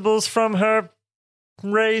vegetables from her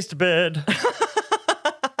raised bed.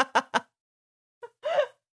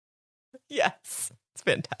 Yes. It's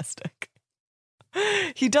fantastic.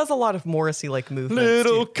 He does a lot of Morrissey like movements.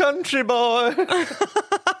 Little too. country boy.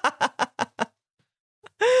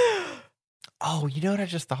 Oh, you know what I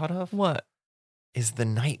just thought of? What? Is the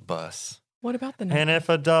night bus. What about the And if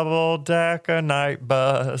a double-decker night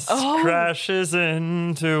bus Oh. crashes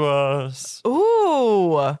into us.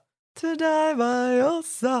 Ooh. to die by your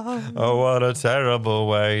side. Oh, what a terrible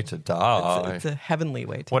way to die. It's a heavenly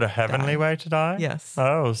way to What a heavenly die. way to die? Yes.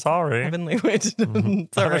 Oh, sorry. Heavenly way to die.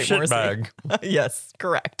 It's all I'm a right, Morrissey. shitbag. Yes,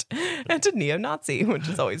 correct. And to neo-Nazi, which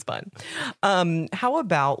is always fun. How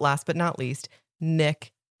about, last but not least,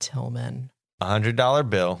 Nick Tillman? $100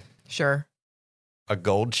 bill, Sure. a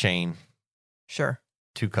gold chain, Sure.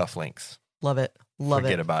 2 cufflinks. Love it. Love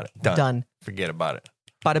Forget it. about it. Done. Forget about it.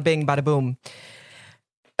 Bada bing, bada boom.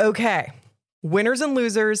 Okay. Winners and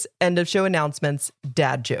losers, end of show announcements,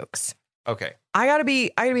 dad jokes. Okay. I gotta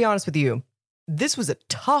be honest with you. This was a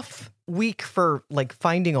tough week for like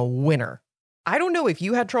finding a winner. I don't know if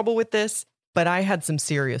you had trouble with this, but I had some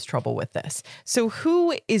serious trouble with this. So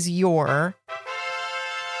who is your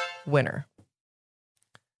winner?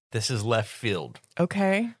 This is left field,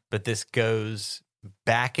 Okay. but this goes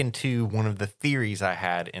back into one of the theories I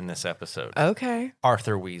had in this episode. Okay.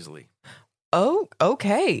 Arthur Weasley. Oh,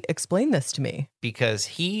 okay. Explain this to me. Because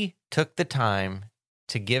he took the time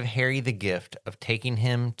to give Harry the gift of taking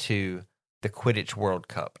him to the Quidditch World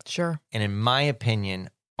Cup. Sure. And in my opinion,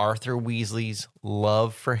 Arthur Weasley's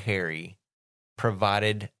love for Harry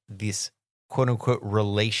provided this quote unquote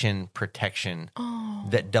relation protection Oh,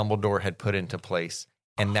 that Dumbledore had put into place.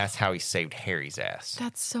 And that's how he saved Harry's ass.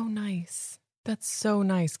 that's so nice. That's so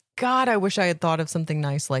nice. God, I wish I had thought of something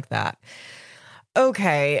nice like that.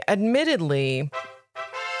 Okay, admittedly,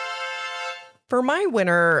 for my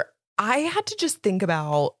winner, I had to just think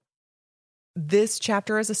about this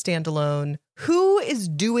chapter as a standalone. Who is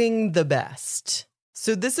doing the best?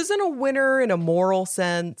 So this isn't a winner in a moral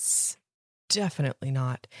sense. Definitely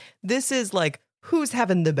not. This is like, who's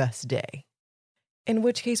having the best day? In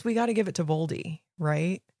which case, we got to give it to Voldy,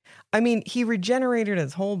 right? I mean, he regenerated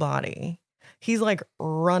his whole body. He's like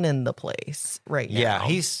running the place right now. Yeah,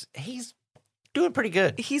 he's doing pretty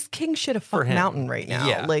good. He's king shit of For fuck him. mountain right now.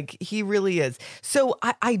 Yeah. Like he really is. So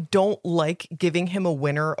I don't like giving him a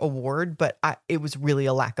winner award, but it was really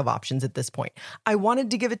a lack of options at this point. I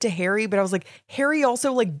wanted to give it to Harry, but I was like, Harry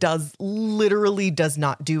also like literally does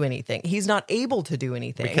not do anything. He's not able to do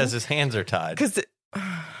anything. Because his hands are tied. Because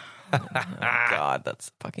oh, God,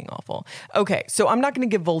 that's fucking awful. Okay, so I'm not going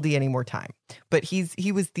to give Voldy any more time, but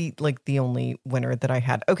he was the only winner that I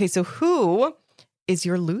had. Okay, so who is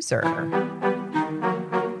your loser?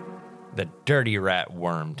 The dirty rat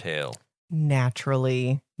Wormtail.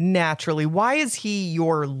 Naturally. Why is he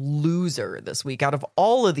your loser this week out of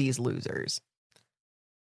all of these losers?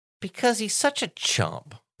 Because he's such a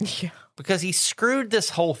chump. Yeah. Because he screwed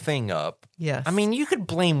this whole thing up. Yes. I mean, you could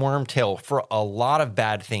blame Wormtail for a lot of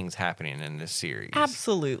bad things happening in this series.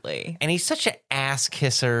 Absolutely. And he's such an ass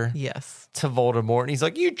kisser Yes. to Voldemort. And he's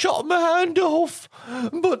like, you chopped my hand off,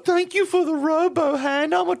 but thank you for the robo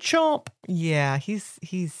hand. I'm a chump. Yeah,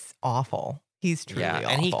 he's awful. He's truly awful.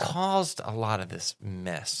 And he caused a lot of this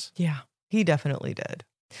mess. Yeah, he definitely did.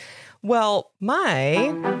 Well, my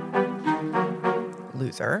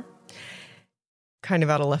loser, kind of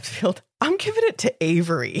out of left field, I'm giving it to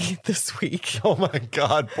Avery this week. Oh my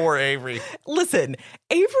God, poor Avery. Listen,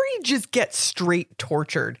 Avery just gets straight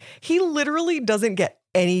tortured. He literally doesn't get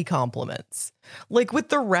any compliments. Like with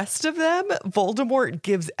the rest of them, Voldemort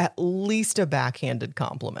gives at least a backhanded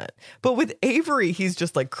compliment. But with Avery, he's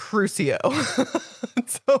just like Crucio.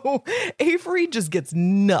 So Avery just gets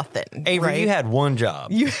nothing. Avery, right? you had one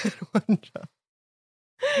job. You had one job.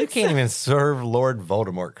 You can't even serve Lord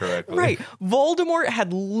Voldemort correctly. Right. Voldemort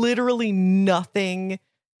had literally nothing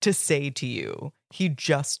to say to you. He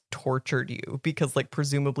just tortured you because, like,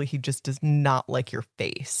 presumably he just does not like your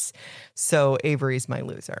face. So Avery's my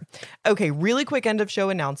loser. Okay, really quick end of show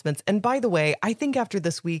announcements. And by the way, I think after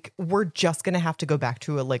this week, we're just going to have to go back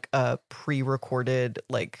to a pre-recorded,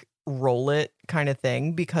 like, roll it kind of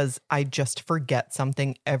thing because I just forget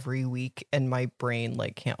something every week and my brain,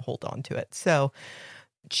 like, can't hold on to it. So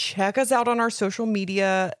check us out on our social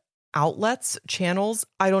media outlets, channels.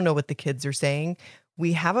 I don't know what the kids are saying.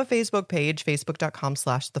 We have a Facebook page,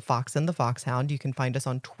 facebook.com/The Fox and the Foxhound. You can find us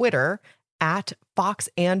on Twitter at Fox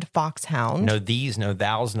and Foxhound. No these, no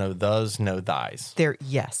thous, no thus, no thys.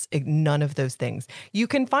 Yes, none of those things. You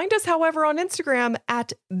can find us, however, on Instagram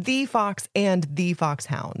at The Fox and The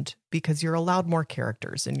Foxhound because you're allowed more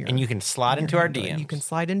characters in your. And you can slide into our handle. DMs. You can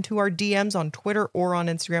slide into our DMs on Twitter or on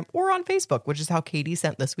Instagram or on Facebook, which is how Katie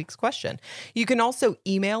sent this week's question. You can also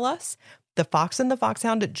email us,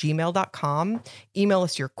 thefoxandthefoxhound@gmail.com. Email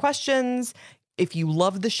us your questions. If you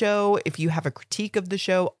love the show, if you have a critique of the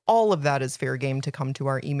show, all of that is fair game to come to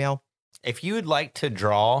our email. If you would like to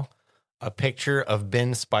draw a picture of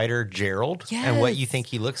Ben Spider Gerald and what you Yes. think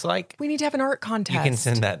he looks like, We need to have an art contest. you can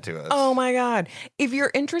send that to us. Oh my God. If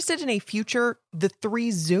you're interested in a future The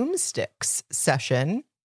Three Zoom Sticks session,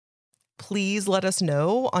 please let us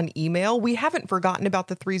know on email. We haven't forgotten about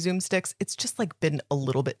the 3 Zoom Sticks. It's just like been a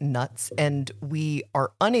little bit nuts, and we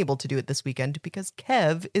are unable to do it this weekend because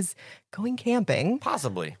Kev is going camping.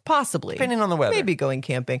 Possibly. Possibly. Depending on the weather. Maybe going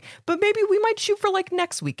camping. But maybe we might shoot for like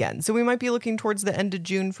next weekend. So we might be looking towards the end of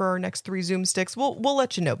June for our next 3 Zoom Sticks. We'll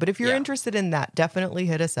let you know. But if you're Yeah. interested in that, definitely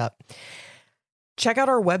hit us up. Check out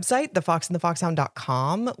our website,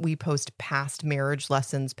 thefoxandthefoxhound.com. We post past marriage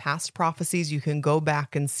lessons, past prophecies. You can go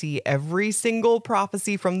back and see every single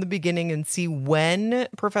prophecy from the beginning and see when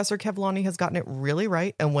Professor Kevlani has gotten it really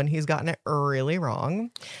right and when he's gotten it really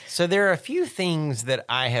wrong. So there are a few things that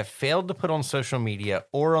I have failed to put on social media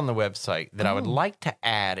or on the website that I would like to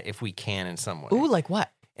add if we can in some way. Ooh, like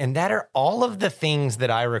what? And that are all of the things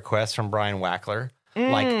that I request from Brian Wackler,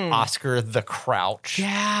 like Oscar the Crouch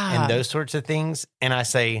Yeah. and those sorts of things. And I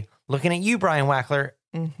say, looking at you, Brian Wackler,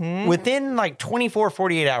 within like 24,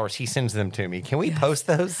 48 hours, he sends them to me. Can we post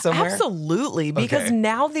those somewhere? Absolutely, because Okay.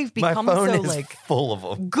 now they've My become phone so is like full of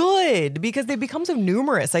them. good because they've become so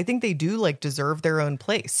numerous. I think they do like deserve their own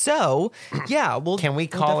place. So yeah, Can we we'll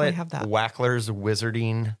call definitely it have that. Wackler's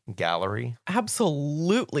Wizarding Gallery?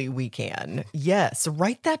 Absolutely, we can. Yes,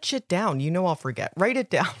 write that shit down. You know I'll forget. Write it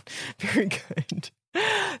down. Very good.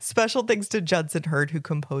 Special thanks to Judson Hurd, who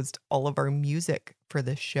composed all of our music for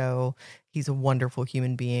this show. He's a wonderful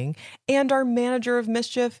human being. And our manager of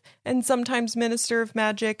mischief and sometimes minister of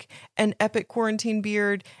magic and epic quarantine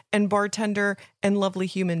beard and bartender and lovely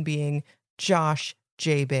human being, Josh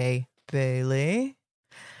J. Bay Bailey.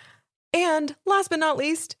 And last but not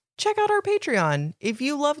least, check out our Patreon. If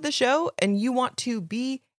you love the show and you want to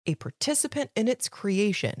be a participant in its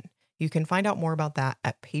creation, you can find out more about that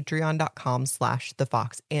at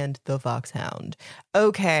patreon.com/thefoxandthefoxhound.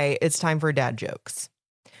 Okay, it's time for dad jokes.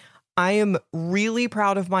 I am really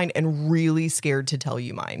proud of mine and really scared to tell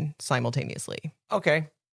you mine simultaneously. Okay,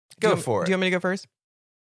 go for it. Do you want me to go first?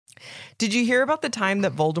 Did you hear about the time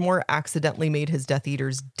that Voldemort accidentally made his Death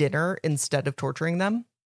Eaters dinner instead of torturing them?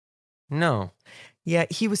 No. Yeah,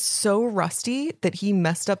 he was so rusty that he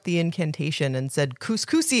messed up the incantation and said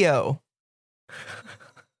couscousio.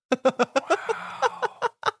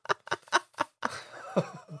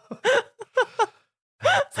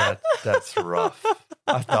 That's rough.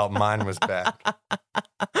 I thought mine was back.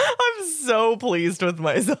 I'm so pleased with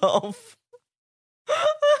myself.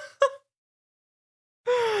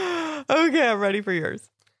 Okay, I'm ready for yours.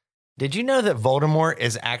 Did you know that Voldemort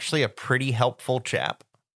is actually a pretty helpful chap?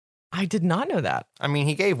 I did not know that. I mean,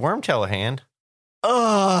 he gave Wormtail a hand.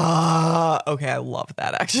 Okay, I love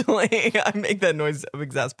that actually. I make that noise of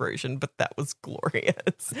exasperation, but that was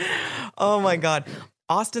glorious. Oh my God.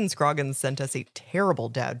 Austin Scroggins sent us a terrible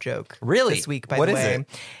dad joke Really? this week, by What the is way. it?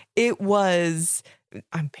 It was,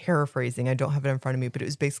 I'm paraphrasing, I don't have it in front of me, but it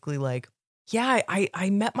was basically like, yeah, I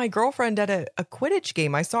met my girlfriend at a Quidditch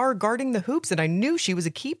game. I saw her guarding the hoops and I knew she was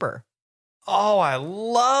a keeper. Oh, I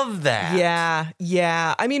love that.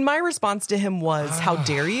 Yeah. I mean, my response to him was, how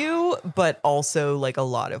dare you? But also like a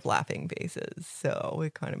lot of laughing faces. So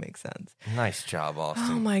it kind of makes sense. Nice job, Austin.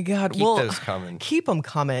 Oh my God. Keep those coming. Keep them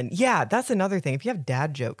coming. Yeah, that's another thing. If you have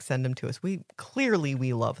dad jokes, send them to us. We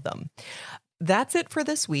love them. That's it for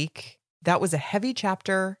this week. That was a heavy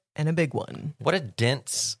chapter and a big one. What a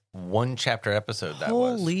dense one chapter episode that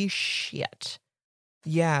was. Holy shit.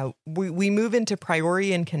 Yeah, we move into Priori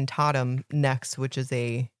Incantatem next, which is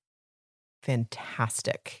a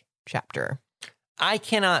fantastic chapter. I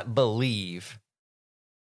cannot believe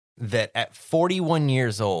that at 41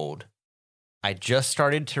 years old, I just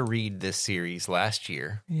started to read this series last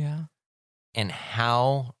year Yeah. and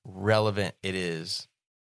how relevant it is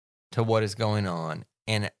to what is going on.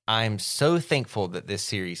 And I'm so thankful that this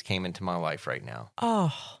series came into my life right now.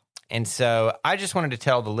 Oh, And so I just wanted to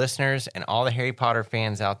tell the listeners and all the Harry Potter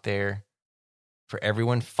fans out there, for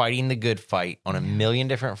everyone fighting the good fight on a million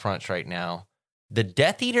different fronts right now, the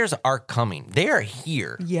Death Eaters are coming. They are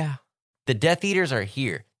here. yeah. The Death Eaters are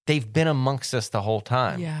here. They've been amongst us the whole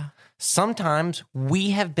time. Yeah. Sometimes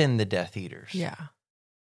we have been the Death Eaters. Yeah.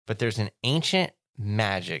 But there's an ancient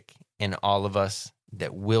magic in all of us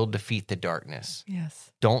that will defeat the darkness.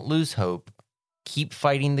 Yes. Don't lose hope. Keep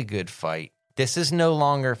fighting the good fight. This is no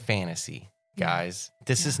longer fantasy, guys.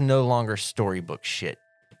 This is no longer storybook shit.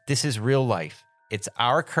 This is real life. It's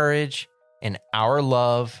our courage and our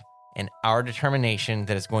love and our determination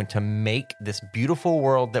that is going to make this beautiful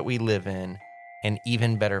world that we live in an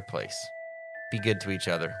even better place. Be good to each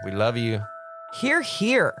other. We love you. Hear,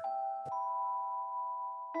 hear.